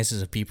always the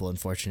nicest of people,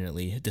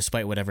 unfortunately,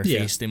 despite whatever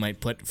face they might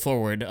put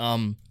forward.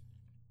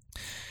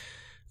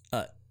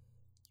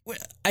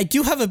 I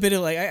do have a bit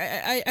of like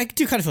I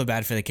do kind of feel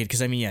bad for the kid,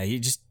 because I mean, yeah,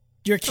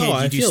 you're a kid.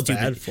 I do feel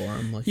stupid, bad for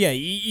him. Like, yeah,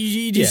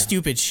 you do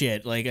stupid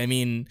shit. Like I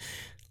mean,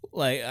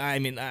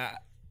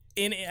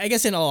 I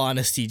guess in all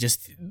honesty,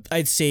 just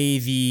I'd say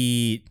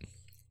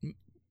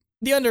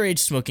the underage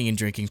smoking and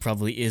drinking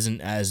probably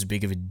isn't as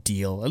big of a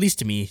deal, at least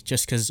to me,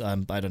 just because I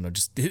don't know,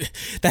 just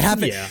that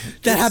happens. Yeah,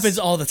 that happens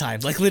all the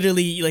time. Like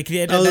literally, like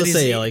I was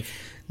say like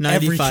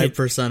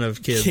 95%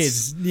 of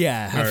kids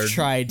have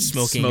tried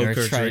smoking or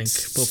tried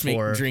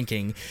before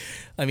drinking.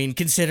 I mean,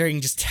 considering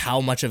just how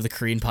much of the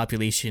Korean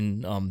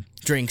population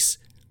drinks,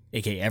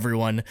 aka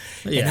everyone,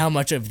 and how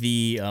much of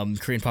the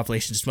Korean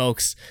population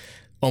smokes,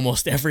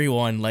 almost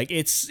everyone. Like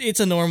it's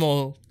a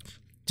normal,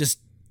 just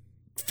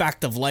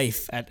fact of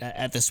life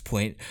at this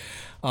point.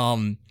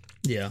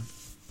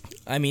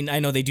 I mean, I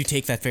know they do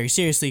take that very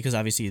seriously, because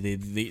obviously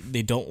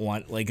they don't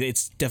want, like,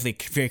 it's definitely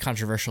a very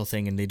controversial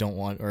thing, and they don't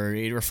want, or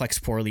it reflects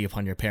poorly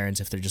upon your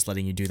parents if they're just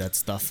letting you do that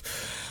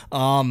stuff.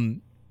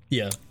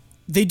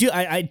 They do.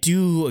 I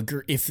do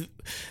agree. If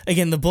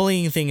again, the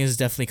bullying thing is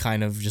definitely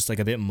kind of just like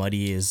a bit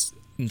muddy, is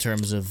in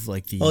terms of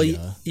like the.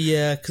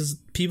 Because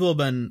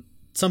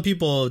some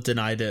people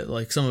denied it.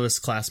 Like some of his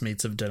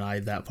classmates have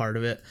denied that part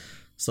of it.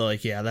 So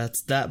like, yeah,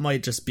 that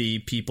might just be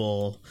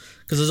people.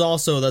 Because there's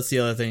also, that's the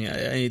other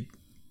thing.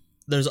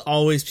 There's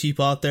always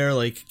people out there,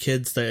 like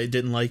kids that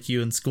didn't like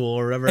you in school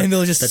or whatever, and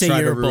they'll just say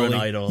you're a bully.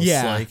 Idols.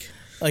 Yeah,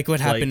 like what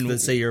happened. That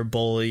say you're a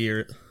bully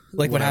or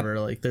like whatever.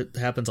 Like that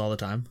happens all the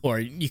time. Or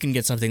you can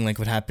get something like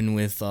what happened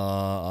with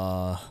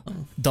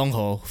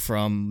Dongho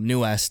from New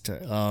West,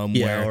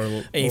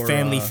 where a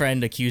family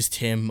friend accused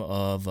him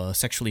of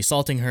sexually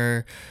assaulting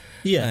her.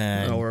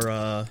 Yeah,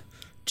 or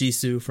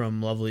Jisoo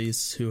from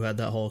Lovelyz, who had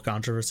that whole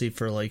controversy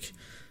for like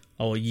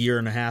a year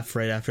and a half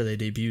right after they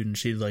debuted, and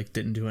she like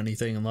didn't do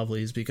anything in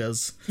Lovelyz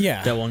because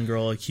that one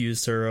girl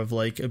accused her of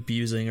like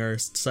abusing her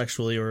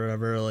sexually or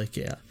whatever. Like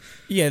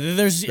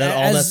there's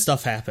all that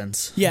stuff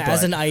happens.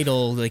 As an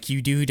idol, like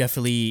you do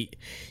definitely,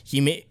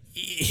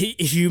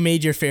 if you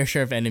made your fair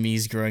share of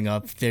enemies growing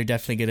up, they're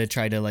definitely gonna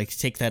try to like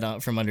take that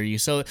out from under you.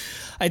 So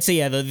I'd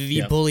say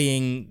the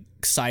bullying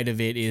side of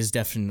it is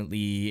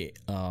definitely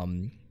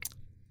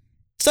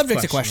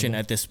subject to question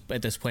at this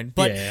point,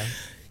 but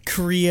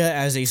Korea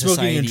as a society,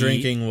 smoking and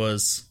drinking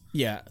was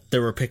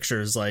there were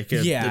pictures, like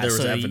there was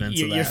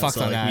evidence of that. You're fucked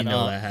on that. We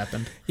know that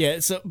happened.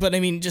 But I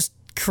mean, just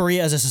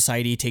Korea as a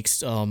society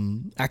takes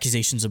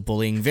accusations of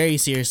bullying very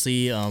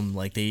seriously.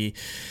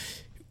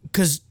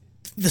 Because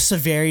the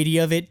severity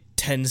of it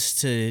tends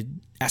to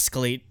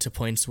escalate to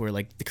points where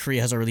like the Korea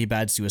has a really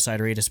bad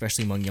suicide rate,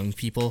 especially among young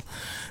people.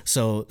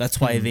 So that's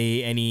why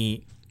they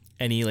any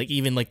like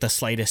even like the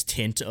slightest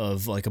hint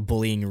of like a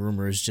bullying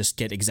rumors just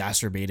get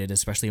exacerbated,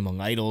 especially among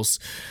idols.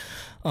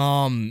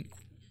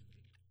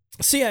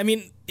 So yeah, I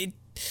mean,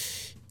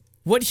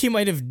 what he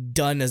might have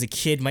done as a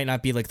kid might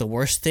not be like the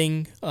worst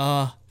thing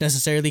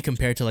necessarily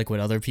compared to like what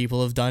other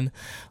people have done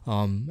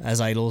as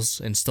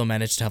idols and still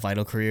managed to have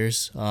idol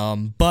careers.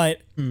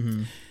 But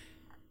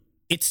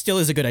it still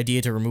is a good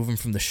idea to remove him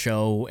from the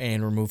show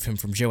and remove him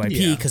from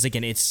JYP because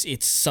again,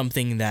 it's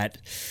something that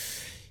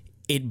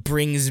it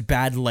brings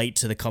bad light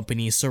to the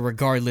company. So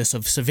regardless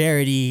of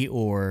severity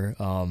or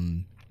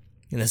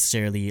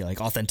necessarily like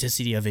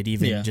authenticity of it,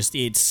 even just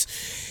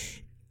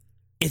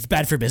it's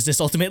bad for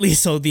business ultimately,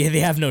 so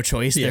they have no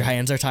choice. Their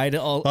hands are tied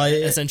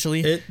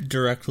essentially. It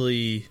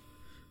directly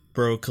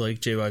broke like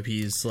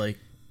JYP's like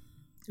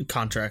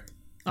contract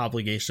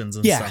obligations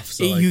and stuff.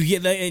 So like, you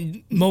get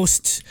that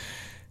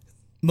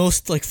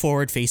most like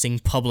forward facing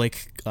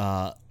public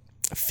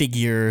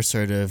figure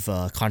sort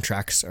of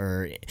contracts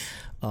or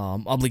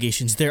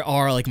obligations, there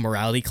are like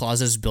morality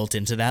clauses built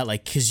into that,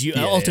 like because you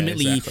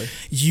ultimately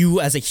you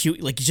as a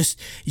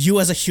you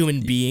as a human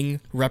being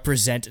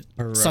represent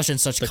such and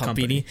such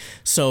company.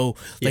 So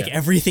like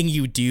everything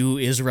you do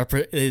is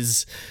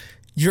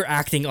you're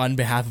acting on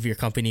behalf of your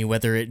company,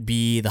 whether it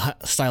be the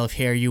style of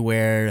hair you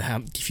wear,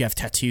 if you have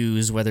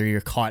tattoos, whether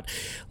you're caught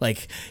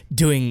like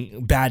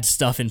doing bad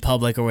stuff in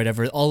public or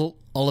whatever. All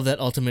of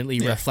that ultimately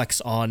reflects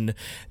on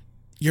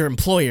your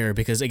employer,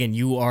 because again,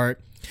 you are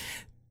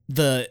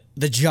the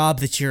job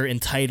that you're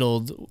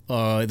entitled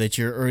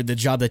the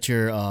job that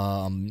you're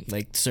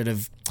like sort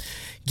of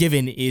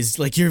given is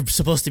like you're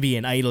supposed to be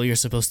an idol, you're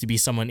supposed to be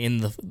someone in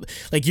the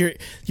like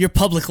your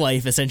public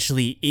life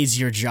essentially is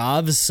your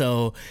job.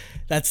 So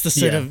that's the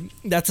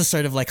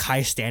sort of like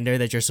high standard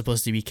that you're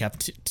supposed to be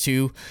kept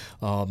to.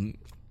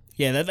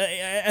 That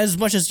as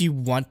much as you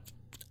want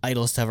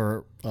idols to have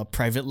a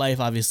private life,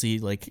 obviously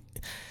like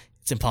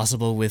it's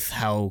impossible with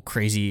how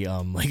crazy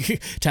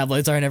like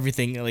tabloids are and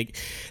everything. Like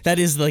that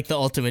is like the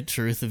ultimate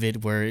truth of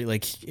it, where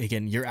like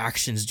again your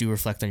actions do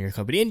reflect on your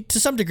company, and to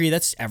some degree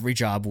that's every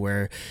job,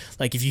 where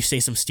like if you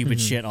say some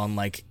stupid shit on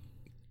like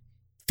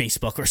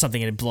Facebook or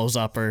something and it blows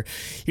up, or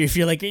if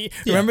you're like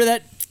remember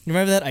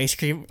that ice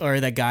cream or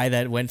that guy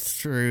that went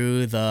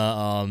through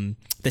the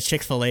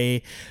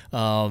Chick-fil-A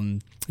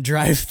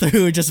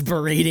drive-through just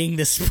berating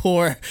this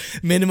poor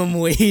minimum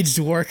wage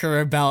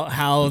worker about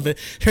how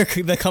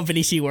the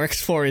company she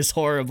works for is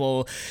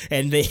horrible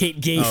and they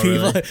hate gay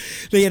people.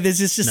 Really?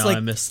 This is just like I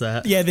missed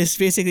that.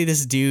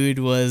 This dude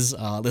was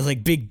this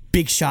like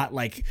big shot,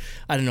 like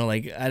I don't know,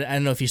 like I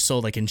don't know if he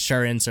sold like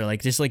insurance or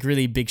like just like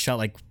really big shot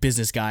like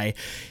business guy.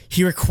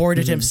 He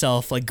recorded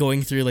himself like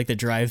going through like the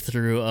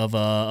drive-through of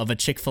a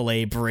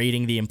Chick-fil-A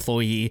berating the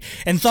employee,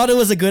 and thought it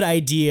was a good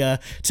idea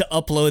to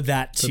upload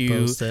that to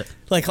post it.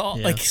 Like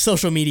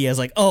social media is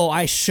like, oh,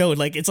 I showed,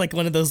 like it's like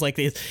one of those like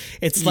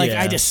it's like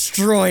I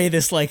destroy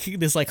this like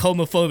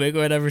homophobic or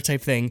whatever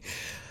type thing.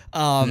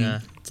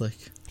 It's like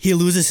he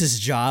loses his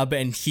job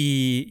and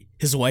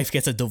his wife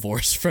gets a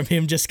divorce from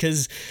him just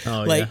because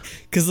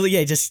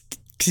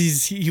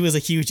he was a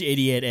huge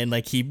idiot, and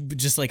like he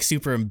just like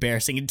super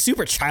embarrassing and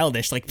super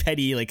childish, like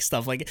petty like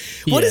stuff. Like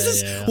what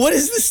is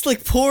this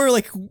like poor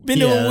like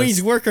minimum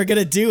wage worker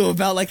gonna do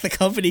about like the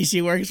company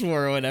she works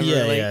for or whatever?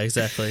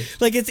 Exactly.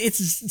 Like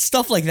it's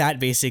stuff like that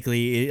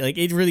basically. Like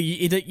it really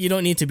you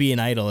don't need to be an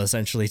idol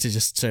essentially to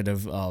just sort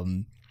of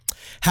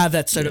have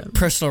that sort of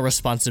personal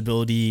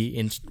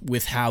responsibility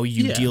with how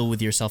you deal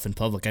with yourself in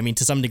public. I mean,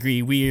 to some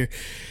degree, we're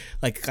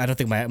like, I don't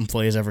think my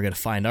employer is ever going to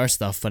find our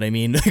stuff, but I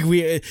mean, like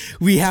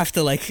we have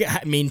to like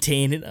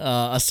maintain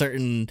a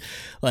certain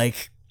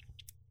like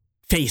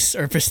face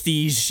or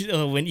prestige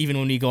when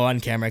we go on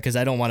camera, because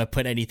I don't want to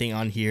put anything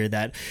on here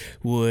that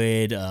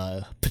would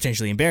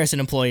potentially embarrass an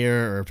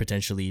employer or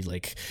potentially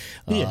like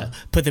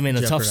put them in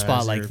a tough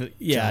spot, like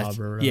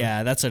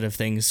that sort of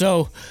thing.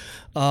 So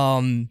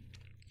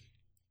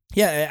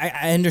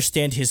I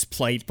understand his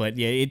plight, but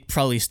it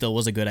probably still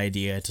was a good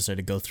idea to sort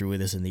of go through with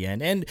this in the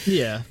end. And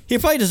he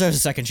probably deserves a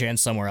second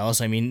chance somewhere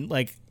else. I mean,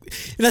 like,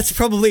 that's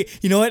probably,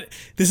 you know what?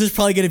 This is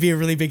probably going to be a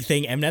really big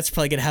thing. Mnet's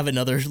probably going to have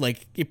another,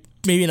 like,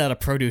 maybe not a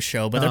produce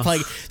show, but they're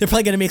probably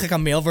going to make like a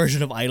male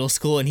version of Idol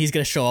School, and he's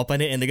going to show up on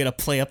it, and they're going to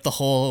play up the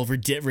whole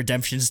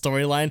redemption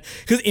storyline,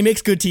 because it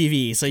makes good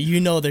TV. So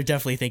they're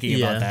definitely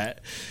thinking about that.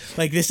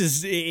 Like,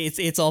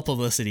 it's all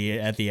publicity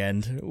at the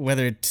end,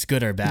 whether it's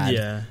good or bad.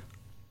 Yeah.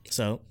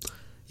 So,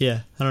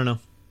 I don't know.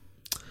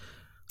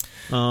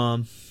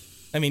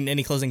 I mean,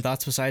 any closing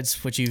thoughts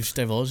besides what you've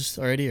divulged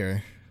already,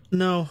 or?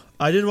 No,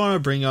 I did want to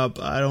bring up,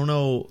 I don't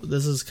know,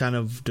 this is kind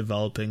of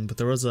developing, but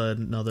there was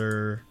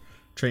another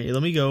train.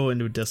 Let me go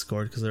into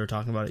Discord because they were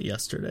talking about it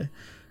yesterday.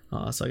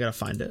 So I got to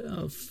find it.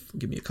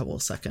 Give me a couple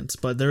of seconds.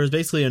 But there was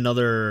basically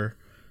another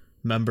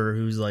member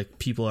who's like,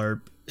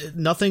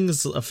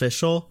 nothing's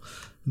official,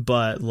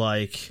 but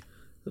like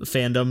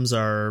fandoms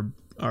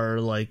are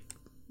like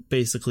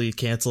basically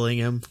canceling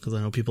him, because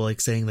I know people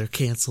like saying they're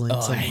canceling.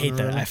 I hate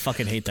that. I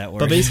fucking hate that word.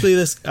 But basically,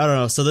 I don't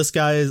know. So this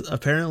guy is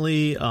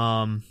apparently.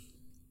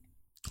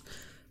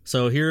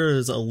 So here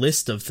is a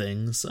list of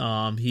things.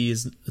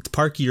 It's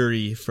Park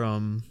Yuri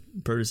from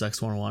Produce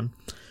X101.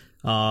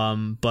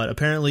 But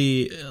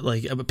apparently,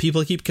 like,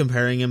 people keep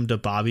comparing him to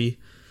Bobby.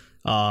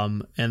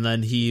 And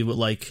then he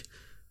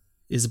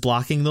is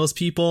blocking those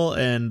people,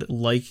 and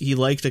he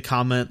liked a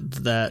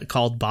comment that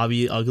called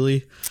Bobby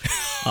ugly.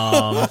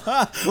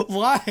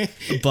 Why?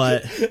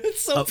 But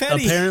it's so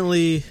petty.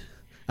 Apparently,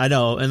 I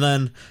know. And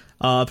then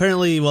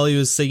apparently, while he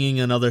was singing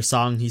another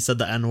song, he said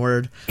the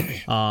N-word.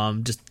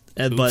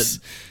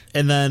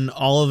 And then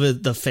all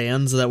of the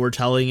fans that were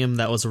telling him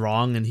that was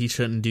wrong and he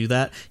shouldn't do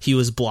that, he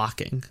was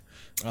blocking.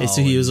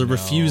 So he was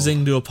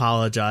refusing to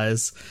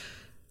apologize.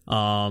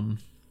 And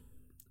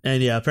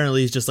yeah,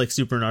 apparently he's just like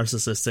super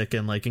narcissistic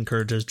and like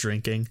encourages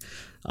drinking,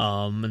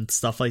 and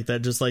stuff like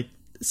that. Just like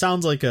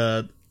sounds like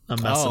a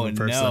mess of a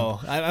person. No,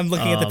 I'm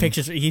looking at the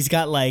pictures. He's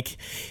got like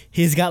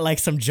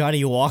some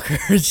Johnny Walker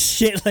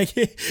shit, like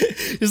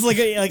just like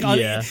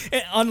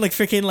on like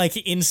freaking like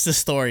Insta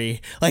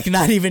story, like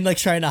not even like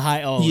trying to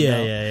hide. Oh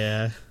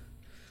yeah.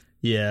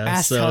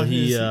 Ask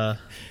so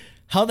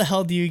how the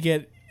hell do you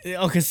get?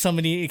 Oh, he was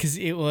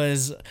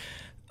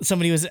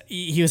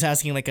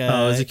asking like it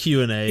was a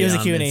Q&A. It was a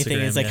Q&A thing.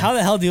 It's like, how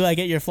the hell do I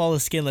get your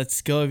flawless skin?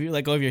 Let's go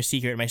of your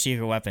secret, my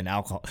secret weapon,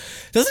 alcohol.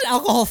 Doesn't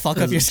alcohol fuck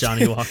up your skin?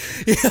 Johnny Walker.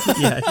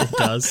 Yeah, it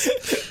does.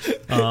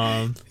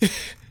 I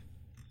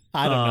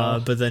don't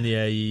know. But then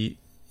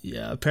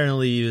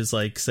apparently he was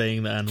like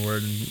saying the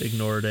N-word and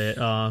ignored it.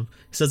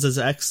 He says his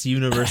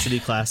ex-university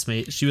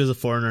classmate, she was a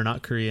foreigner,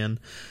 not Korean,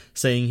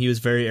 saying he was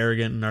very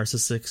arrogant and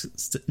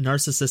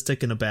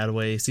narcissistic in a bad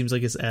way. Seems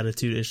like his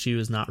attitude issue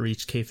has not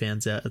reached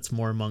K-fans yet. It's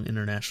more among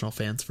international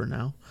fans for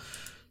now.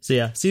 So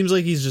yeah, seems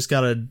like he's just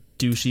got a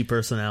douchey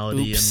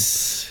personality.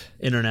 Oops.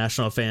 And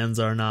international fans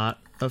are not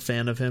a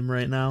fan of him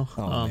right now.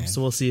 So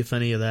we'll see if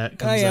any of that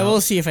comes out. We'll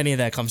see if any of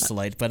that comes to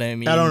light. But I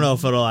mean, I don't know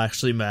if it'll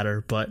actually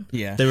matter, but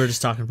yeah, they were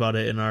just talking about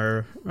it in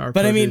our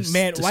But I mean,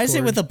 man, Discord why is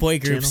it with the boy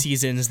group channel?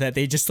 seasons that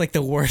they just like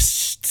the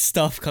worst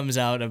stuff comes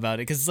out about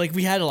it? Because like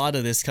we had a lot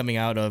of this coming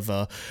out of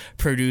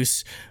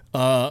Produce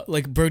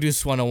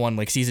 101,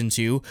 like season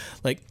 2.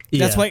 Like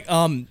that's why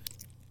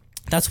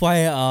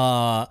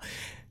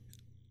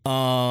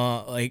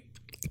like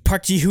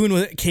Park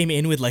Ji-hoon came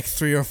in with like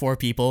 3 or 4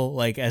 people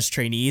like as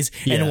trainees,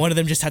 and one of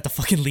them just had to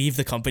fucking leave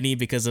the company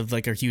because of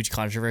like a huge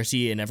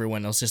controversy, and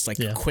everyone else just like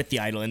quit the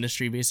idol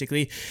industry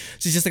basically.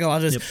 So it's just like a lot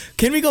of this. Yep.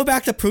 Can we go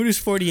back to Produce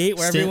 48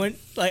 where everyone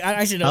like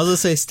I should know. I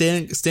was gonna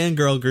say stan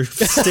girl groups,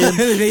 stan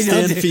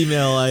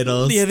female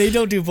idols. Yeah, they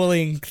don't do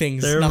bullying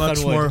things. They're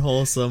much more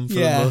wholesome for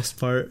the most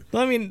part.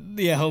 Well, I mean,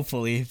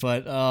 hopefully,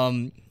 but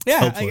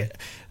hopefully.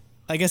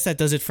 I guess that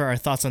does it for our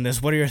thoughts on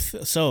this. What are your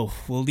so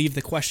we'll leave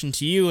the question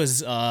to you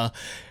as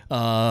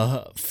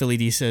Philly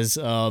D says,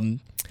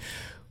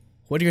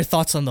 what are your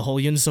thoughts on the whole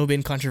Yoon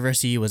So-bin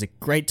controversy? Was it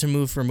right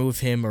to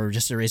remove him or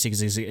just erase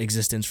his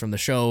existence from the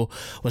show?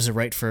 Was it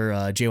right for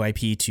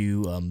JYP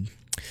to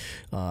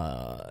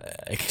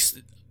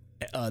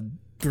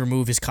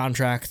remove his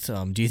contract?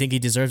 Do you think he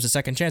deserves a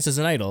second chance as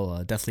an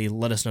idol? Definitely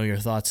let us know your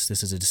thoughts.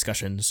 This is a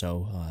discussion,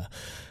 so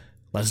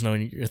let us know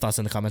your thoughts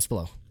in the comments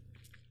below.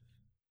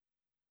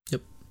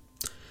 Yep.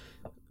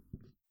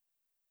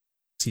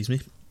 Excuse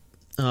me.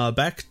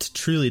 Back to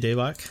Truly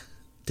Daebak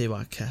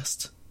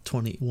cast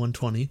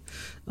 120.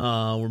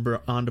 We're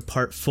on to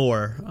part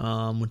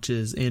 4, which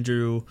is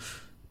Andrew.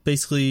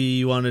 Basically,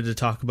 you wanted to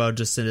talk about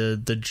just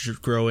the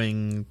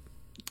growing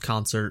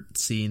concert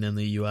scene in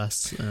the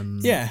U.S.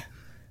 and in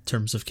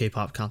terms of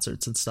K-pop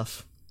concerts and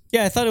stuff.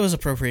 Yeah, I thought it was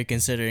appropriate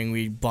considering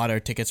we bought our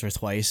tickets for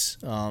twice.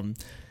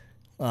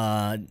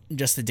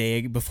 Just the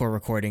day before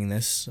recording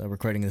this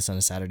on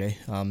a Saturday.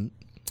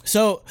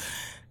 So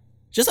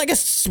just I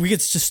guess we could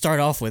just start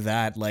off with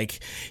that. Like,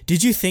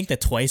 did you think that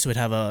Twice would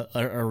have a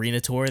arena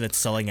tour that's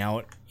selling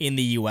out in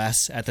the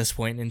US at this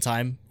point in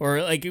time?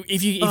 Or like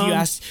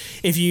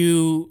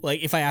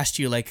if I asked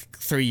you like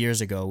 3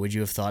 years ago, would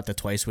you have thought that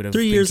Twice would have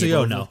 3 years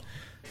ago? No.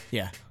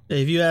 Yeah.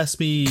 If you asked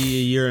me a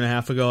year and a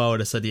half ago, I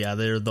would have said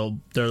they're the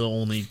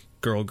only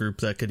girl group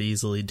that could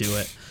easily do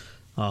it.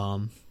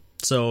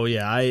 So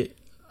yeah,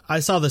 I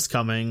saw this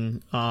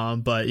coming,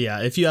 but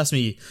yeah, if you ask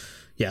me,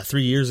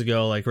 3 years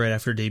ago, like right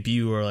after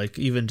debut, or like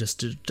even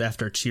just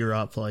after Cheer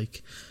Up,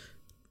 like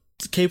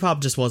K-pop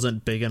just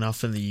wasn't big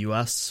enough in the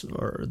U.S.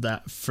 or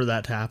for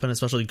that to happen,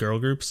 especially girl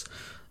groups.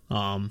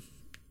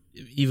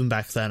 Even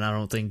back then, I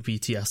don't think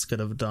BTS could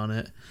have done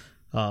it.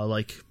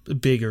 Like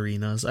big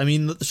arenas. I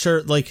mean,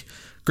 sure, like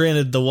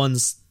granted, the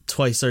ones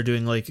Twice are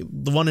doing, like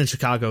the one in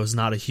Chicago is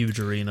not a huge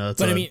arena.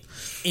 But I mean,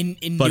 in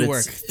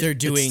Newark, they're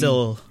doing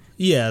the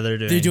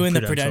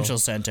Prudential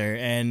Center,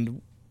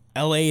 and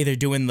LA they're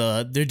doing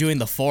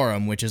the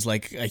Forum, which is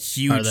like a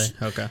huge. Are they?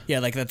 Okay. Yeah,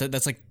 like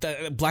that's like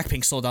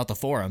Blackpink sold out the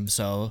Forum,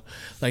 so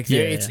like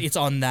it's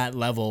on that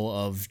level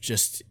of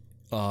just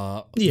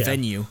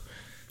venue.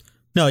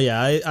 No,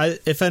 yeah, I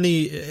if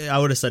any, I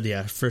would have said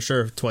yeah for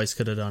sure. Twice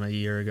could have done a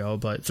year ago,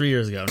 but 3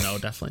 years ago, no,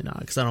 definitely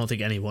not, because I don't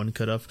think anyone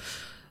could have.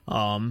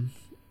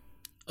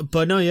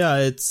 But no, yeah,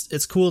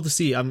 it's cool to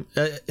see.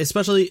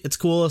 It's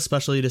cool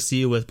especially to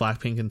see with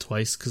Blackpink and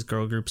Twice, because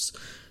girl groups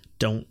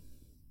don't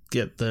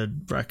get the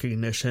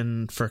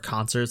recognition for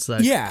concerts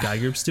that guy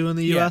groups do in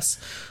the US.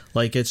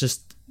 Like, it's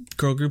just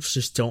girl groups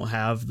just don't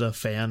have the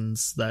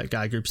fans that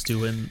guy groups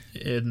do in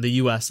the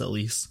US, at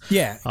least.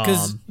 Yeah,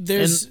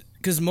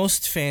 because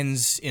most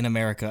fans in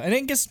America, and I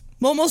guess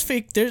most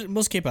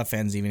K-pop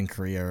fans even in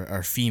Korea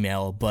are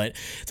female, but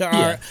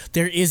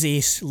there is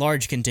a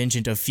large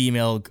contingent of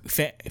female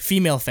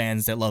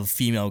fans that love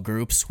female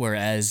groups,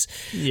 whereas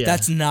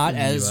that's not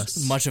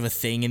as much of a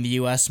thing in the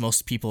US.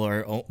 Most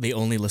people they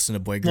only listen to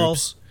boy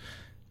groups.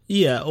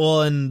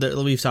 And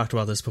we've talked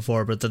about this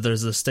before, but that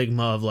there's a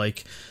stigma of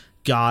like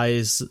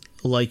guys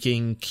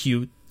liking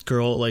cute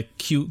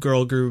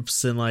girl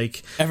groups, and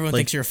like everyone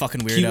thinks you're a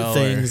fucking weirdo, cute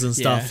things and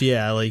stuff.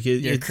 Like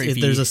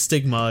there's a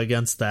stigma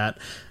against that.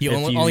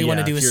 All you want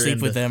to do is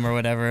sleep with them or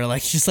whatever.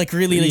 Like, just like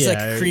really these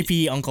like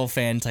creepy uncle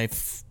fan type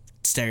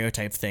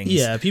stereotype things.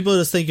 Yeah, people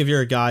just think if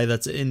you're a guy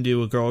that's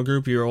into a girl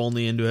group, you're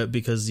only into it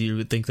because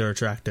you think they're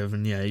attractive,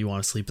 and you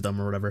want to sleep with them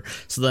or whatever.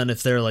 So then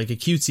if they're like a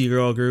cutesy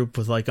girl group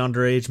with like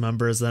underage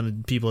members,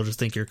 then people just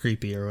think you're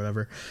creepy or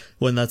whatever,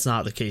 when that's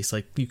not the case.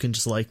 Like, you can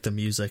just like the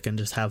music and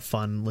just have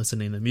fun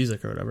listening to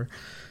music or whatever.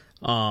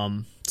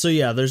 So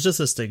yeah, there's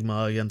just a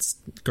stigma against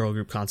girl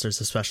group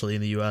concerts, especially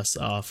in the US,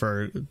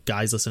 for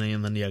guys listening,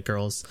 and then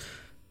girls.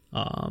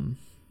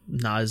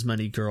 Not as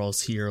many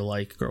girls here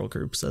like girl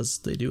groups as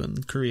they do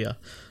in Korea.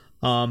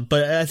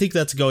 But I think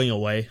that's going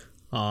away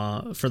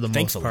for the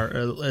most part,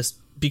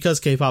 because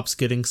K-pop's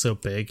getting so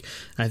big.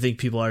 I think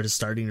people are just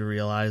starting to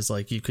realize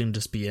like you can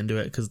just be into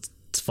it because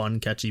it's fun,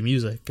 catchy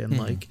music, and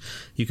like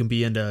you can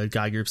be into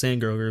guy groups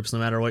and girl groups no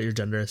matter what your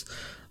gender is.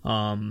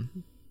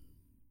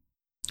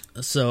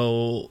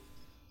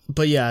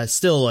 But yeah,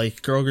 still,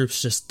 like, girl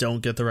groups just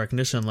don't get the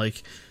recognition.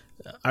 Like,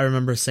 I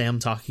remember Sam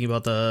talking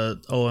about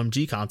the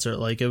OMG concert,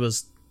 like, it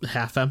was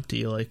half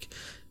empty, like,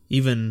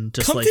 even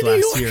just come like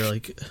last year,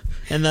 like,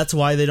 and that's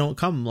why they don't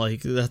come.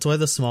 Like, that's why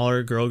the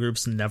smaller girl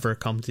groups never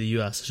come to the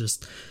US. It's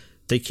just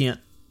they can't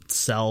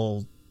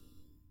sell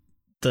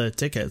the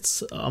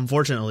tickets,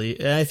 unfortunately.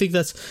 And I think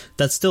that's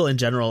still in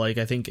general. Like,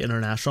 I think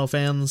international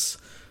fans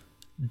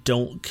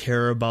don't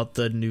care about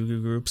the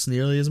new groups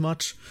nearly as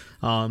much,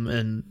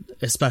 and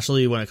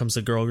especially when it comes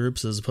to girl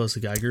groups as opposed to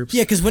guy groups.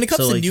 Yeah, because when it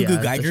comes to new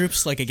guy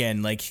groups, like,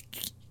 again, like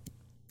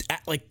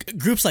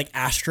groups like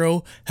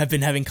Astro have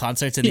been having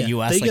concerts in the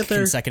US like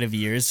consecutive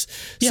years.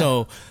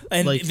 So,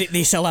 and like,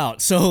 they sell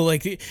out. So,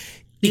 like,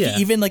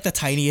 even like the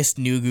tiniest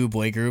new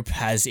boy group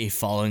has a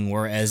following,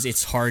 whereas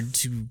it's hard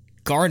to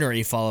garner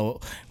a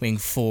following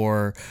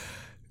for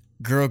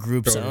girl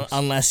groups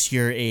unless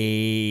you're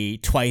a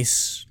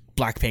Twice,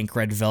 Blackpink,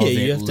 Red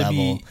Velvet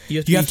level.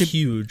 You have to be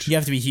huge. You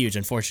have to be huge,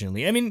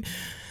 unfortunately. I mean,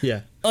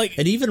 like,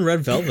 and even Red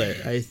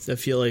Velvet, I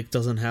feel like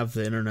doesn't have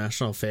the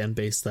international fan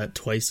base that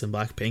Twice and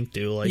Blackpink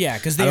do. Like,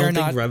 because I don't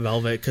think Red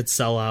Velvet could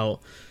sell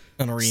out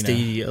an arena,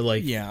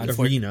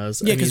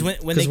 arenas. Yeah, because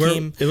when they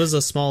came, it was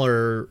a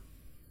smaller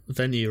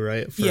venue,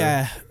 right?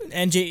 They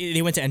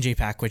went to NJ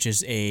Pack, which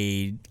is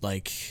a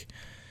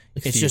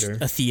it's theater.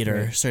 Just a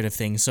theater sort of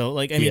thing. So,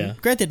 like, I mean,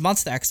 granted,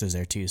 Monsta X was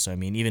there too. So, I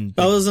mean, even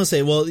I was gonna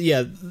say, well,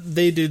 yeah,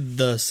 they did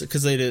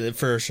because they did it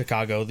for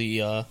Chicago,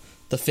 the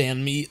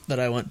fan meet that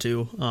I went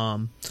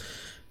to.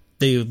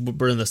 They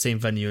were in the same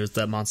venue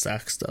that Monsta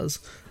X does,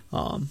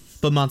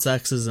 but Monsta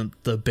X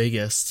isn't the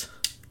biggest.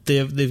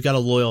 They've got a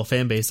loyal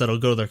fan base that'll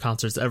go to their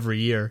concerts every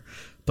year,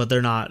 but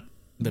they're not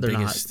the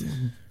biggest.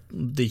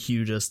 The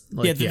hugest.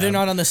 Like, they're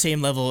not on the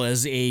same level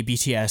as a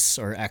BTS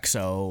or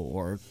EXO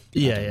or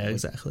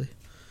exactly.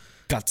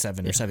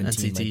 GOT7 or 17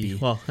 NCT. might be.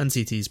 Well,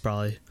 NCT is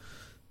probably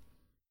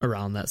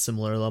around that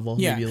similar level,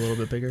 maybe a little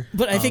bit bigger.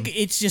 But I think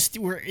it's just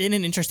we're in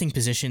an interesting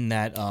position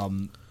that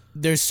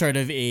there's sort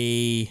of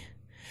it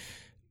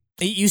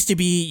used to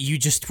be you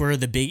just were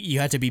you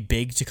had to be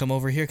big to come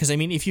over here, because I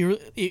mean if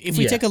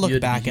we take a look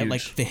back at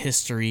like the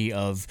history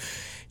of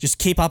just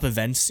K-pop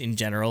events in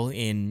general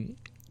in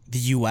the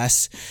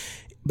US,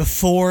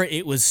 before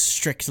it was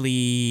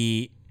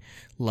strictly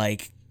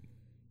like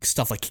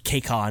stuff like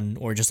KCON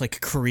or just like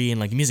Korean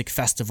like music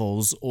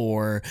festivals,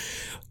 or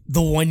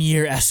the 1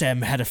 year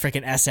SM had a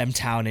freaking SM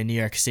Town in New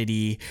York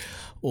City,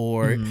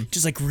 or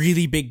just like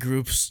really big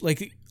groups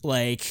like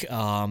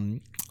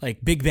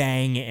Big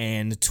Bang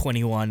and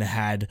 21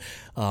 had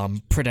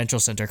Prudential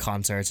Center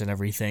concerts and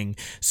everything.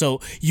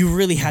 So you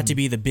really had to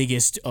be the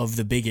biggest of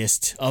the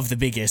biggest of the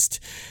biggest.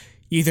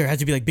 You either had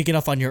to be like big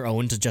enough on your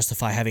own to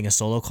justify having a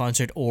solo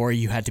concert, or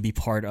you had to be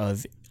part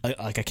of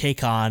like a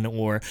KCON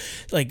or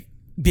like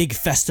big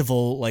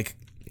festival like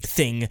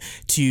thing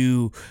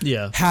to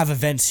have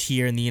events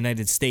here in the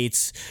United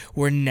States,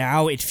 where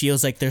now it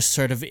feels like there's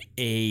sort of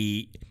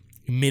a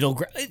middle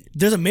ground.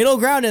 There's a middle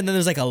ground, and then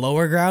there's like a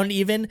lower ground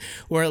even,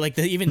 where like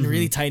the even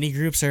really tiny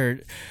groups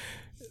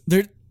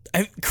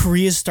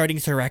Korea's starting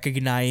to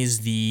recognize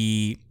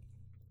the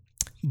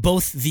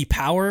both the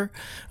power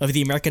of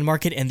the American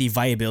market and the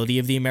viability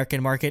of the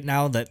American market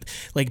now that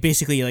like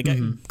basically like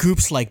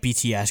groups like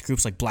BTS,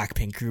 groups like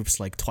Blackpink, groups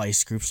like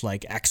Twice, groups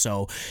like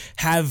EXO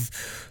have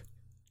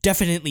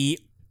definitely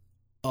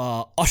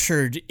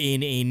ushered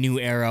in a new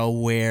era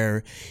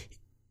where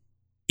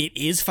it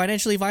is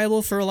financially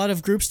viable for a lot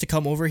of groups to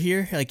come over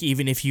here. Like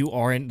even if you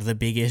aren't the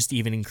biggest,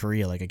 even in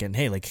Korea, like again,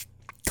 hey, like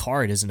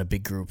KARD isn't a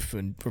big group,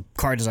 and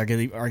KARD is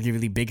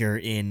arguably bigger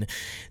in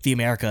the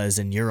Americas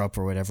and Europe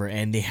or whatever,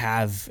 and they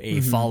have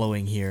a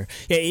following here.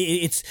 Yeah,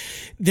 it's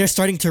they're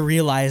starting to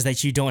realize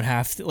that you don't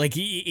have to, like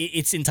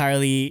it's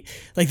entirely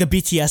like the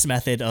BTS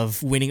method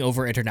of winning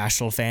over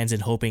international fans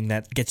and hoping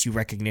that gets you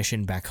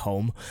recognition back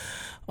home.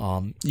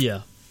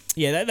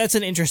 Yeah, that's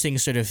an interesting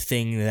sort of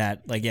thing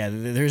that like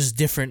there's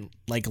different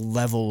like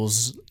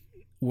levels,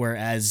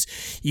 whereas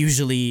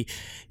usually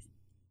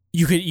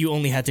you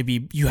had to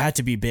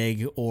be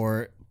big,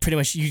 or pretty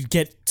much you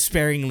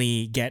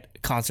sparingly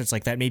get concerts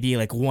like that maybe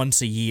like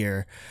once a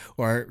year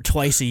or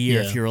twice a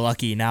year if you're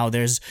lucky. Now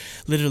there's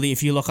literally,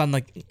 if you look on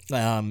like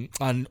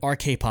on our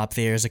K-pop,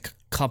 there's a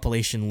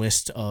compilation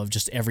list of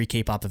just every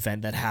K-pop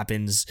event that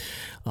happens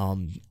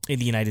in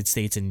the United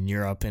States and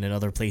Europe and in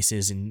other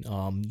places in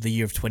the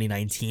year of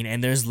 2019,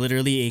 and there's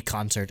literally a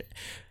concert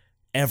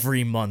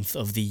every month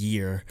of the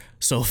year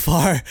so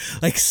far.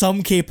 Like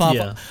some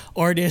K-pop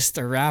artist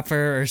or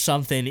rapper or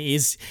something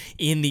is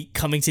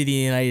coming to the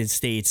United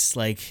States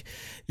like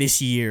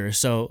this year.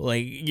 So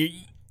like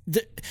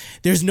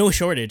there's no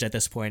shortage at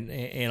this point.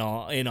 In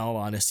all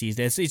honesty,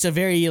 it's a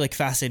very like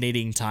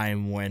fascinating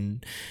time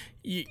when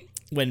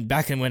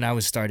when I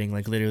was starting,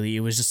 like literally it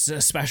was just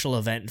a special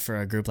event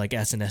for a group like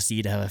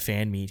SNSD to have a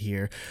fan meet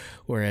here,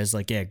 whereas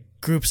like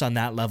groups on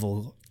that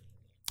level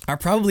are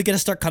probably going to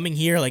start coming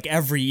here like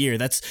every year.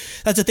 That's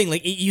the thing.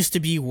 Like it used to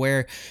be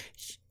where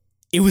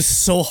it was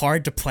so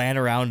hard to plan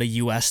around a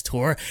US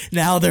tour.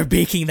 Now they're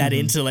baking that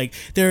into like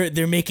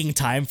they're making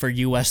time for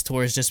US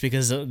tours just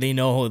because they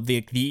know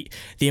the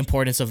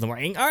importance of them.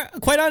 And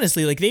quite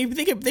honestly, like they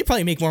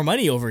probably make more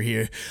money over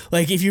here.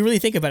 Like if you really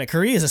think about it,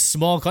 Korea is a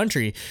small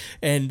country,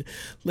 and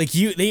like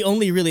they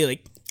only really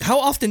like how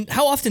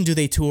often do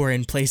they tour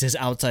in places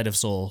outside of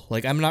Seoul?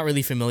 Like I'm not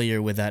really familiar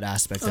with that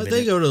aspect of it.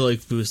 They go to like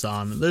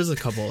Busan. There's a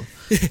couple.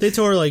 They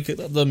tour like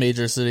the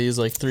major cities,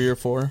 like 3 or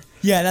 4.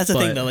 Yeah, that's the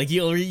thing though. Like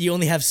you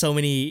only have so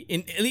many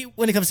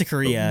when it comes to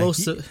Korea.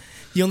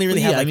 You only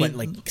really have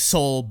like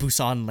Seoul,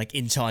 Busan, like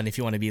Incheon if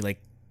you want to be like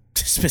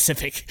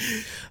specific.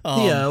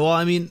 Well,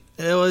 I mean,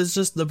 it was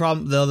just the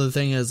problem. The other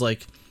thing is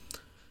like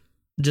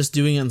just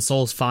doing it in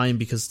Seoul is fine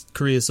because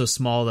Korea is so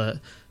small that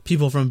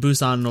people from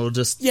Busan will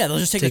just they'll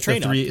just take a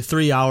train.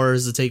 3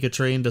 hours to take a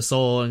train to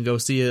Seoul and go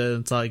see it.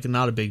 It's like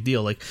not a big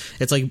deal. Like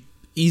it's like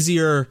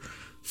easier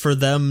for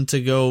them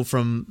to go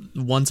from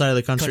one side of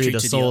the country to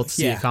Seoul to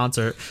see a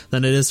concert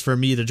than it is for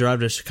me to drive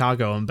to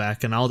Chicago and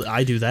back, and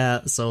I do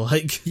that. So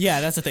like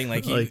that's the thing.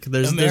 Like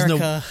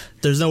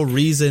there's no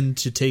reason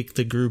to take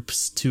the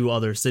groups to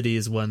other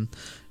cities when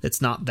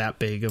it's not that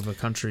big of a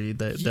country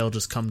that they'll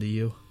just come to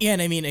you. Yeah,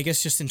 and I mean, I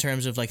guess just in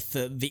terms of like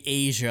the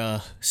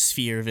Asia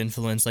sphere of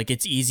influence, like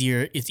it's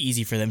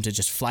easy for them to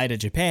just fly to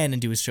Japan and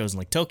do shows in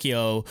like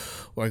Tokyo,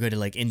 or go to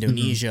like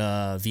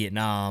Indonesia,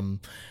 Vietnam,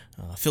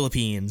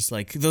 Philippines,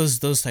 like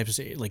those types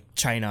of, like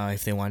China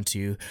if they want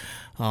to.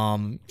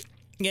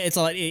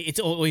 It's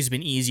always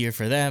been easier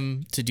for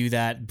them to do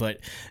that, but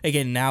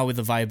again, now with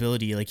the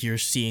viability, like you're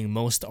seeing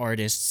most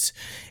artists,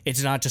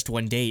 it's not just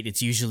one date.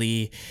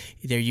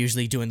 They're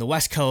usually doing the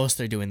West Coast,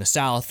 they're doing the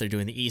South, they're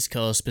doing the East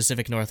Coast,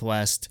 Pacific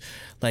Northwest.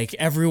 Like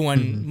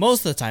everyone,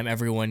 most of the time,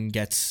 everyone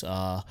gets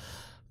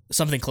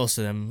something close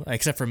to them,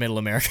 except for Middle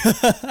America.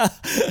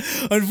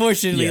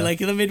 Unfortunately, like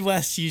the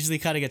Midwest usually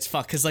kind of gets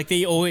fucked because like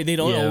they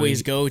don't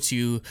always go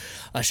to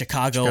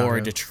Chicago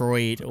or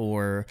Detroit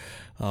or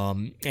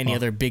any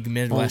other big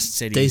Midwest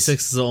cities. Day6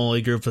 is the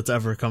only group that's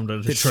ever come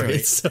to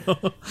Detroit. So,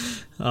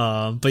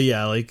 but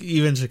yeah, like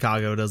even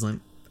Chicago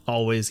doesn't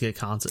always get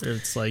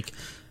concerts. Like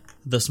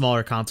the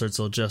smaller concerts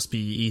will just be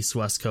East,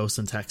 West Coast,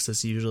 and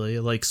Texas usually.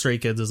 Like Stray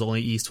Kids is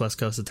only East, West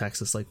Coast, and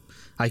Texas. Like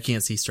I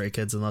can't see Stray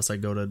Kids unless I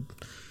go to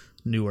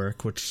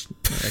Newark, which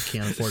I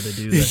can't afford to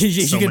do.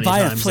 You can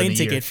buy a plane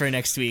ticket for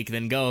next week,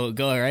 then go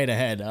right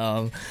ahead.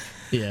 I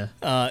think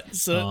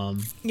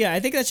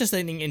that's just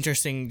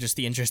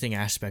the interesting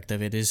aspect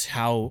of it is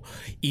how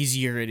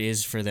easier it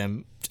is for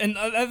them, and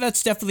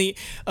that's definitely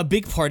a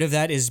big part of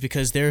that is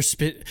because there's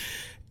been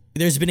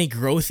a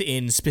growth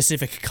in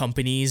specific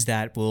companies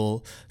that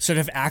will sort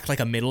of act like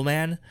a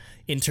middleman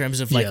in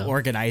terms of like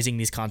organizing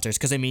these concerts.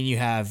 Because I mean, you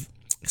have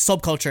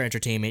Subculture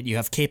Entertainment, you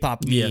have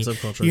K-pop Me,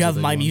 you have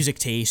My Music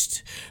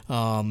Taste,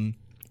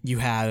 you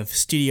have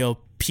Studio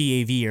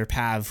PAV or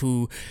PAV,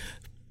 who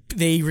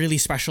they really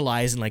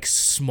specialize in like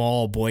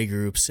small boy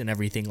groups and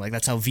everything. Like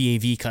that's how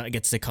VAV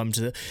gets to come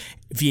to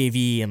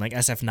VAV, and like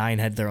SF9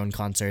 had their own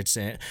concerts,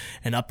 and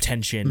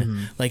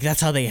Uptension. Like that's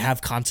how they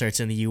have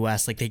concerts in the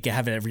US. Like they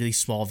have it at really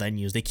small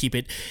venues. They keep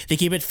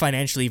it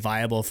financially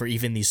viable for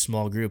even these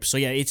small groups. So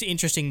yeah, it's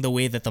interesting the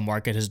way that the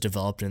market has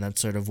developed in that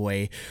sort of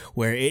way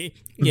where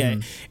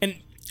and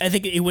I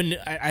think it wouldn't.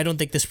 I don't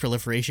think this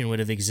proliferation would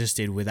have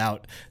existed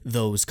without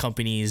those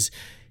companies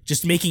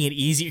just making it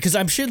easy. Because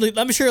I'm sure like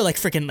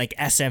freaking like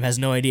SM has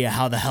no idea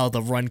how the hell to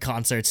run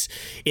concerts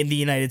in the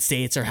United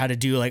States or how to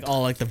do like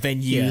all like the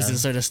venues and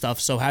sort of stuff.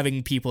 So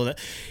having people that,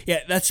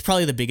 that's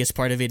probably the biggest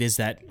part of it, is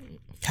that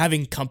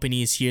having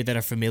companies here that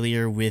are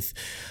familiar with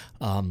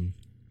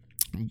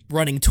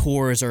running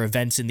tours or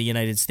events in the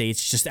United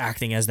States, just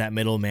acting as that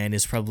middleman,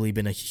 has probably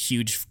been a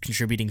huge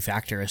contributing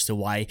factor as to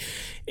why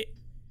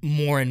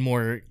more and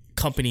more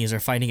companies are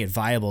finding it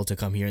viable to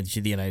come here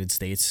to the United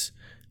States.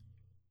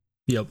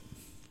 Yep.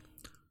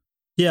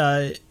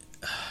 Yeah,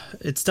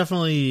 it's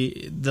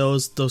definitely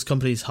those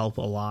companies help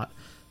a lot.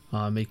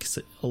 Makes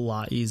it a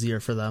lot easier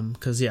for them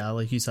because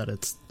like you said,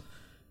 it's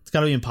got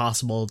to be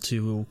impossible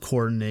to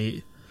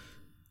coordinate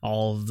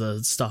all of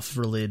the stuff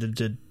related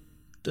to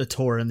a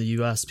tour in the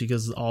US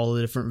because all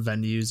the different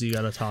venues you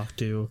got to talk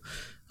to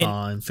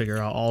and figure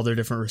out all their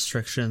different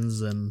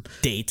restrictions and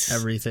dates,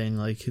 everything,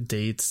 like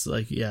dates,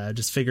 like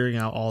just figuring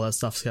out all that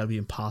stuff's got to be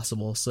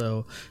impossible.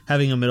 So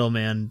having a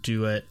middleman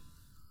do it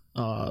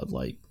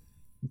like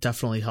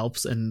definitely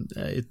helps, and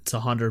it's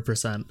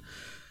 100%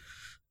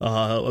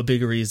 a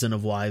big reason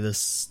of why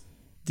these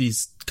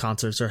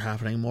concerts are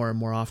happening more and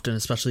more often,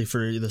 especially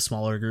for the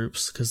smaller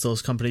groups, because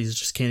those companies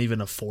just can't even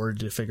afford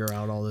to figure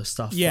out all this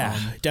stuff.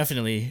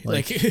 Definitely.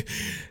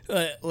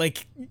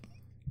 Like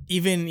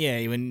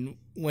even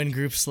when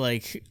groups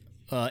like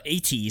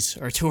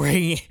ATEEZ are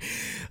touring,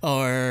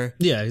 or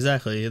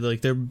exactly,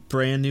 like they're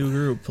brand new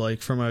group,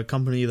 like from a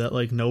company that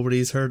like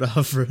nobody's heard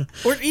of,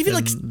 or even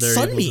like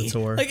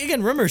Sunmi. Like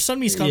again, remember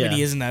Sunmi's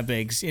company isn't that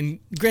big, and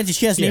granted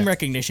she has name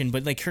recognition,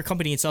 but like her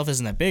company itself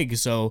isn't that big.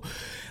 So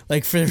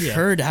like for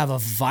her to have a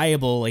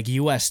viable like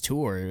US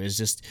tour is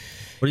just.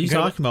 What are you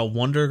talking about?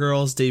 Wonder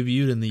Girls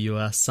debuted in the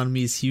US.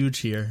 Sunmi's huge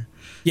here.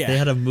 Yeah, they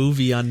had a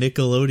movie on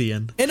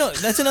Nickelodeon. And no,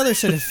 that's another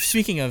sort of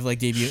speaking of like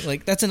debut,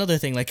 like that's another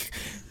thing, like.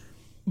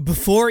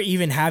 Before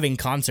even having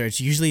concerts,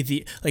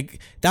 usually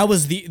that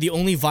was the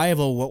only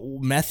viable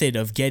method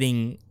of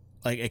getting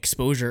like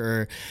exposure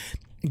or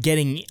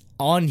getting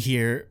on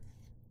here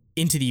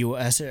into the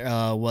US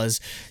was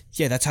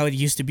that's how it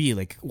used to be.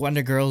 Like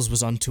Wonder Girls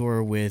was on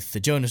tour with the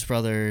Jonas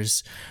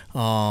Brothers,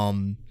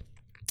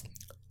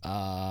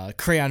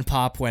 Crayon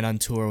Pop went on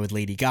tour with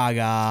Lady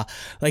Gaga.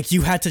 Like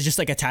you had to just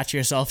like attach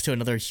yourself to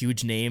another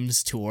huge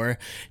names tour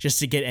just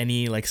to get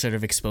any like sort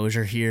of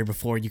exposure here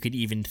before you could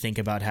even think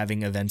about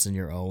having events on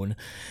your own.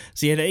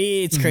 So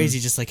it's crazy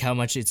just like how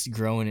much it's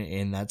grown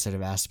in that sort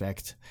of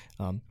aspect.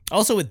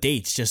 Also with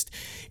dates, just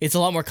it's a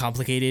lot more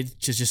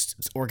complicated to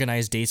just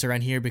organize dates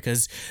around here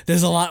because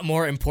there's a lot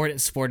more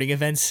important sporting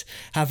events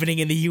happening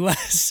in the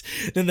US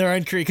than there are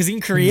in Korea. Because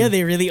in Korea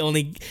they really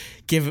only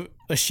give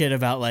a shit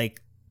about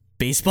like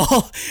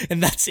baseball,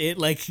 and that's it.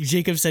 Like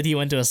Jacob said, he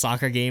went to a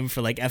soccer game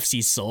for like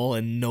FC Seoul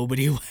and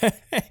nobody went.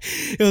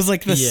 It was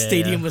like the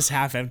stadium was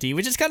half empty,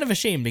 which is kind of a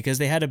shame because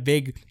they had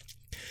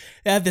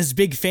this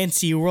big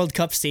fancy World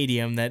Cup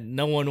stadium that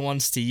no one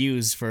wants to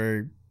use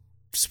for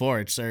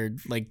sports, or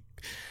like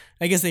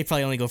I guess they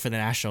probably only go for the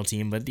national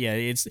team, but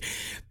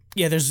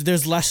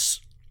there's less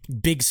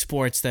big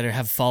sports that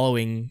have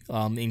following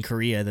in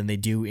Korea than they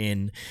do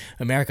in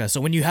America. So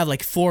when you have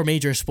like 4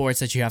 major sports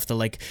that you have to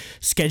like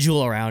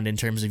schedule around in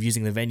terms of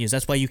using the venues,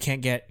 that's why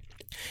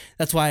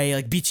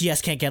like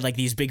BTS can't get like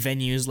these big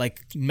venues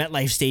like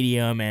MetLife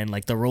Stadium and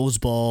like the Rose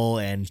Bowl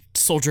and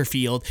Soldier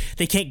Field.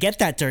 They can't get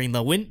that during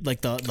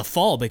the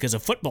fall because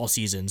of football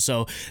season.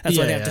 So that's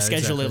why they have to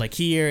schedule it like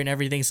here and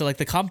everything. So like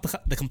the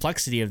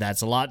complexity of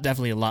that's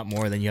definitely a lot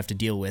more than you have to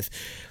deal with.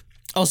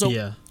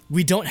 Also,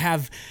 we don't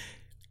have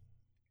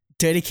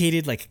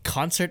dedicated like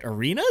concert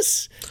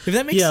arenas, if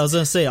that makes sense. I was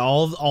gonna say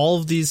all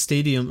of these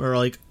stadiums are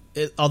like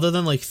other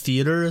than like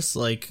theaters,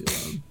 like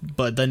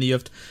but then you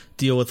have to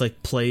deal with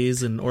like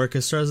plays and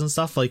orchestras and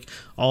stuff. Like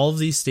all of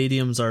these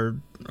stadiums are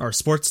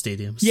sports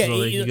stadiums. So,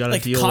 like, you gotta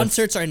like deal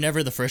concerts are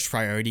never the first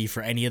priority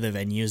for any of the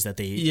venues that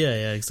they.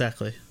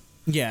 Exactly.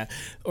 Yeah,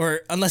 or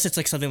unless it's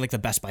like something like the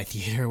Best Buy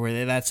Theater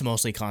where that's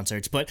mostly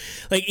concerts. But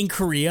like in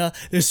Korea,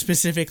 there's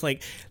specific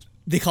like.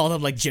 They call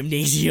them like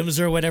gymnasiums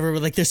or whatever,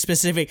 but like there's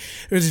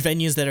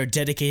venues that are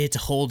dedicated to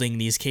holding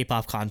these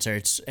K-pop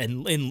concerts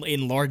and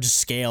in large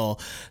scale.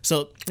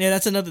 So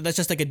that's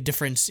just like a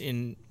difference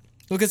in,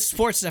 because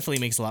sports definitely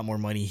makes a lot more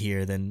money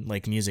here than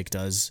like music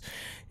does,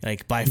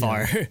 like by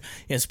far.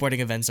 Sporting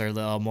events are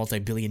the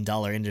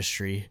multi-billion-dollar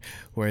industry,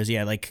 whereas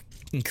like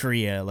in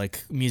Korea,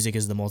 like music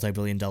is the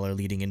multi-billion-dollar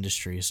leading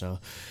industry. So,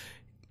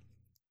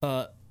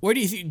 where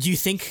do you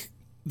think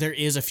there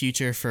is a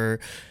future for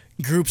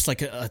groups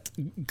like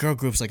girl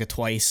groups like a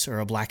Twice or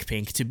a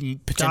Blackpink to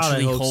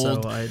potentially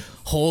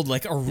hold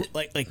like a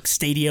like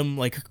stadium,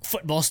 like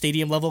football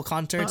stadium level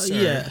concerts?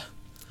 Because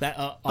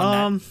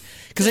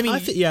I mean,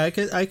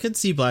 I could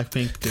see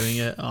Blackpink doing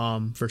it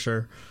for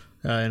sure.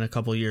 in a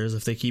couple years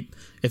if they keep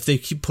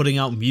putting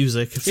out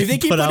music. If they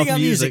keep putting out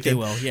music, they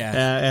will. Yeah,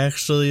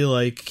 actually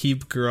like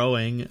keep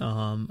growing.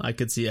 I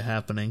could see it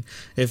happening.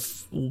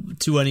 If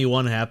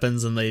 2NE1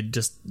 happens and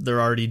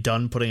they're already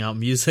done putting out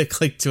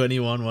music like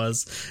 2NE1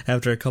 was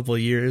after a couple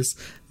years,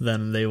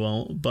 then they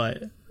won't.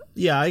 But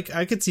yeah, I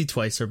could see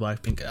Twice or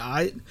Blackpink.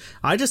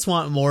 I just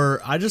want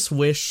more. I just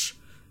wish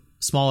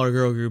smaller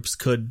girl groups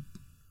could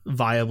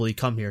viably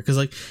come here, because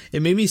like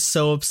it made me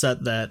so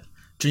upset that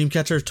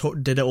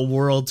Dreamcatcher did a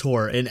world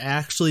tour and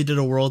actually did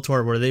a world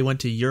tour where they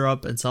went to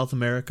Europe and South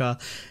America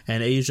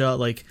and Asia,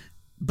 like,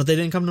 but they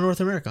didn't come to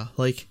North America.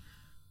 Like,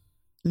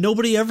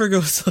 nobody ever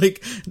goes,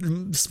 like,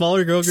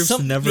 smaller girl groups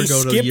never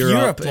go to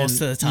Europe most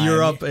of the time.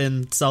 Europe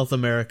and South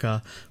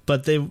America,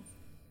 but they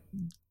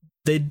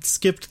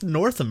skipped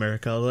North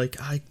America. Like,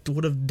 I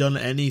would have done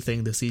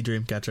anything to see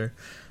Dreamcatcher.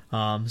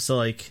 So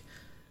like,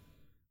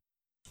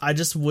 I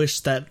just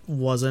wish that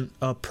wasn't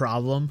a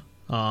problem.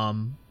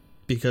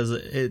 Because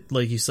it,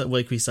 like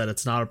we said,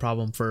 it's not a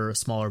problem for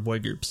smaller boy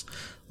groups.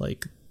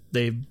 Like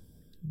they've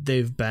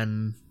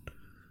been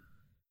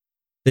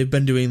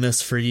doing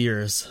this for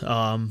years.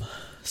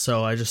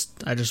 So I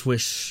just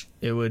wish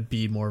it would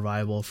be more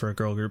viable for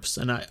girl groups,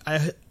 and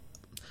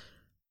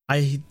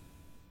I'm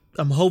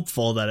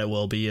hopeful that it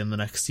will be in the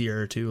next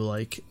year or two.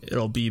 Like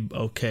it'll be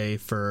okay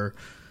for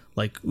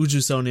like Uju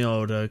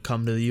Sonyo to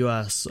come to the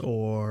US,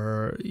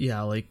 or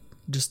like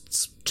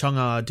just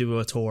Chungha do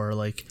a tour,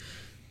 like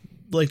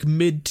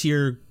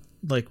mid-tier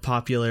like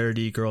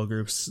popularity girl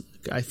groups,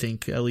 I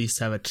think at least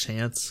have a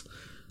chance.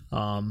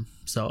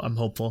 So I'm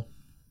hopeful.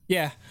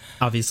 Yeah.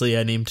 Obviously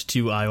I named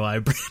 2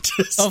 IOI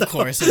branches. Of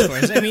course.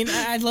 I mean,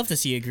 I'd love to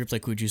see a group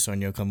like Uju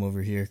Sonyo come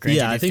over here. Granted,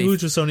 yeah, I think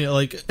Uju Sonyo,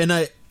 like, and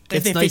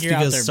it's nice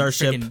because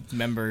Starship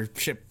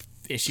membership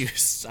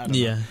issues. I don't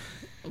know.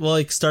 Well,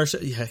 like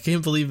Starship, I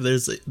can't believe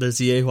there's the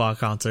Yehua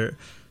concert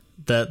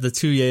that the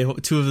two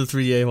of the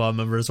 3 Yehua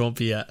members won't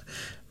be at.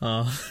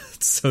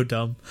 It's so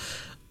dumb.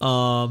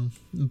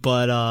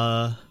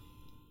 But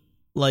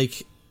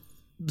like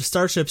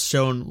Starship's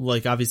shown,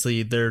 like,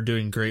 obviously they're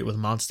doing great with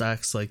Monsta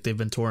X. Like they've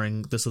been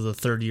touring. This is the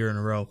 3rd year in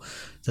a row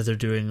that they're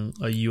doing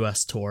a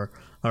US tour,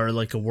 or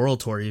like a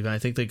world tour even. I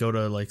think they go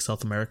to like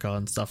South America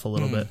and stuff a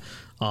little bit.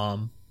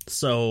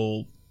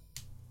 So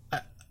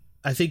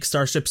I think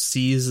Starship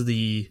sees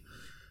the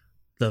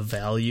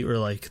value, or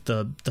like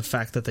the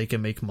fact that they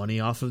can make money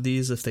off of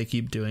these if they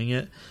keep doing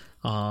it.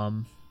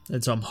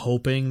 And so I'm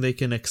hoping they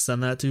can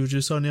extend that to Uju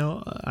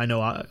Sonyo. I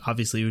know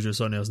obviously Uju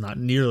Sonyo is not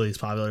nearly as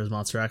popular as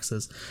Monster X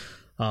is,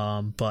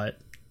 but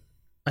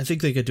I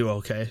think they could do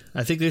okay.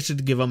 I think they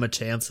should give them a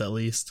chance at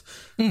least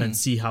and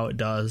see how it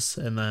does.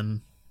 And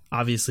then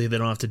obviously they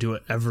don't have to do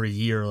it every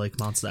year like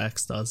Monster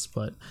X does,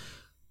 but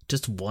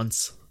just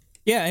once.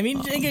 Yeah, I mean,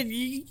 again,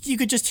 you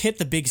could just hit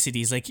the big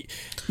cities like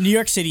New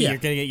York City.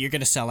 You're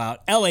gonna sell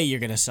out. LA,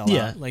 you're gonna sell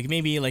out. Like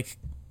maybe like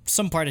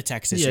some part of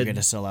Texas, you're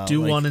gonna sell out. Do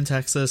one in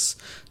Texas.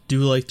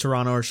 Do like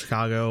Toronto or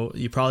Chicago.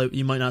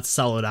 You might not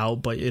sell it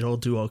out, but it'll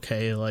do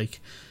okay. Like,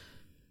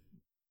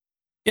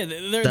 yeah,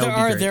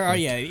 there are.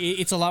 Yeah,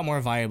 it's a lot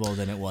more viable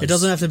than it was. It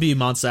doesn't have to be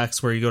Monsta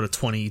X where you go to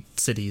 20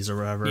 cities or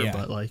whatever,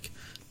 but like,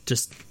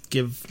 just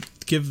give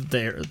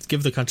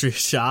the country a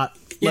shot.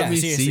 Let me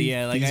see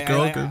these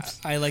girl groups.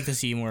 I like to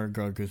see more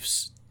girl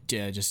groups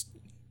just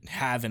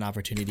have an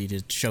opportunity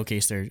to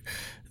showcase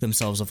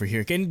themselves over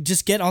here and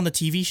just get on the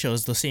TV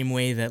shows the same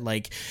way that,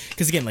 like,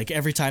 because again, like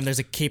every time there's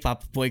a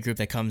K-pop boy group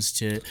that comes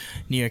to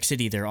New York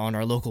City, they're on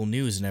our local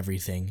news and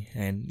everything,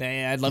 and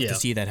I'd love to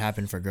see that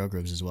happen for girl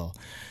groups as well.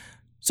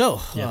 So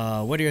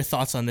what are your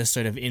thoughts on this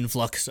sort of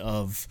influx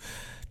of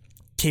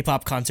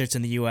K-pop concerts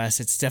in the US?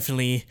 It's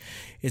definitely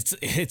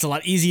it's a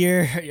lot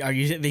easier. Are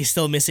they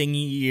still missing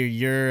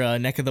your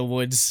neck of the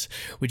woods?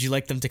 Would you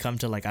like them to come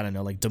to, like, I don't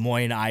know, like Des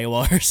Moines,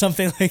 Iowa or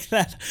something like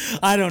that?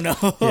 I don't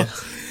know. Yeah.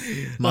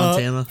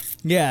 Montana.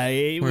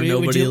 Where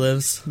nobody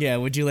lives. Yeah,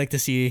 would you like to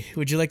see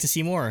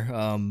more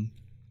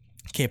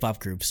K-pop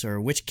groups, or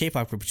which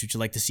K-pop groups would you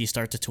like to see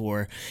start to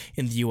tour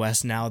in the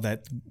US now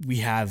that we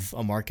have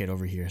a market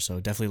over here? So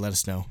definitely let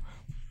us know.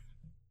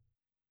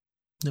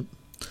 Yep.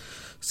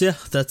 So yeah,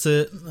 that's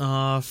it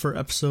for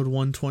episode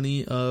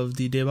 120 of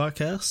the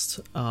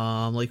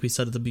Daebotcast. Like we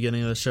said at the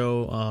beginning of the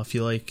show, if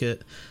you like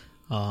it,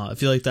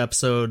 if you like the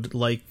episode,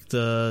 like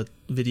the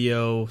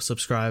video,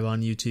 subscribe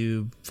on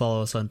YouTube,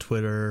 follow us on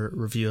Twitter,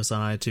 review us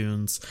on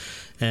iTunes,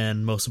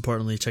 and most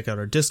importantly, check out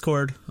our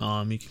Discord.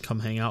 You can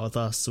come hang out with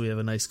us. We have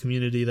a nice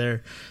community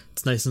there.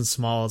 It's nice and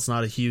small. It's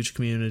not a huge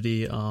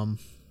community.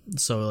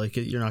 So like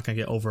you're not gonna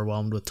get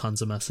overwhelmed with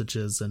tons of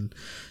messages, and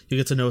you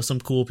get to know some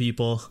cool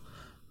people.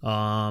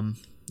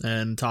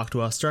 And talk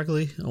to us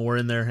directly. We're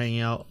in there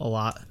hanging out a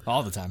lot.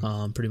 All the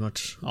time. Pretty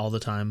much all the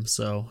time.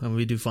 So, and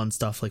we do fun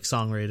stuff like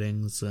song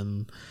ratings,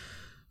 and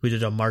we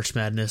did a March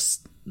Madness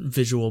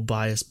visual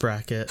bias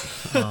bracket,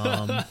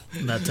 that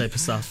type of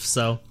stuff.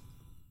 So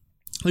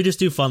we just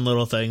do fun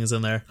little things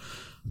in there.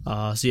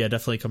 So yeah,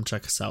 definitely come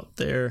check us out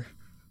there.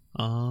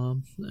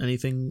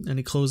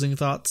 Any closing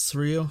thoughts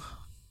for you?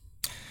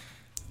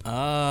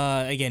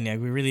 Again,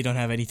 we really don't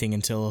have anything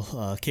until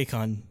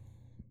KCON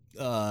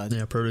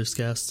Produce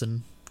Cast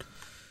and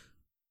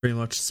pretty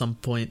much some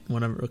point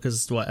whenever,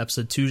 because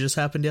episode 2 just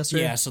happened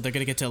yesterday. Yeah, so they're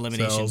gonna get to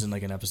eliminations in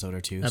like an episode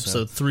or two.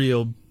 Episode 3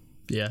 will,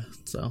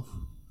 so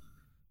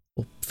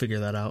we'll figure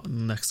that out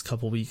in the next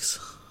couple weeks.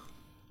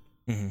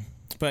 Mm-hmm.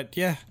 But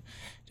yeah,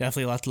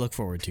 definitely a lot to look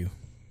forward to.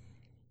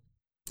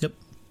 Yep.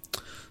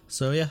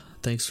 So yeah,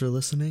 thanks for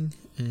listening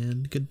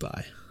and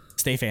goodbye.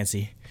 Stay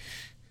fancy.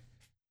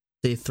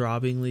 Stay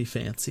throbbingly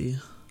fancy.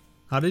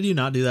 How did you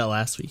not do that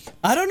last week?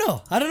 I don't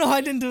know how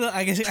I didn't do that.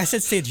 I guess I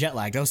said stay jet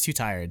lagged. I was too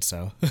tired,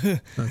 so.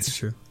 That's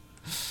true.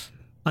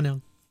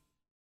 Annyeong.